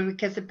we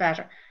kiss it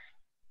better?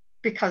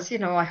 Because, you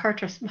know, I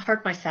hurt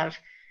myself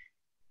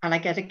and I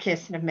get a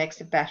kiss and it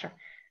makes it better.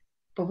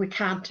 But we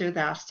can't do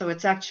that. So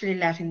it's actually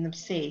letting them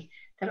see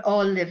that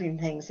all living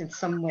things in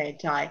some way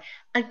die,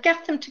 and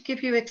get them to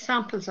give you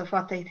examples of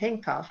what they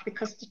think of,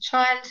 because the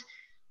child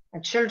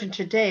and children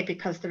today,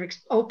 because they're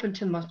open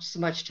to so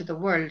much to the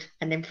world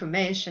and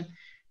information,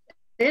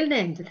 they'll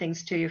name the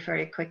things to you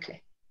very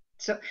quickly.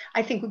 So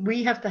I think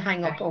we have to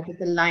hang up over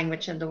the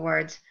language and the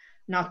words,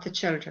 not the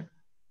children.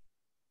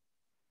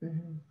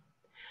 Mm-hmm.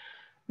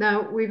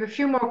 Now, we have a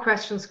few more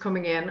questions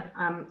coming in.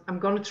 I'm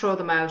going to throw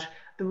them out.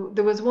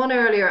 There was one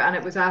earlier, and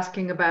it was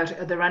asking about,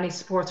 are there any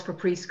supports for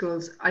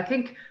preschools? I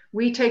think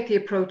we take the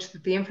approach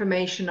that the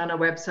information on our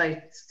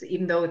website,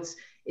 even though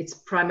it's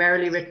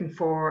primarily written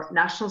for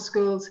national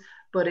schools,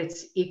 but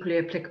it's equally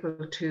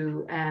applicable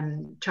to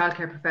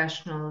childcare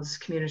professionals,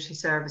 community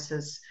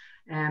services,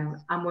 and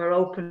we're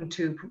open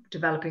to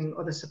developing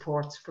other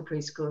supports for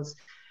preschools.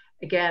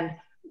 Again,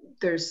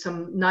 there's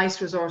some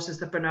nice resources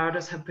that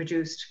Bernardo's have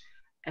produced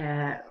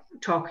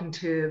talking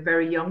to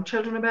very young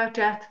children about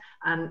death,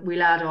 and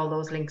we'll add all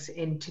those links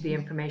into the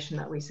information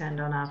that we send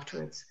on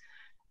afterwards.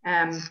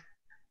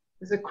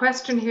 There's a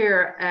question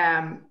here.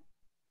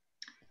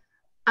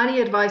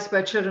 Any advice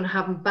about children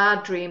having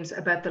bad dreams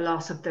about the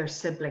loss of their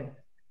sibling?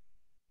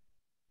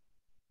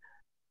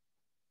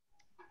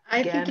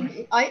 I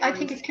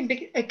think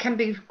it can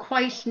be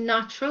quite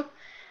natural,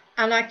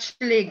 and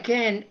actually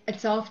again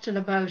it's often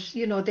about,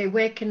 you know, they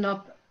waking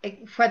up,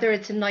 whether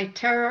it's a night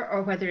terror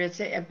or whether it's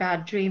a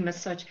bad dream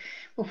as such,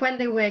 but when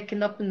they're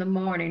waking up in the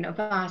morning, of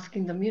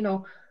asking them, you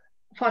know,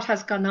 what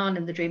has gone on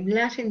in the dream,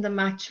 letting them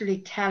actually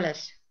tell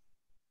it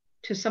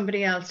to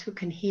somebody else who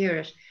can hear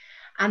it.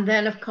 and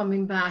then of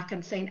coming back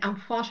and saying, and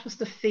what was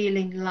the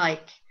feeling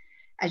like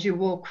as you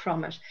woke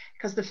from it?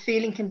 Because the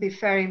feeling can be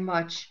very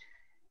much,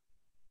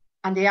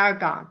 and they are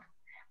gone.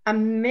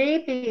 And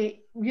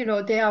maybe, you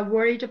know, they are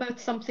worried about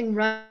something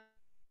around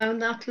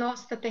that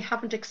loss that they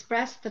haven't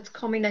expressed, that's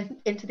coming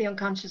into the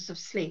unconscious of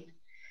sleep.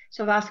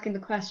 So asking the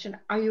question,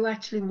 are you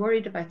actually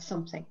worried about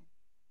something?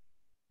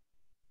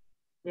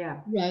 Yeah.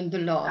 Around the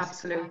loss.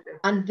 Absolutely.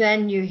 And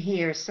then you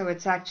hear, so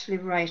it's actually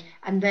right.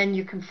 And then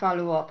you can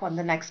follow up on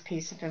the next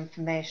piece of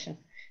information.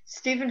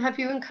 Stephen, have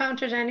you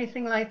encountered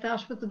anything like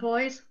that with the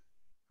boys?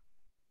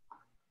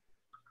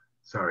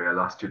 Sorry, I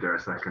lost you there a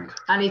second.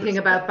 Anything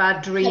about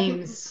bad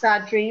dreams?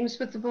 Bad dreams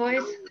with the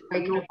boys?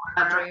 Waking up with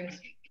bad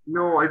dreams?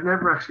 No, I've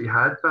never actually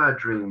had bad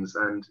dreams,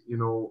 and you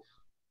know,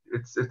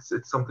 it's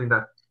something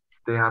that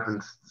they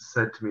haven't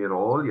said to me at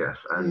all yet,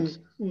 and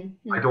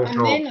I don't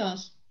know. May not.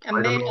 I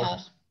may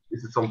not.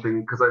 Is it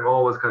something, because I've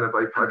always kind of,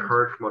 I've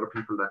heard from other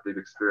people that they've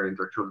experienced,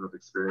 their children have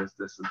experienced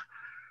this, and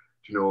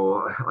you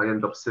know, I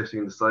end up sitting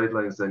in the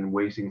sidelines and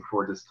waiting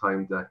for this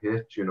time to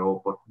hit, you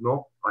know, but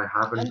no, I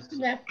haven't.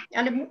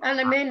 And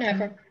it may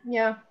never,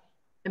 yeah.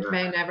 It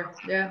may never,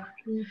 yeah.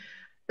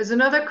 There's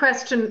another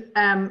question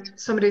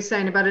somebody's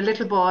saying about a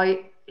little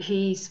boy.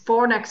 He's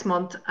 4 next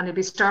month and he'll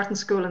be starting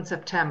school in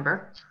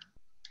September.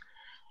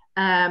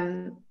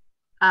 And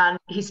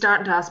he's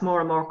starting to ask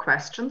more and more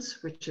questions,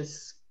 which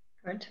is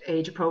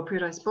age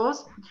appropriate, I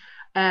suppose.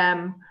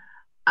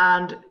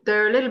 And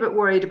they're a little bit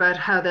worried about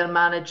how they'll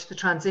manage the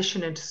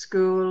transition into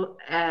school.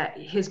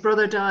 His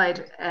brother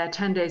died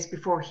 10 days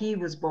before he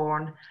was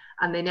born,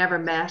 and they never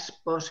met,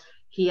 but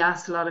he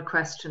asked a lot of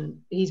questions.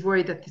 He's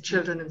worried that the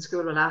children in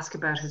school will ask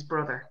about his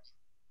brother.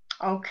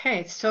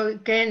 Okay, so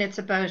again, it's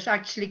about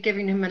actually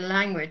giving him a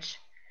language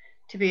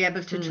to be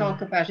able to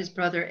talk about his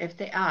brother if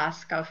they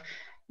ask of,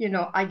 you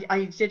know,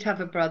 I did have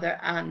a brother,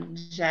 and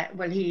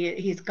well,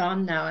 he's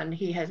gone now, and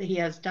he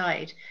has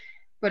died.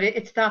 But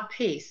it's that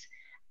piece.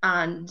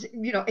 And,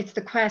 you know, it's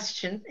the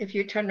question, if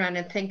you turn around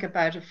and think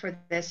about it for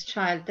this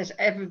child, that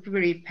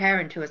every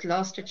parent who has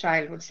lost a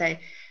child would say,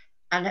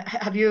 and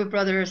have you a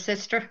brother or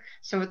sister?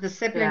 So the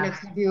sibling is,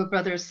 have you a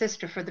brother or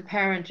sister? For the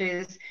parent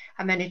is,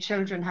 how many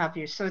children have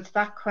you? So it's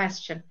that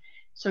question.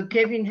 So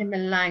giving him a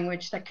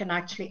language that can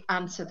actually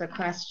answer the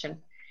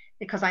question,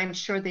 because I'm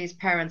sure these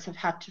parents have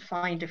had to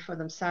find it for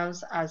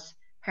themselves as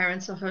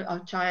parents of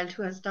a child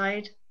who has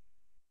died.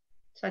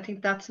 So I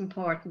think that's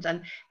important.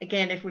 And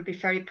again, it would be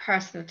very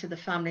personal to the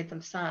family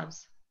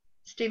themselves.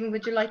 Stephen,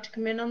 would you like to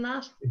come in on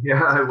that?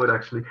 Yeah, I would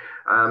actually.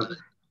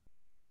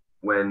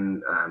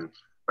 When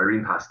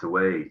Irene passed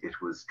away, it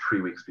was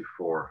 3 weeks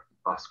before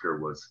Oscar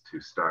was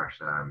to start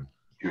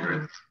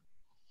junior.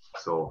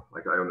 So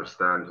like, I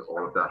understand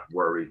all of that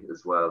worry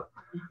as well.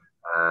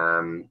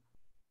 And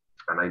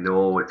I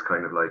know it's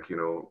kind of like, you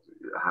know,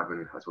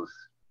 having, I suppose,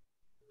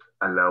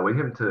 allowing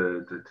him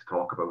to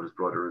talk about his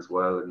brother as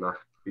well, and not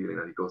feeling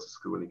that he goes to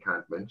school and he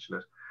can't mention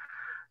it.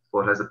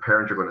 But as a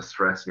parent, you're going to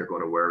stress and you're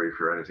going to worry if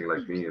you're anything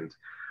like me. And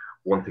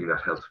one thing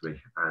that helped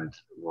me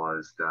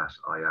was that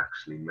I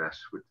actually met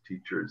with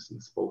teachers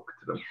and spoke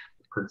to them,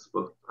 the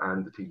principal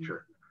and the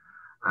teacher.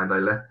 And I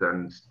let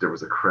them, there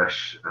was a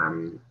creche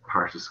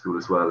part of school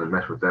as well, and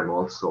met with them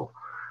also.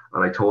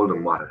 And I told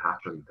them what had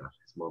happened, that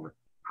his mum had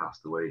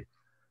passed away.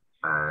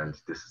 And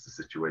this is the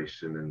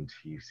situation, and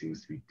he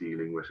seems to be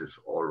dealing with it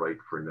all right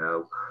for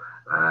now.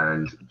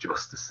 And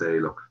just to say,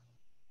 look,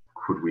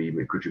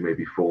 could you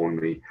maybe phone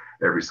me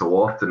every so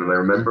often? And I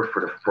remember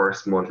for the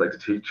first month, like the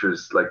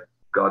teachers, like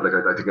God, like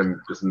I think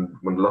I'm just in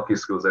one of the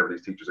luckiest schools ever.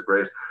 These teachers are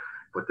great,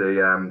 but they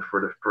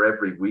for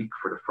every week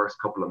for the first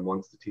couple of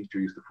months, the teacher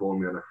used to phone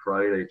me on a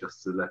Friday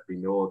just to let me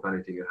know if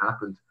anything had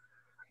happened.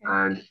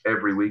 And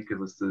every week it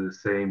was the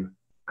same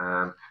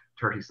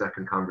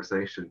 30-second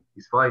conversation.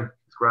 He's fine,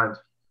 he's grand,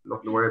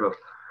 nothing to worry about.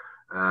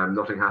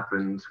 Nothing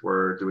happened.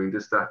 We're doing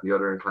this, that, and the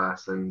other in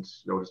class, and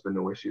you know, there's been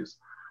no issues.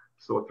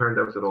 So it turned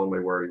out that all my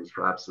worry was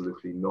for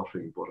absolutely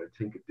nothing, but I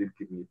think it did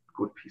give me a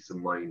good peace of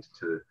mind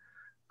to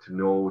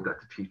know that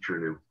the teacher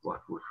knew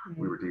what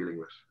we were dealing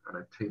with. And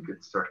I think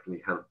it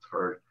certainly helped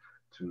her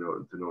to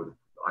know that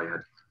I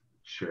had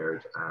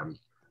shared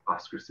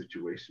Oscar's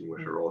situation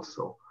with her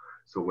also.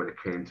 So when it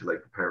came to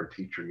like the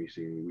parent-teacher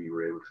meeting, we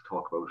were able to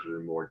talk about it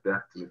in more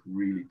depth, and it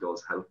really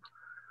does help.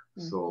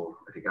 So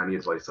I think any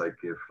advice I'd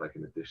give, like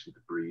in addition to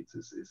Bríd's,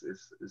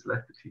 is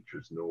let the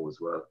teachers know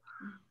as well.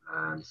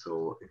 And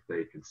so if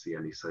they can see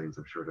any signs,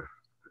 I'm sure that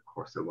of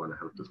course they'll want to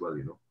help as well,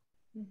 you know.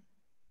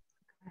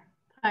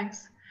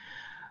 Thanks.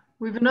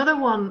 We've another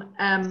one,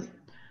 and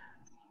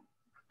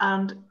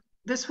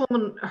this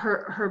woman,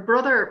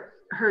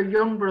 her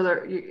young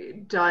brother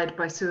died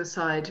by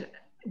suicide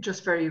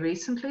just very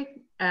recently,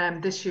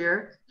 this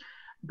year,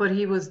 but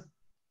he was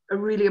a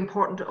really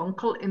important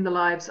uncle in the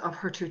lives of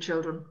her 2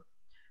 children,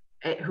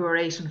 who are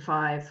 8 and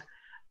 5,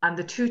 and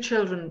the 2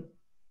 children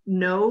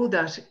know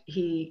that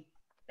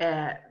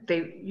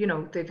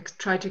they've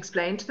tried to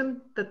explain to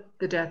them that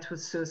the death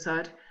was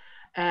suicide,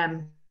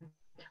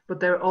 but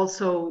they're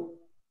also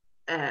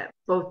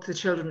both the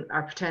children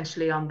are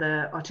potentially on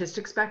the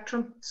autistic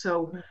spectrum,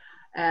 so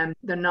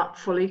they're not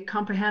fully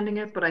comprehending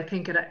it, but I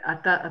think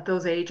at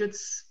those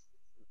ages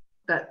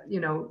that, you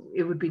know,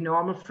 it would be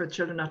normal for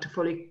children not to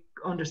fully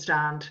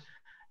understand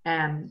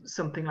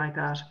something like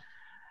that.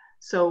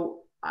 So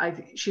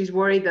she's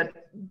worried that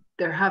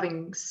they're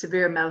having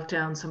severe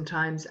meltdowns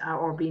sometimes,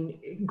 or being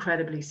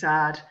incredibly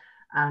sad,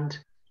 and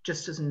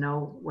just doesn't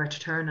know where to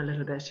turn a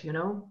little bit, you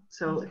know.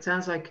 So it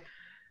sounds like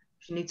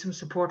she needs some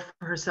support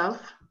for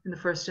herself in the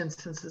first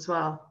instance as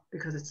well,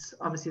 because it's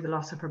obviously the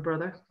loss of her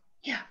brother.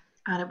 Yeah.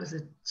 And it was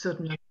a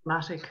sudden and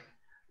dramatic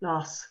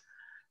loss.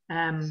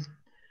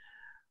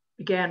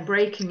 Again,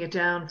 breaking it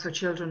down for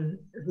children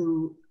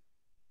who,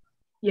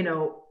 you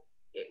know,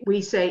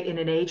 we say in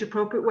an age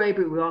appropriate way,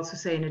 but we also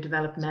say in a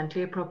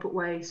developmentally appropriate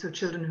way. So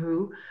children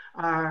who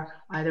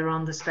are either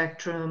on the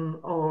spectrum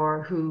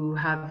or who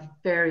have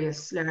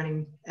various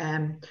learning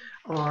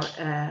or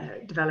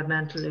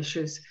developmental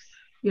issues,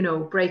 you know,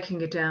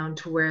 breaking it down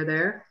to where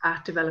they're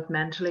at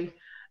developmentally.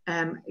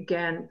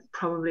 Again,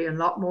 probably a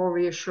lot more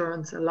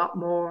reassurance, a lot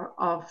more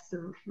of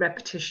the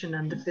repetition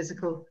and the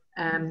physical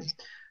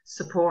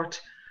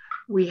support.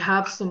 We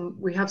have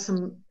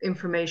some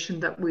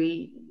information that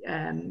we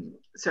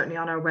certainly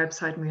on our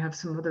website, and we have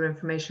some other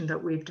information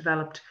that we've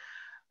developed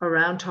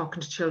around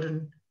talking to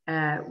children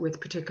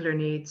with particular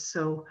needs.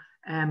 So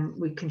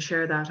we can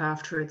share that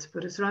afterwards.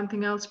 But is there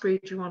anything else,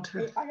 Bríd, you want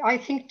to? I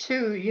think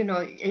too, you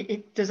know,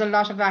 there's a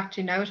lot of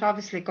acting out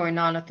obviously going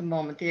on at the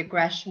moment, the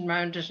aggression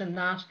around it and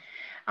that.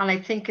 And I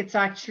think it's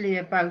actually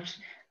about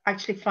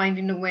actually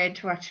finding a way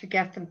to actually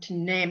get them to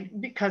name,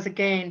 because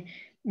again,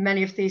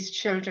 many of these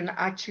children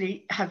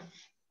actually have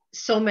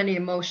so many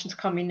emotions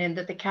coming in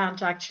that they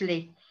can't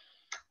actually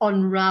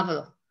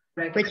unravel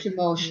which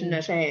emotion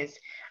it is.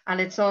 And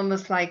it's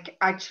almost like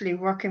actually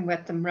working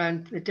with them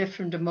around the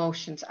different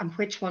emotions and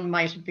which one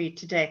might it be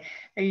today.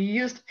 Now, you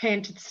used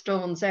painted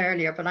stones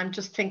earlier, but I'm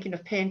just thinking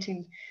of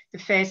painting the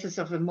faces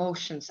of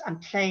emotions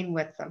and playing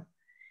with them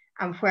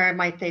and where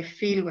might they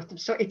feel with them.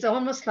 So it's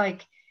almost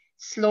like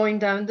slowing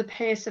down the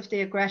pace of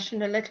the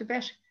aggression a little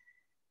bit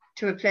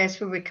to a place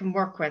where we can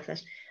work with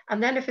it.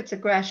 And then if it's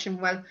aggression,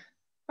 well,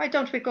 why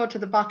don't we go to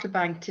the bottle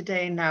bank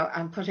today now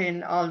and put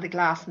in all the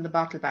glass in the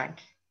bottle bank?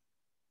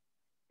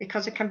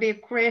 Because it can be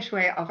a great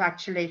way of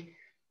actually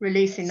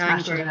releasing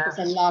anger. There's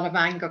a lot of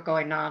anger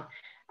going on,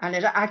 and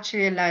it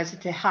actually allows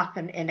it to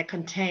happen in a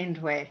contained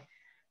way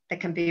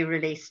that can be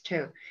released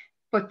too.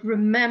 But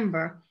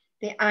remember,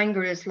 the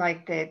anger is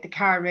like the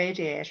car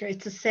radiator.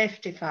 It's a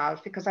safety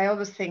valve, because I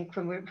always think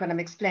when I'm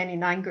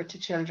explaining anger to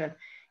children,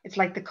 it's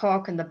like the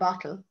cork in the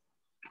bottle.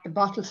 The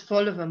bottle's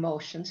full of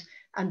emotions,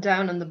 and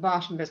down on the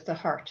bottom is the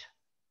hurt.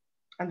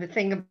 And the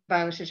thing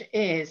about it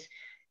is,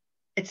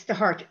 it's the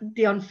hurt,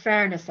 the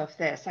unfairness of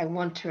this I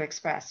want to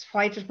express.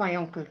 Why did my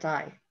uncle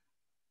die?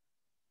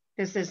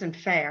 This isn't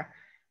fair.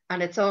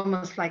 And it's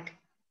almost like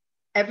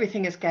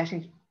everything is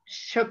getting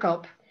shook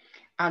up.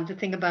 And the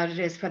thing about it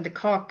is, when the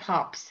cork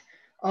pops,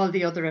 all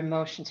the other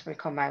emotions will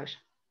come out.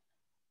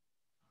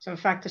 So in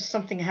fact, there's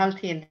something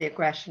healthy in the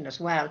aggression as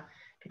well,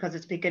 because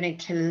it's beginning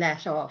to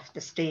let off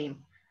the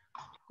steam.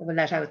 It will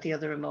let out the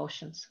other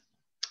emotions.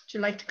 Would you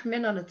like to come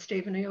in on it,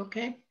 Stephen? Are you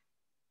okay?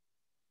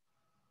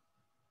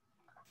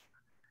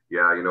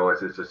 Yeah, you know,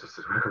 it's just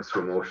when it comes to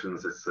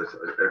emotions, it's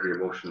every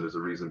emotion, there's a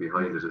reason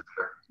behind it, isn't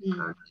there?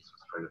 And it's just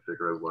trying to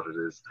figure out what it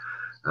is.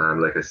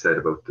 Like I said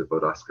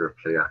about Oscar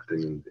play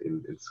acting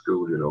in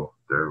school, you know,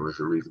 there was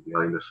a reason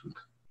behind it, and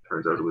it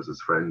turns out it was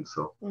his friend.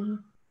 So I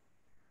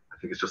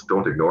think it's just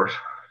don't ignore it.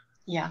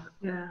 Yeah.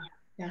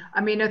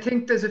 I mean, I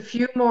think there's a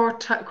few more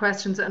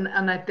questions, and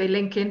they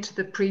link into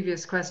the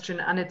previous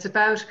question, and it's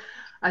about,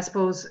 I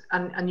suppose,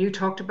 and you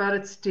talked about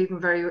it, Stephen,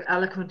 very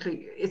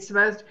eloquently. It's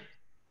about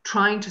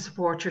trying to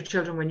support your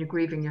children when you're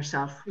grieving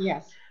yourself.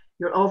 Yes.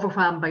 You're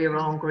overwhelmed by your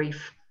own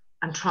grief,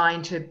 and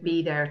trying to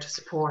be there to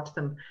support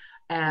them.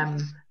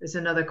 There's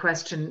another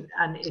question,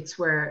 and it's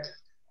where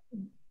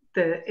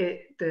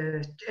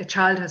a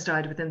child has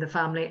died within the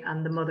family,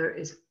 and the mother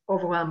is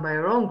overwhelmed by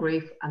her own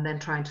grief and then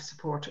trying to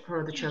support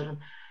her other children.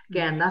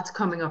 Again, that's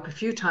coming up a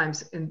few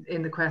times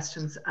in the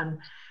questions, and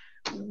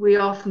we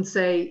often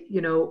say,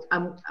 you know,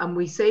 and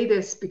we say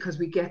this because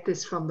we get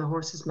this from the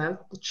horse's mouth.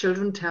 The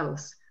children tell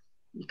us,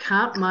 you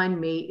can't mind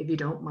me if you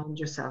don't mind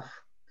yourself.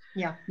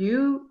 Yeah.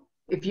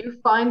 If you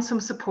find some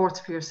supports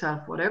for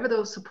yourself, whatever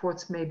those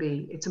supports may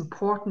be, it's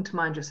important to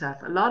mind yourself.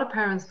 A lot of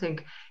parents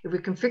think, if we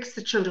can fix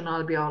the children,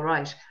 I'll be all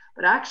right.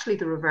 But actually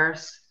the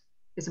reverse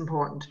is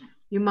important.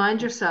 You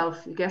mind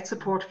yourself, you get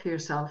support for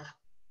yourself,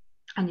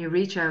 and you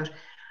reach out,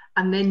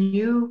 and then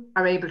you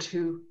are able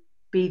to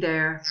be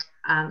there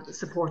and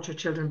support your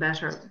children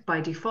better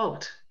by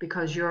default,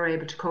 because you're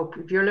able to cope.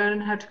 If you're learning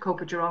how to cope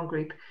with your own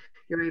grief,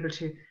 you're able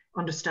to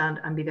understand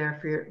and be there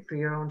for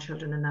your own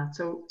children in that.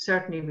 So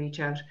certainly reach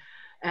out.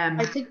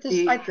 I think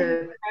the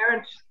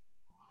parent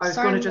I was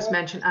going to just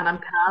mention, and I'm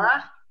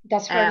Cara.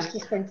 That's what I was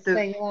just going to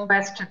say.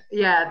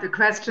 The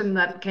question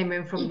that came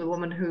in from the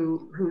woman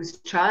whose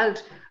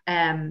child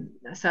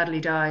sadly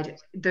died.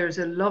 There's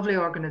a lovely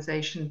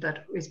organisation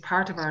that is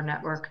part of our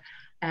network,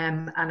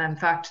 and in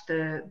fact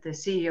the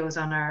CEO is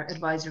on our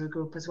advisory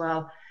group as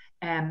well.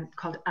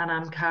 called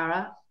Anam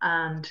Cara,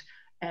 and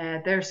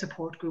their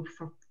support group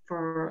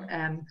for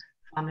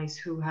families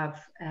who have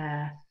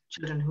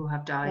children who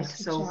have died.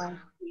 So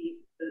we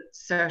will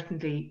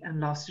certainly, and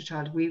lost a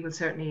child, we will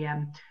certainly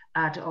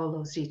add all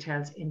those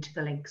details into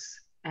the links.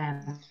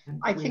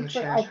 I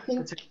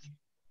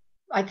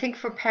think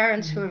for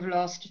parents who have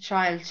lost a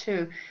child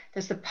too,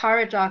 there's the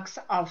paradox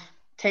of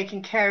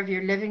taking care of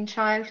your living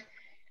child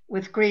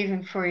with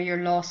grieving for your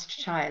lost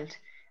child,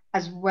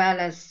 as well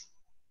as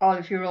all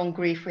of your own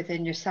grief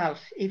within yourself,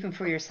 even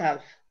for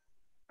yourself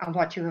and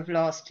what you have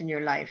lost in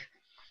your life.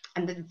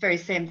 And the very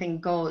same thing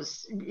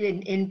goes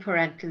in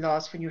parental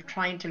loss when you're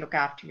trying to look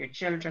after your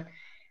children,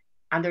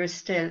 and there is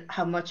still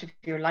how much of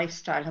your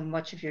lifestyle, how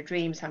much of your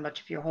dreams, how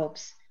much of your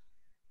hopes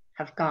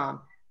have gone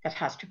that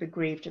has to be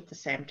grieved at the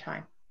same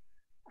time.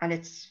 And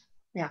it's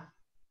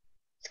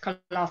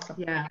colossal.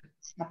 Yeah,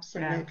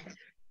 absolutely.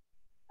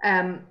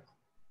 Yeah.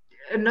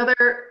 Another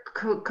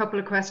couple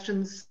of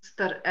questions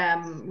that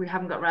we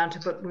haven't got around to,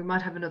 but we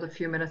might have another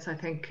few minutes. I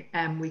think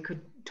we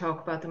could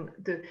talk about them.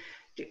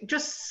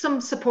 Just some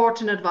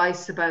support and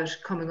advice about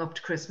coming up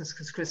to Christmas,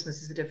 because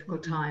Christmas is a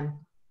difficult time.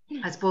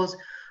 I suppose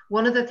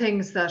one of the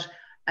things that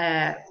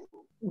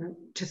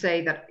to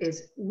say that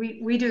is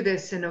we do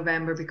this in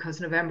November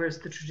because November is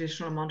the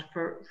traditional month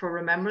for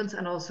remembrance,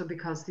 and also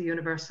because the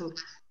Universal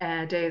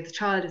Day of the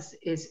Child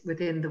is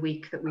within the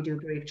week that we do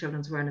Bereaved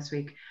Children's Awareness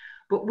Week.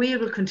 But we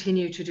will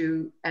continue to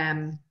do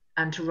and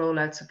to roll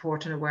out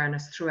support and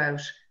awareness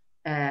throughout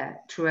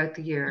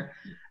the year.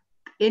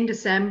 In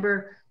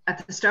December,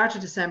 at the start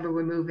of December,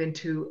 we move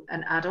into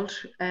an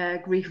adult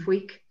grief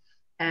week,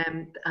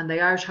 and the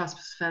Irish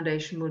Hospice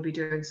Foundation will be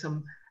doing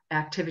some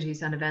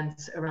activities and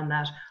events around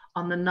that.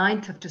 On the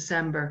 9th of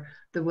December,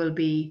 there will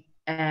be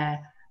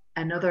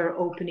another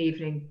open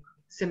evening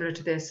similar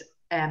to this.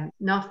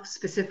 Not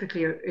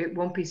specifically, it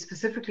won't be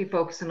specifically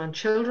focusing on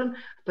children,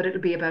 but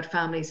it'll be about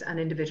families and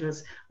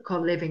individuals,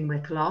 called Living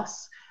with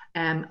Loss.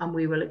 And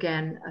we will,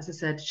 again, as I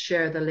said,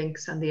 share the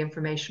links and the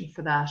information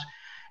for that.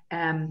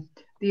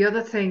 The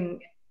other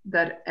thing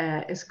that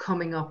is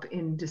coming up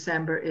in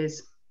December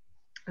is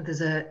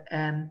there's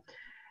a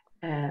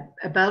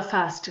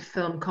Belfast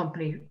film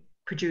company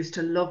produced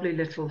a lovely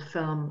little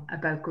film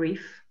about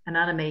grief, an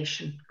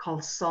animation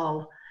called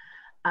Sol.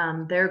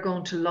 And they're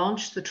going to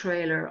launch the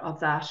trailer of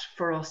that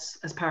for us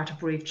as part of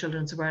Bereaved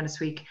Children's Awareness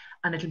Week.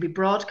 And it'll be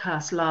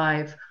broadcast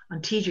live on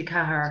TG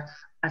Cahar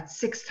at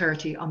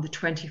 6:30 on the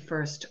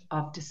 21st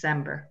of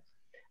December.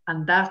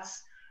 And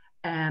that's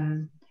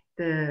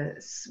the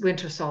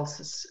winter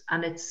solstice.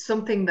 And it's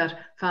something that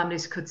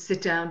families could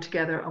sit down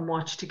together and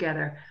watch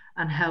together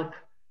and help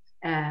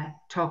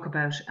talk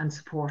about and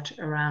support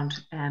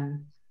around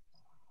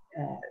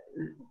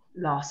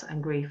loss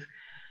and grief.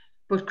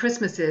 But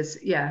Christmas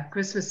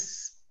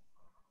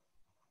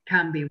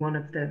can be one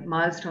of the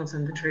milestones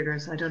and the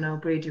triggers. I don't know,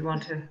 Bríd, do you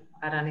want to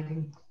add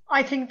anything?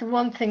 I think the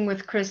one thing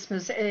with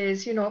Christmas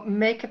is,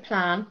 make a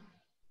plan,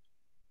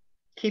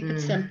 keep it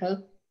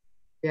simple.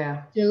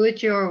 Yeah. Do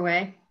it your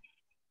way.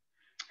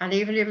 And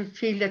even if you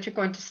feel that you're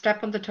going to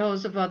step on the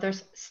toes of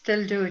others,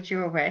 still do it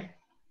your way.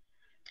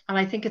 And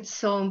I think it's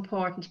so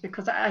important,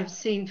 because I've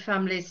seen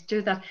families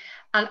do that,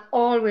 and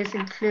always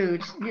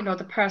include,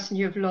 the person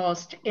you've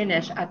lost in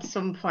it at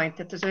some point,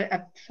 that there's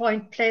a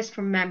place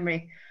for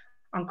memory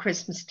on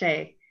Christmas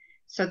Day,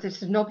 so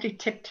there's nobody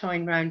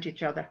tiptoeing around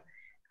each other.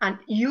 And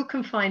you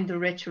can find the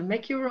ritual,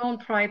 make your own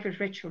private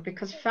ritual,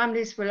 because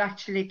families will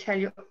actually tell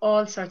you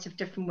all sorts of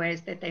different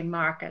ways that they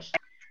mark it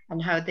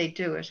and how they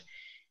do it.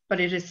 But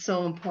it is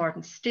so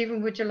important.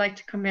 Stephen, would you like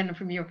to come in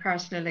from your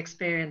personal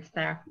experience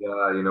there? Yeah,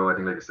 I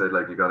think, like I said,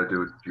 you got to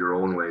do it your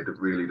own way,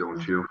 really,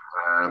 don't you?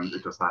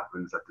 It just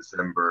happens that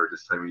December,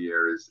 this time of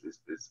year, is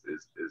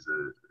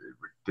a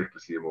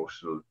ridiculously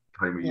emotional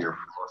time of year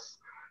for us,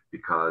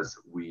 because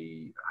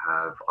we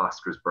have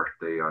Oscar's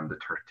birthday on the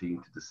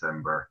 13th of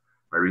December,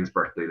 Irene's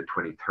birthday the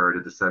 23rd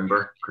of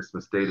December,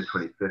 Christmas Day the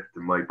 25th,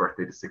 and my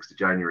birthday the 6th of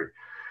January.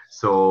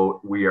 So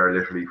we are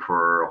literally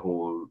for a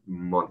whole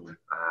month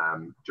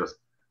just,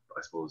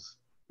 I suppose,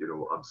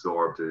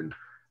 absorbed in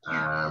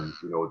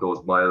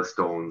those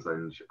milestones,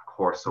 and of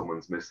course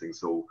someone's missing.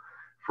 So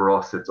for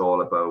us, it's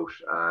all about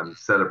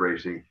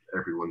celebrating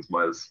everyone's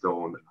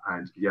milestone,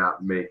 and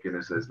making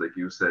it, as like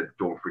you said,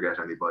 don't forget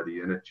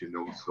anybody in it,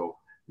 so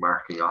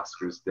marking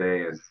Oscar's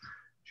day, and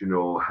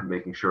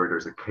making sure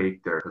there's a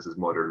cake there because his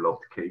mother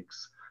loved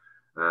cakes,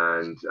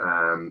 and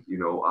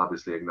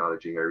obviously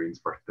acknowledging Irene's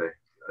birthday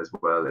as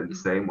well in the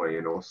same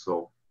way,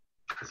 so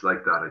it's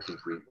like that. I think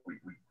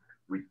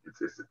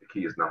it's the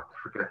key is not to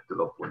forget the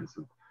loved ones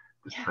in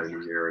this time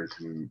of year, and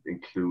to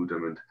include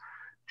them, and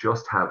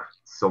just have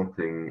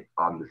something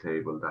on the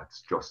table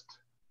that's just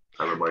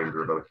a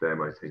reminder about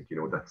them. I think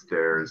that's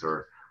theirs,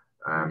 or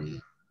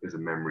is a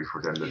memory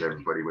for them, that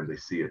everybody, when they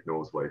see it,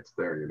 knows why it's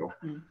there.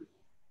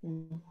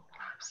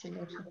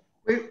 Absolutely.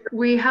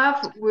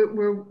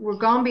 We're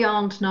gone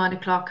beyond 9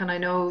 o'clock, and I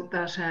know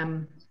that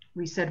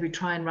we said we'd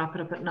try and wrap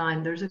it up at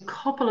 9. There's a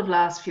couple of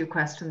last few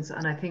questions,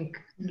 and I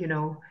think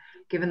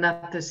given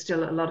that there's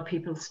still a lot of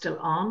people still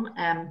on,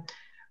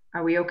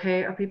 Are we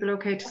okay? Are people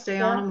okay to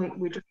stay on? And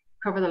we just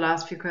cover the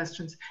last few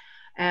questions.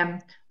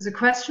 There's a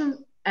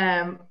question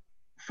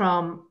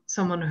from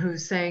someone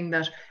who's saying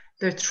that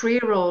their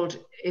 3-year-old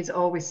is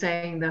always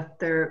saying that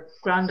their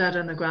granddad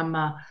and their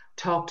grandma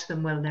talk to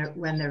them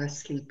when they're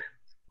asleep.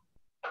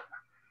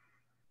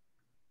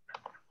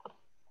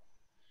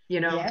 You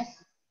know?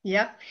 Yes.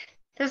 Yep.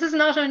 This is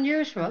not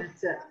unusual.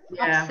 Yeah.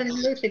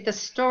 Absolutely. The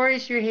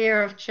stories you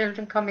hear of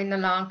children coming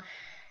along,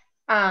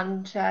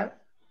 and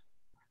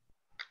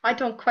I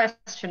don't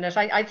question it.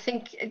 I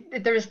think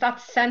there is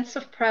that sense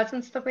of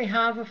presence that we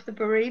have of the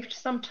bereaved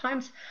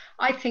sometimes.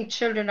 I think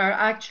children are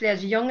actually,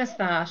 as young as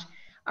that,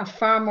 are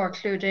far more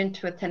clued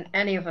into it than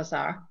any of us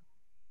are.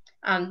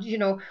 And, you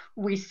know,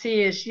 we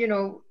see it, you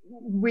know,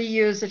 we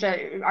use it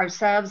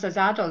ourselves as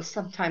adults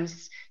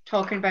sometimes,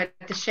 talking about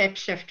the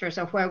shapeshifters,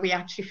 or where we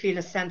actually feel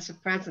a sense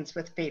of presence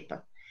with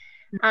people.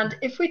 And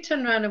if we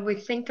turn around and we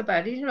think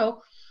about it, you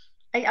know,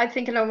 I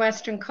think in our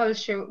Western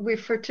culture,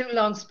 we've for too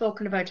long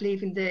spoken about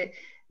leaving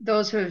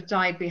those who have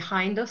died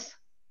behind us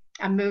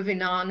and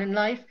moving on in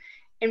life.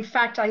 In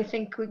fact, I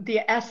think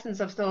the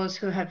essence of those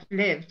who have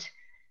lived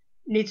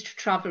needs to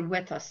travel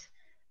with us.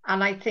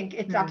 And I think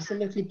it's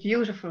absolutely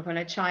beautiful when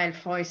a child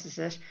voices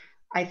it.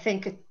 I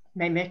think it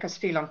may make us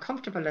feel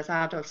uncomfortable as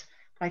adults,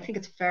 but I think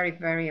it's very,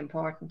 very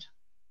important.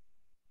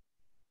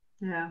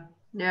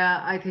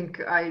 Yeah, I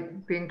think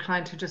I'd be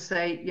inclined to just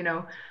say, you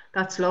know,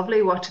 that's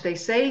lovely. What do they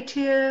say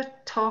to you?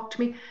 Talk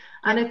to me.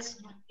 And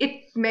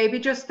it may be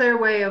just their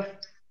way of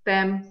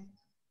them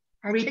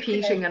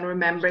repeating and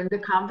remembering the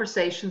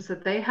conversations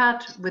that they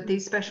had with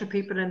these special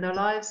people in their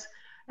lives.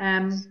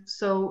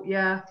 So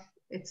yeah,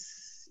 it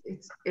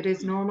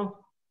is normal.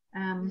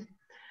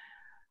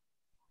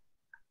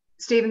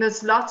 Stephen,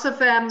 there's lots of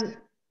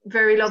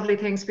very lovely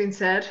things being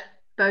said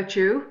about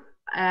you,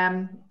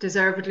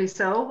 deservedly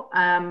so,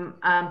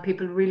 and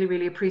people really,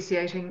 really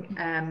appreciating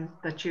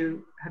that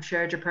you have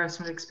shared your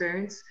personal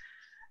experience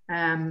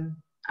and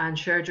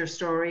shared your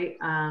story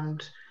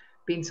and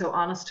been so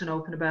honest and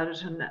open about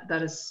it, and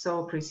that is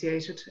so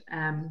appreciated.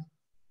 And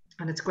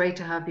it's great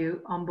to have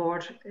you on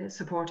board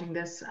supporting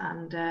this,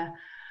 and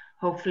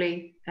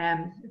hopefully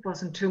it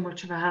wasn't too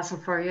much of a hassle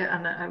for you,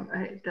 and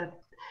that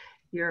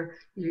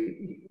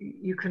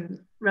you can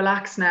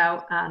relax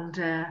now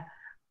and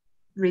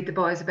read the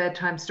boys a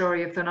bedtime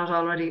story if they're not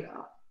already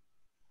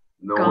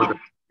gone.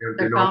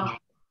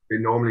 They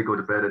normally go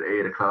to bed at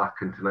 8 o'clock,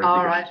 and tonight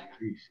all they right.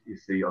 You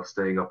see us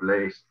staying up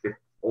late, if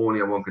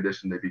only on one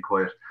condition: they be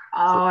quiet.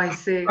 Oh, I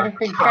see. They've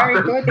been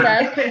very good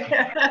then.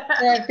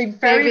 They've been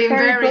very,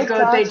 very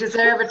good. They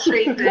deserve a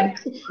treat then.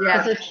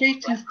 Yeah. There's a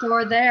treat in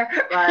store there.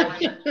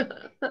 Right.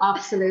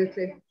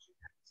 Absolutely.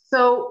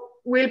 So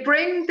we'll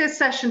bring this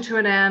session to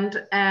an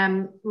end.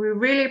 We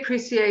really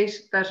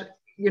appreciate that,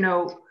 you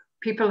know,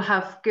 people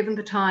have given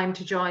the time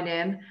to join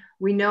in.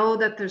 We know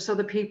that there's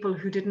other people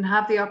who didn't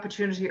have the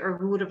opportunity or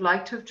who would have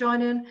liked to have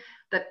joined in,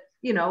 that,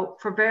 you know,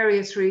 for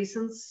various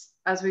reasons.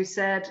 As we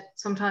said,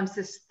 sometimes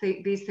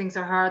these things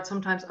are hard,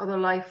 sometimes other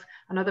life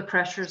and other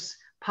pressures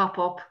pop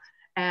up.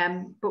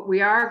 But we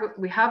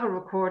have a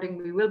recording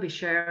we will be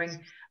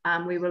sharing,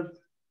 and we will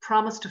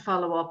promise to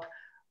follow up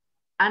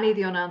any of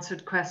the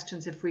unanswered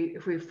questions. If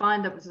we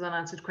find that there's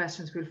unanswered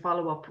questions, we'll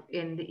follow up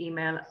in the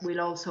email.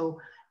 We'll also,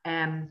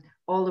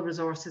 all the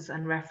resources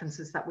and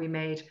references that we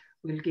made,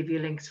 we'll give you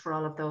links for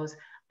all of those,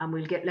 and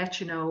we'll let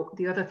you know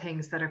the other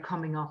things that are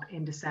coming up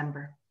in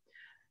December.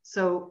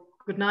 So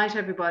good night,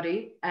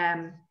 everybody.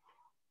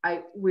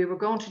 We were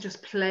going to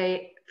just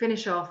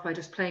finish off by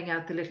just playing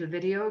out the little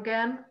video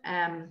again.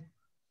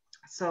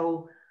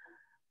 So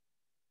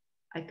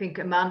I think,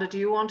 Amanda, do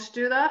you want to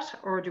do that,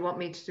 or do you want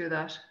me to do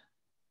that?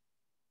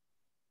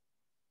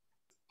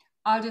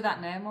 I'll do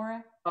that now,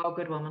 Maura. Oh,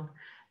 good woman.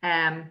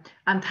 And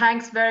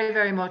thanks very,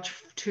 very much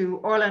to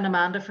Orla and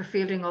Amanda for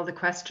fielding all the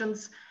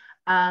questions,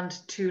 and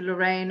to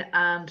Lorraine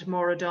and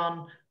Maura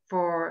Dunn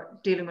for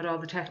dealing with all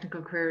the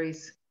technical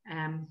queries.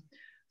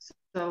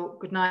 So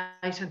good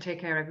night and take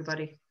care,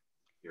 everybody.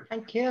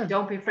 Thank you.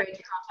 Don't be afraid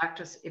to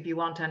contact us if you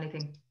want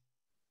anything.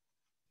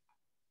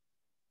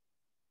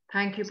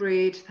 Thank you,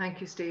 Bríd.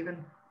 Thank you,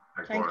 Stephen.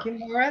 Thank you,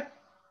 Maura.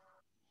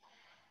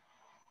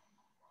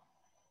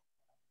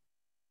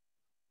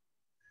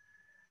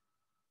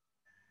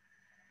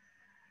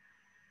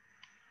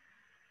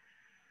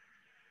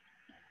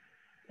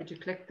 Did you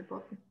click the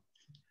button?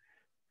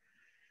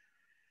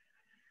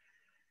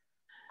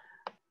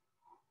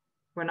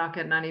 We're not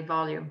getting any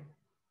volume.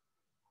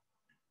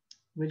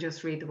 We'll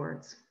just read the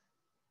words.